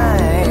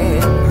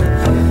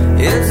time.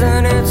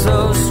 Isn't it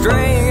so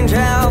strange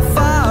how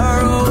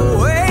far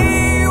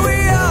away we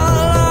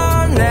all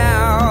are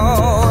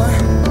now?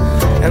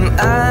 Am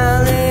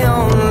I the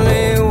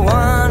only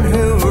one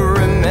who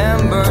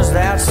remembers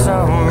that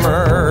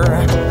summer?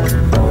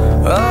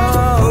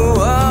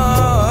 Oh,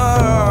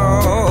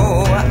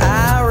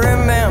 I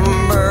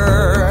remember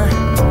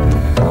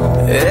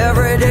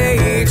every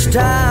day, each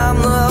time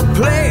the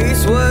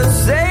place was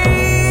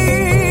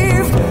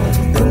safe.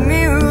 The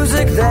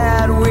music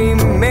that we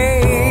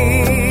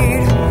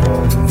made,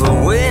 the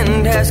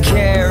wind has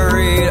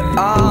carried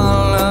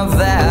all of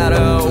that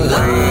away.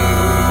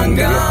 Long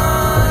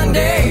gone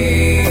day.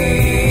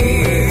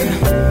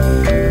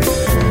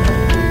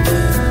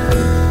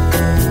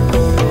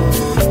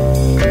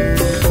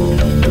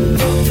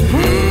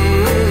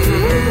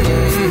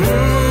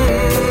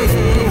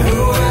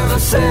 Whoever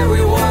said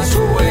we wash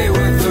away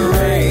with the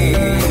rain?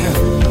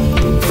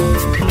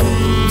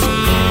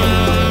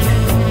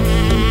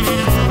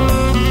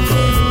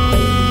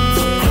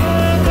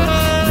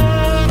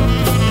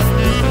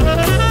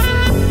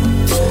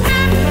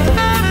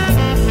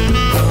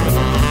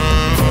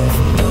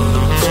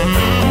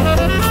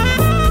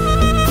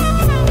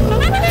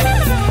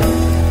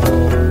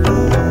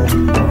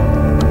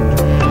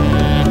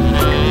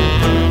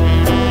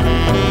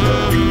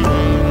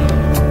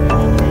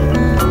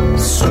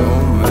 So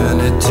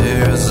many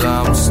tears,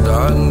 I'm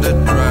starting to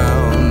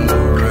drown. The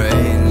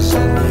rains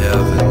in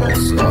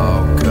heavens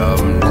all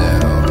come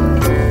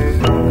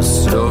down.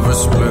 Silver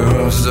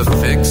spoons to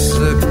fix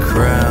the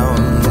crown.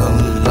 The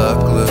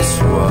luckless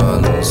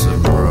ones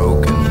are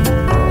broken.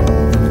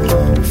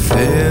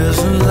 Fears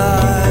and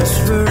lies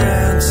for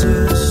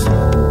answers.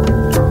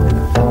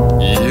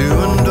 You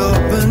and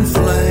open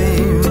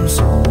flames.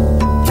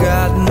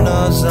 God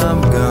knows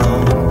I'm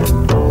gone.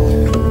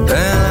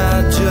 And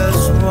I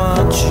just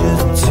want you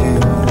to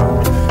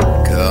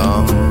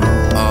come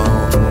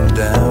on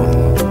down.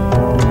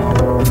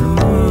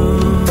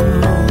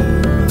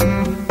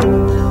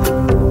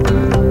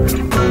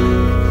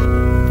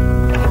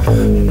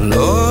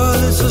 Lord,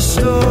 it's a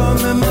storm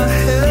in my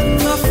head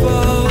and I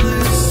fall.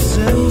 These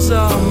sins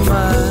are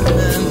mine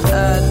and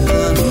I've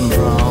done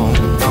wrong.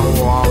 I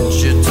want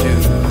you to.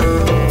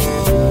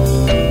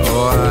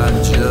 Oh, I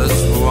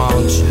just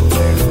want you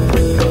to.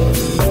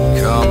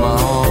 Come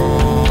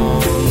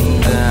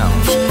on down.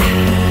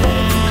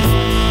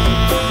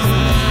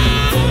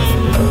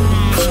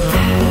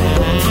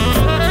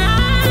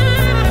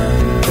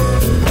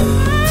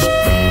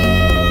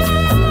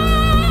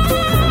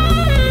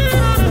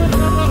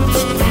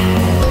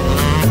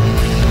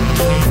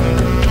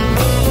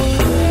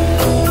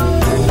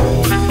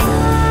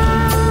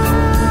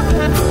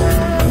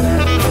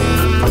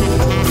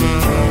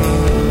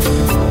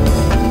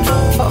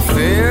 I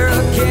fear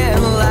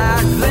again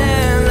like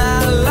then I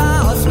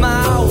lost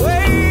my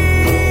way.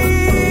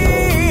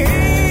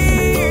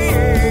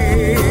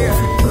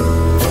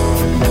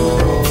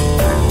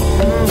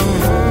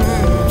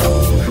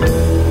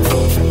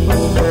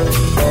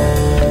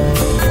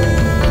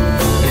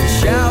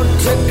 Shout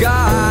to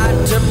God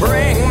to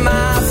bring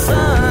my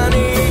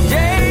sunny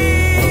day.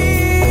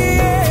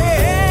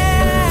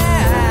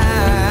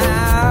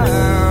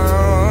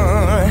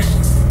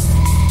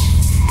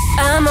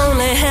 I'm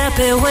only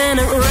happy when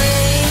it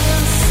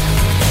rains.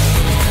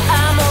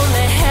 I'm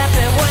only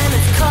happy when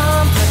it's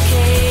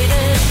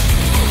complicated.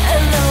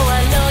 And though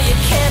I know you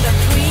can't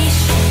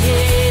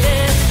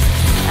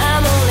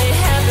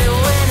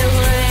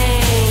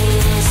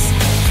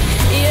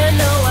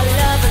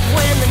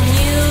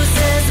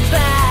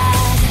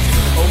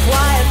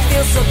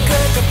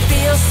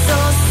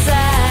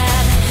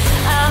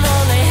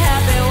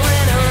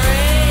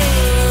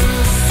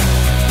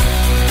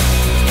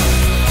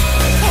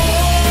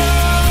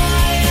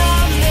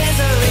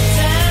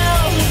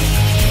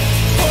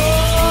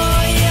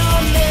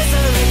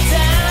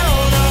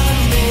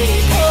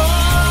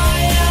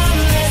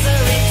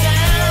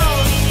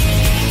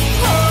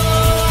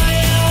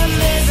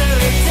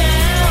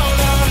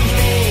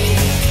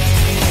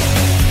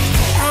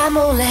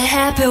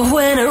happy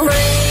when it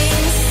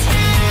rains.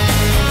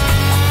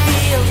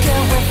 Feel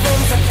good when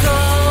things are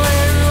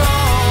going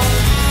wrong.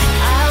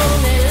 I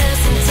only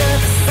listen to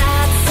the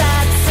sad,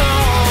 sad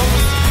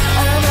songs.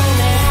 I'm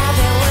only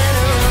happy when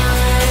it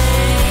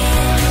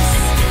rains.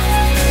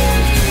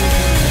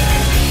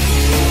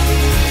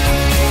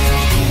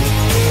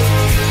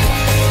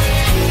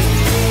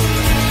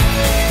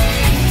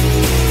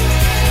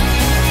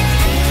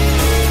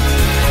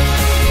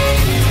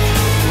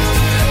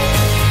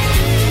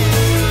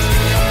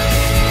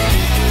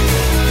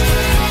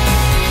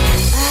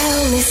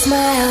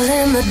 Smile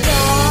in the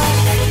dark.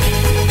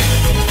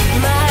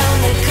 My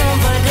only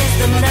comfort is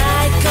the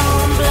night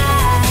gone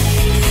black.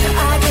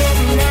 I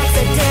didn't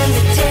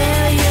accidentally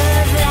tell you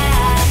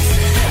that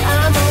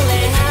I'm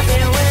only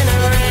happy when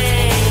it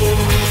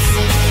rains.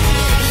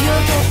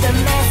 You'll get the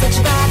message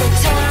by the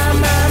time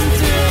I'm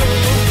through.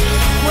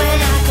 When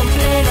I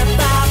complain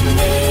about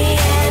me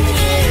and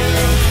you,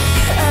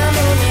 I'm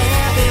only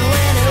happy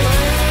when it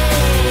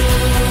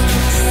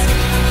rains.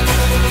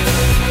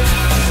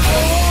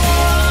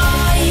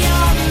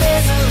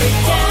 Misery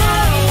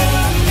down,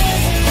 your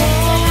misery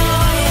down,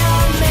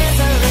 your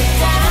misery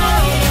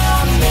down,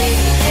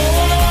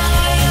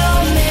 your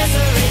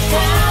misery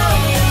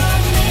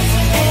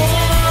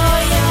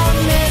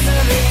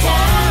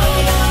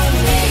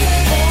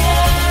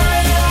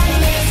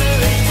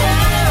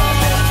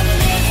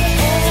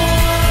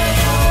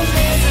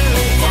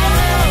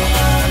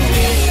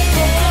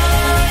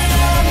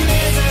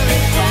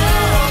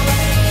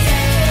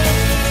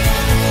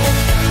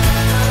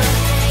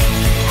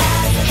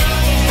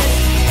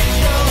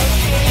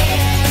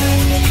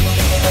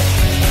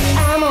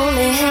I'm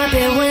only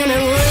happy when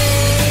it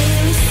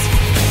rains.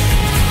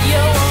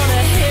 You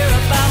wanna hear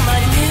about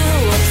my new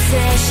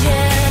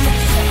obsession?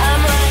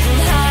 I'm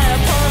riding high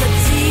upon a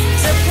deep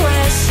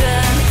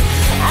depression.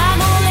 I'm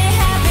only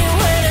happy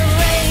when it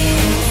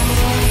rains.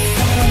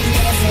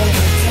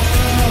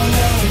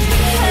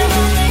 I'm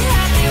only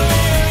happy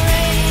when it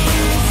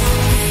rains.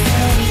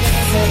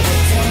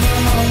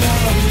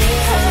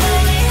 I'm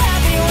only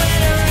happy when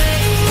it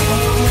rains.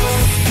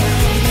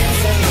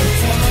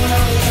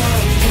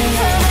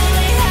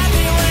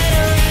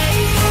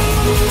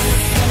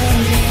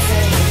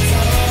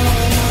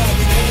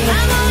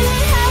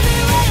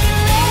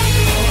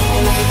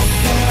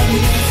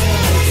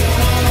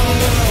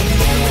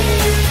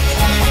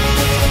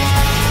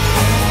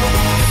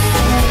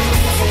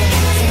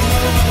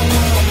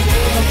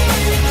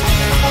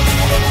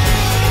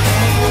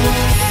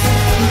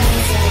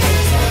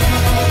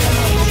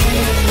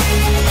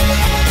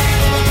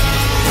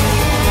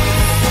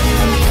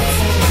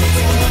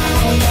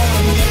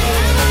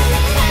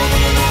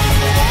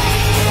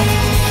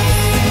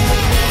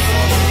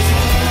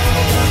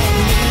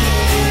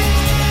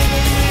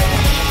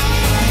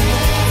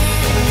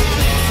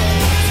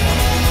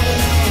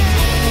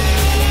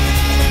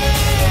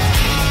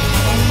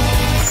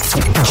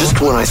 Just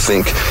when I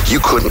think you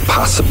couldn't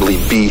possibly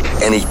be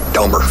any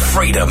dumber,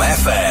 Freedom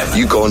FM.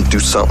 you go and do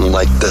something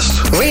like this.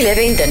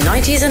 Reliving the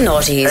 90s and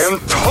noughties. And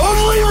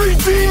totally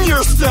redeem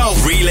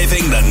yourself.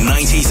 Reliving the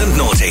 90s and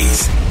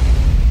noughties.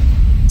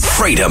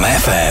 Freedom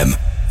FM.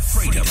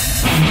 Freedom.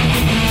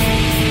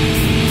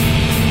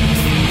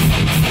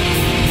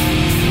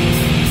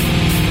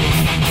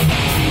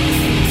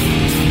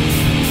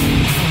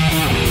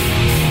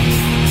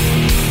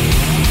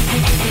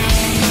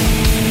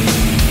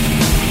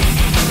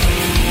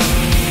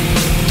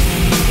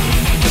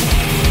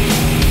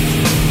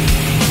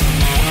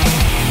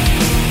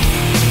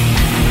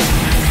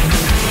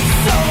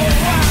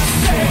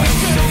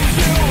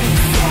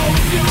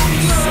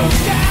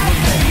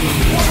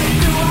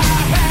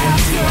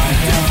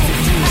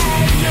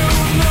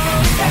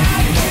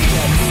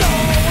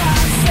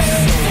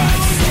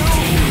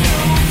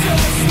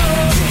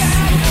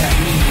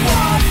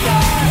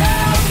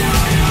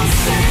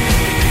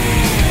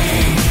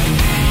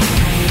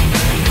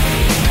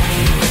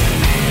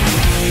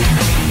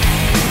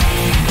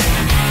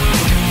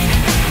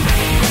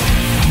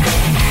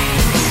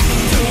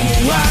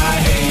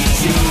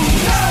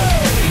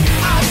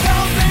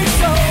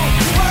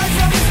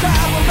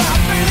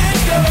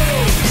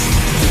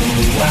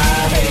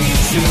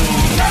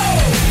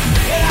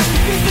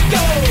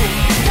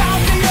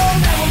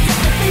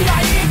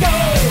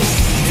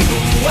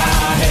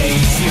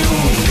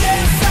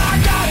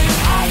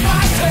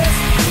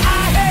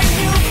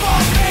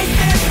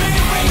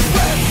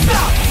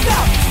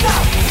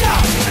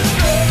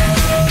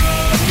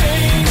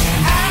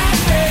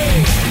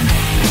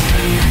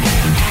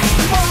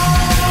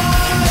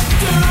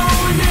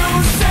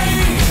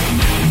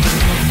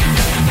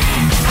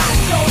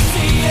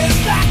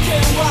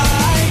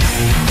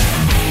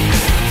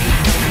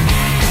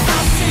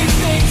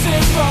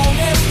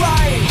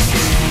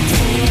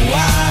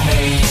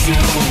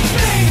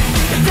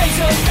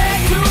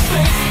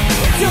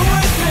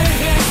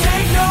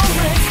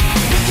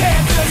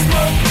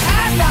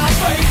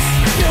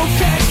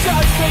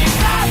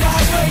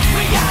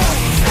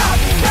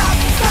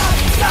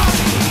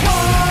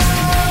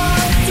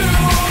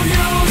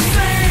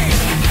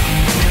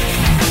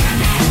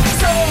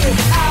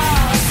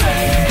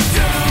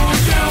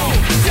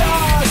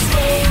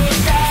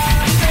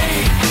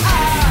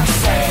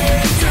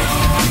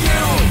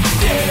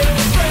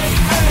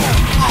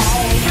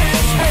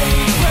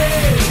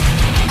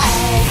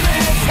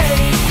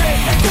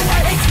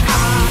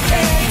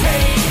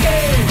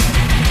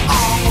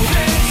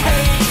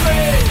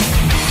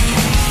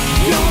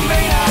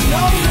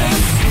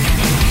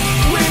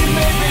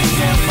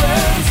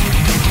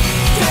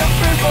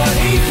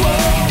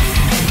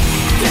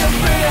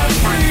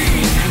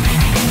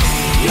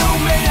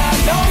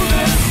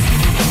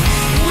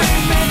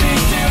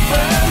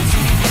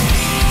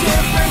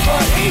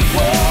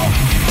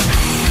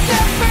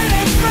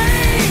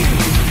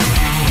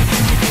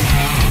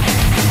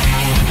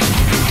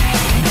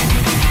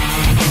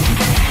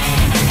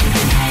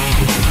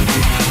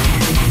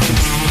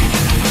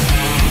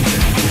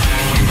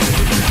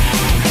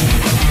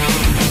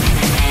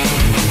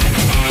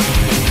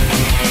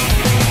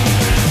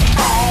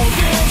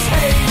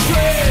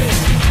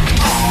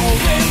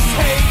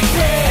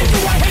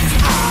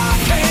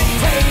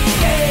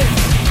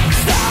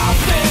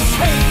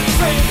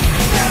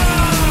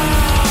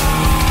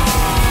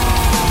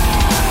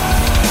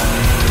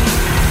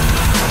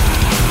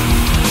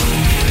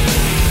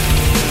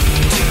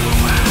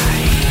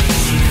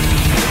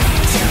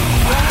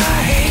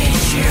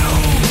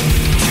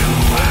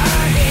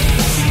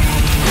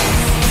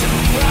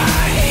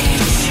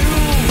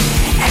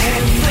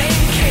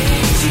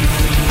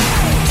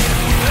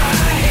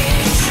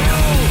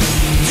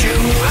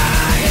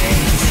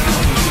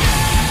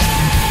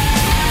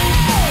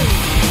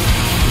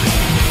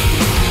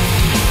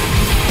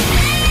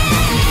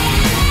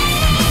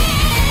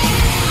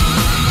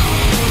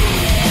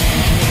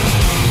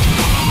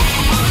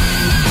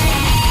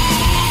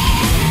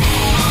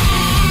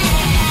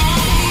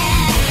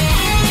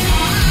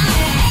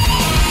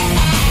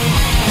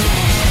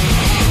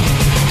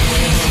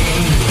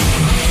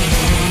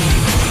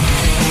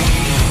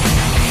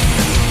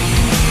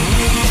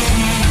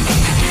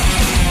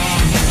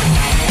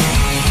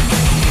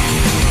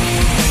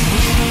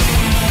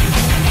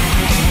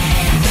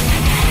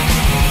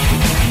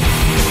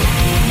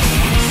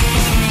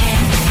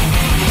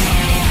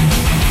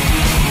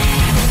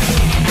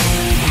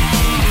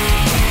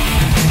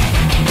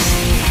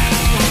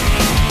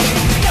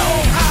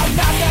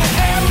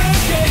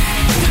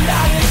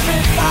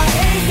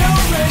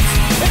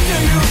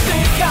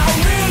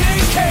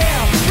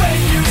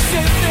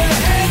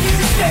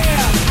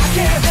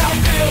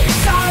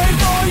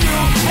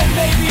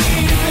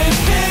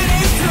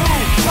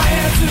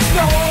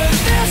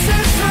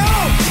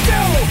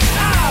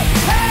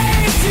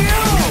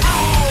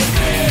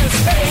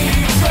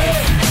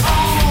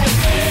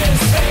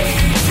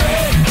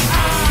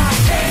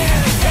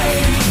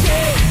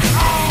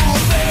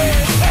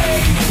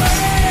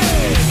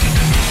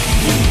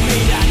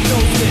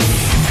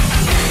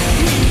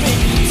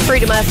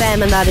 Freedom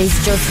FM, and that is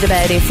just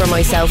about it for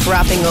myself,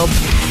 wrapping up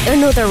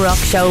another rock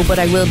show. But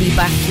I will be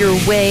back your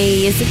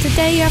way. Is it the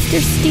day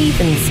after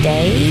Stephen's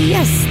Day?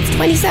 Yes, it's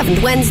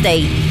 27th,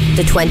 Wednesday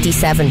the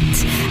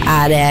 27th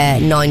at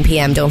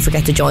 9pm. Don't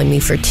forget to join me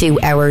for 2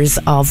 hours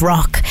of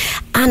rock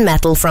and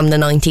metal from the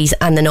 90s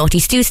and the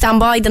noughties. Do stand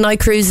by, the night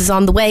cruise is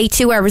on the way.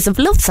 2 hours of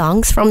love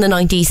songs from the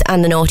 90s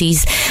and the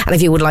noughties. And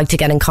if you would like to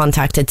get in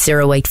contact at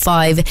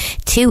 085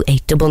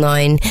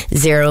 2899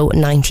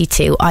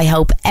 092. I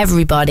hope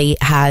everybody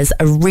has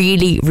a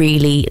really,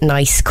 really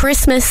nice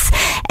Christmas.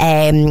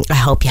 I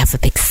hope you have a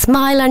big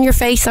smile on your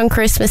face on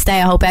Christmas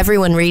Day. I hope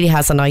everyone really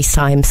has a nice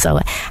time. So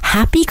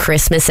happy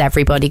Christmas,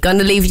 everybody.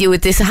 Gonna leave you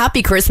with this.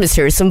 Happy Christmas.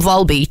 Here's some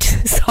Volbeat.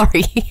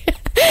 Sorry.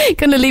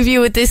 Gonna leave you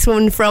with this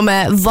one from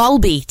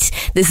Volbeat.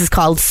 This is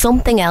called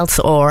Something Else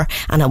Or,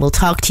 and I will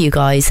talk to you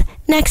guys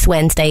next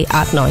Wednesday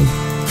at 9.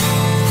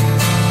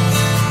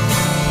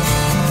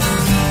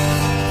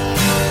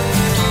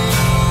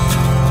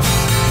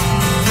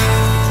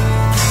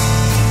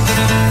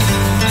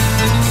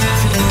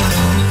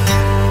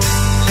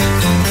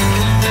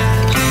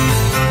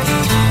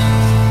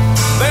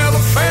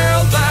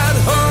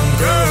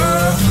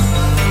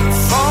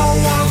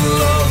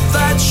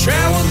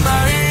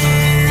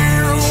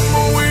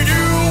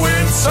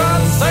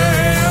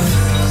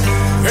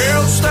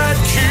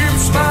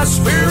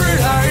 Spirit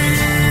high,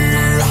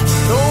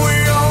 though we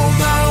all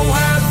now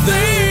have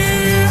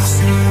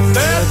this,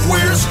 that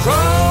we're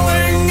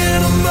crawling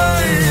in a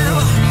mail.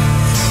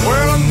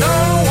 Well, I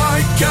know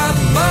I got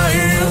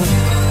mail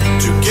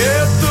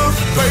together,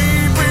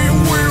 baby,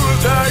 we're a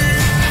day.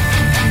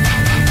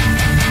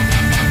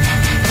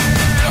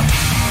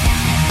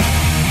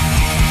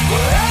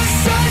 Well,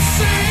 as I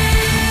see,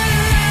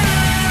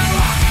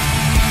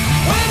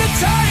 when the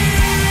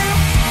time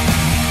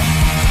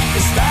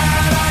is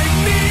that I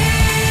need.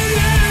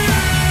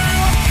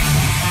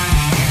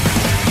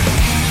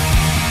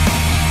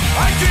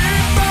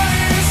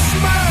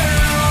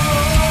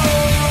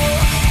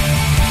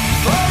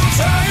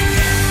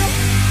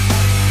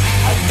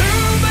 I do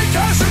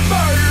because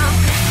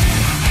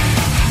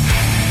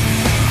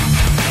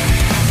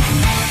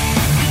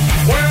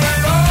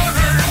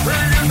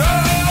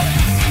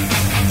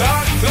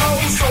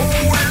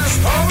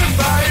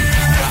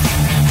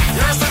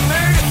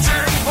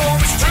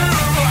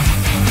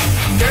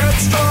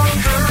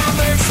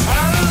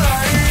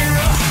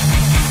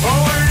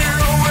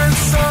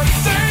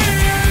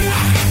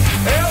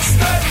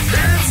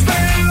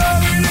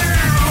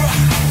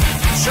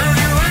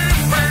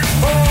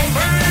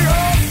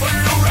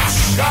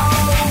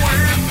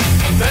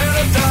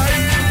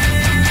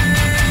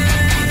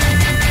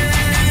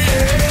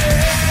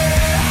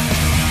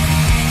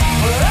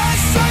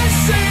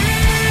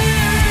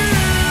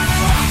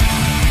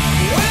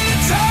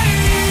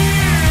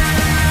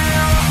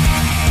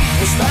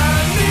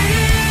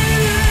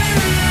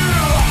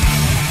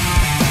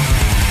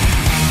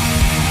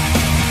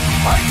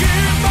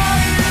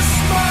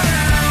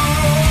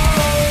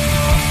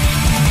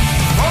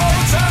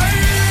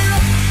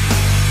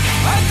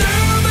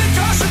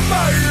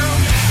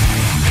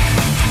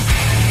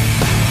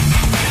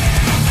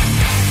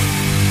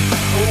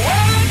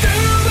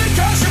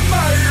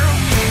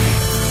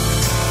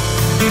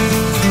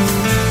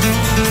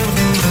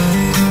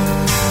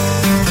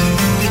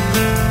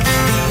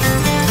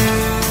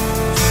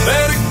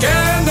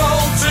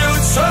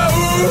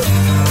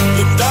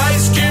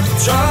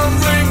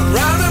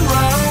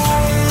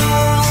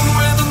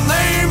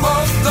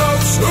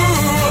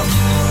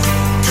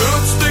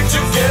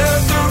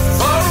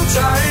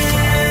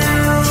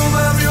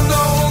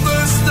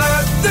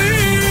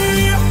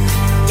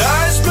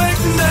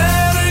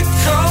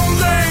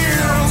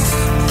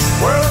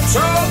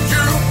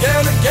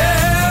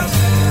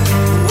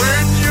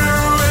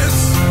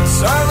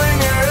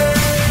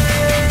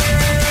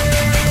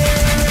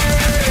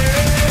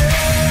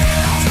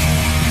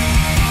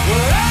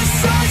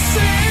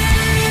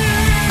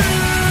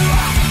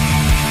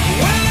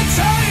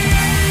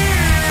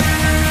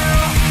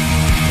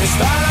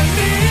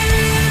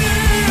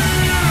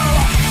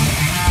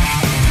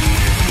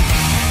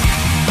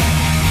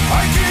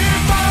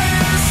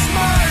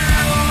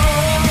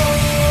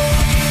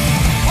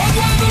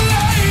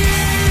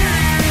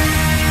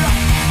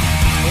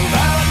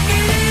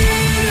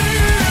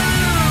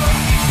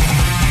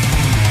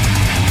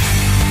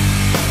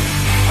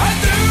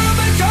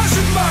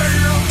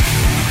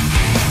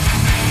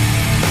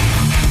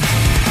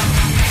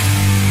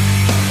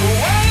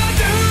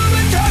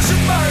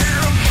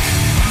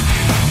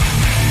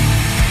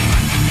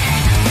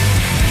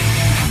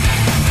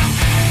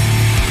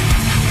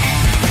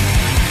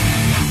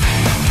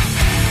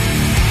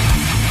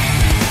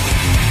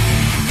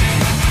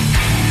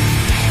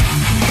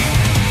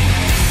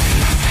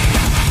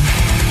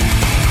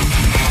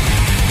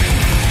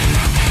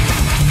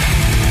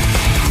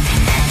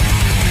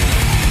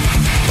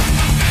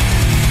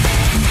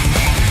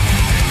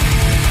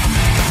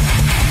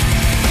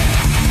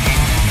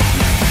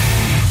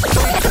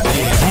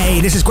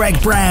Greg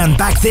Brown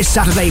back this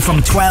Saturday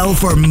from 12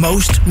 for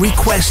Most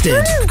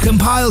Requested.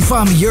 Compiled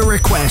from your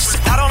requests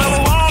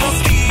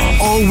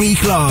all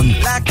week long.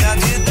 Play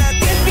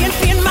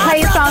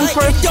a song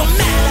for us.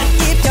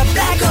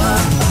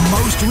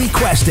 Most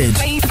Requested.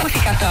 Don't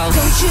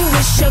you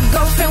wish your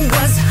girlfriend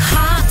was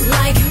hot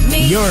like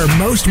me? Your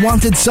most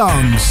wanted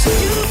songs.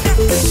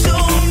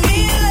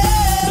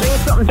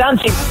 Something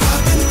dancing.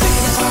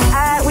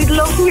 We'd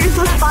love to hear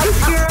some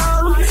Spice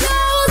Girls.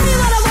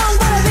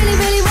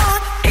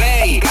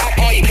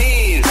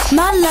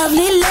 My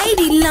lovely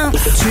lady lump.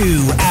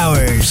 2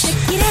 hours.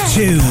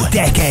 2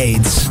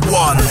 decades.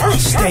 1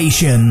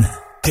 station.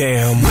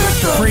 Damn.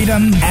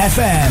 Freedom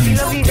FM.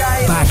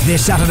 Back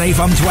this Saturday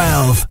from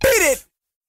 12. Beat it!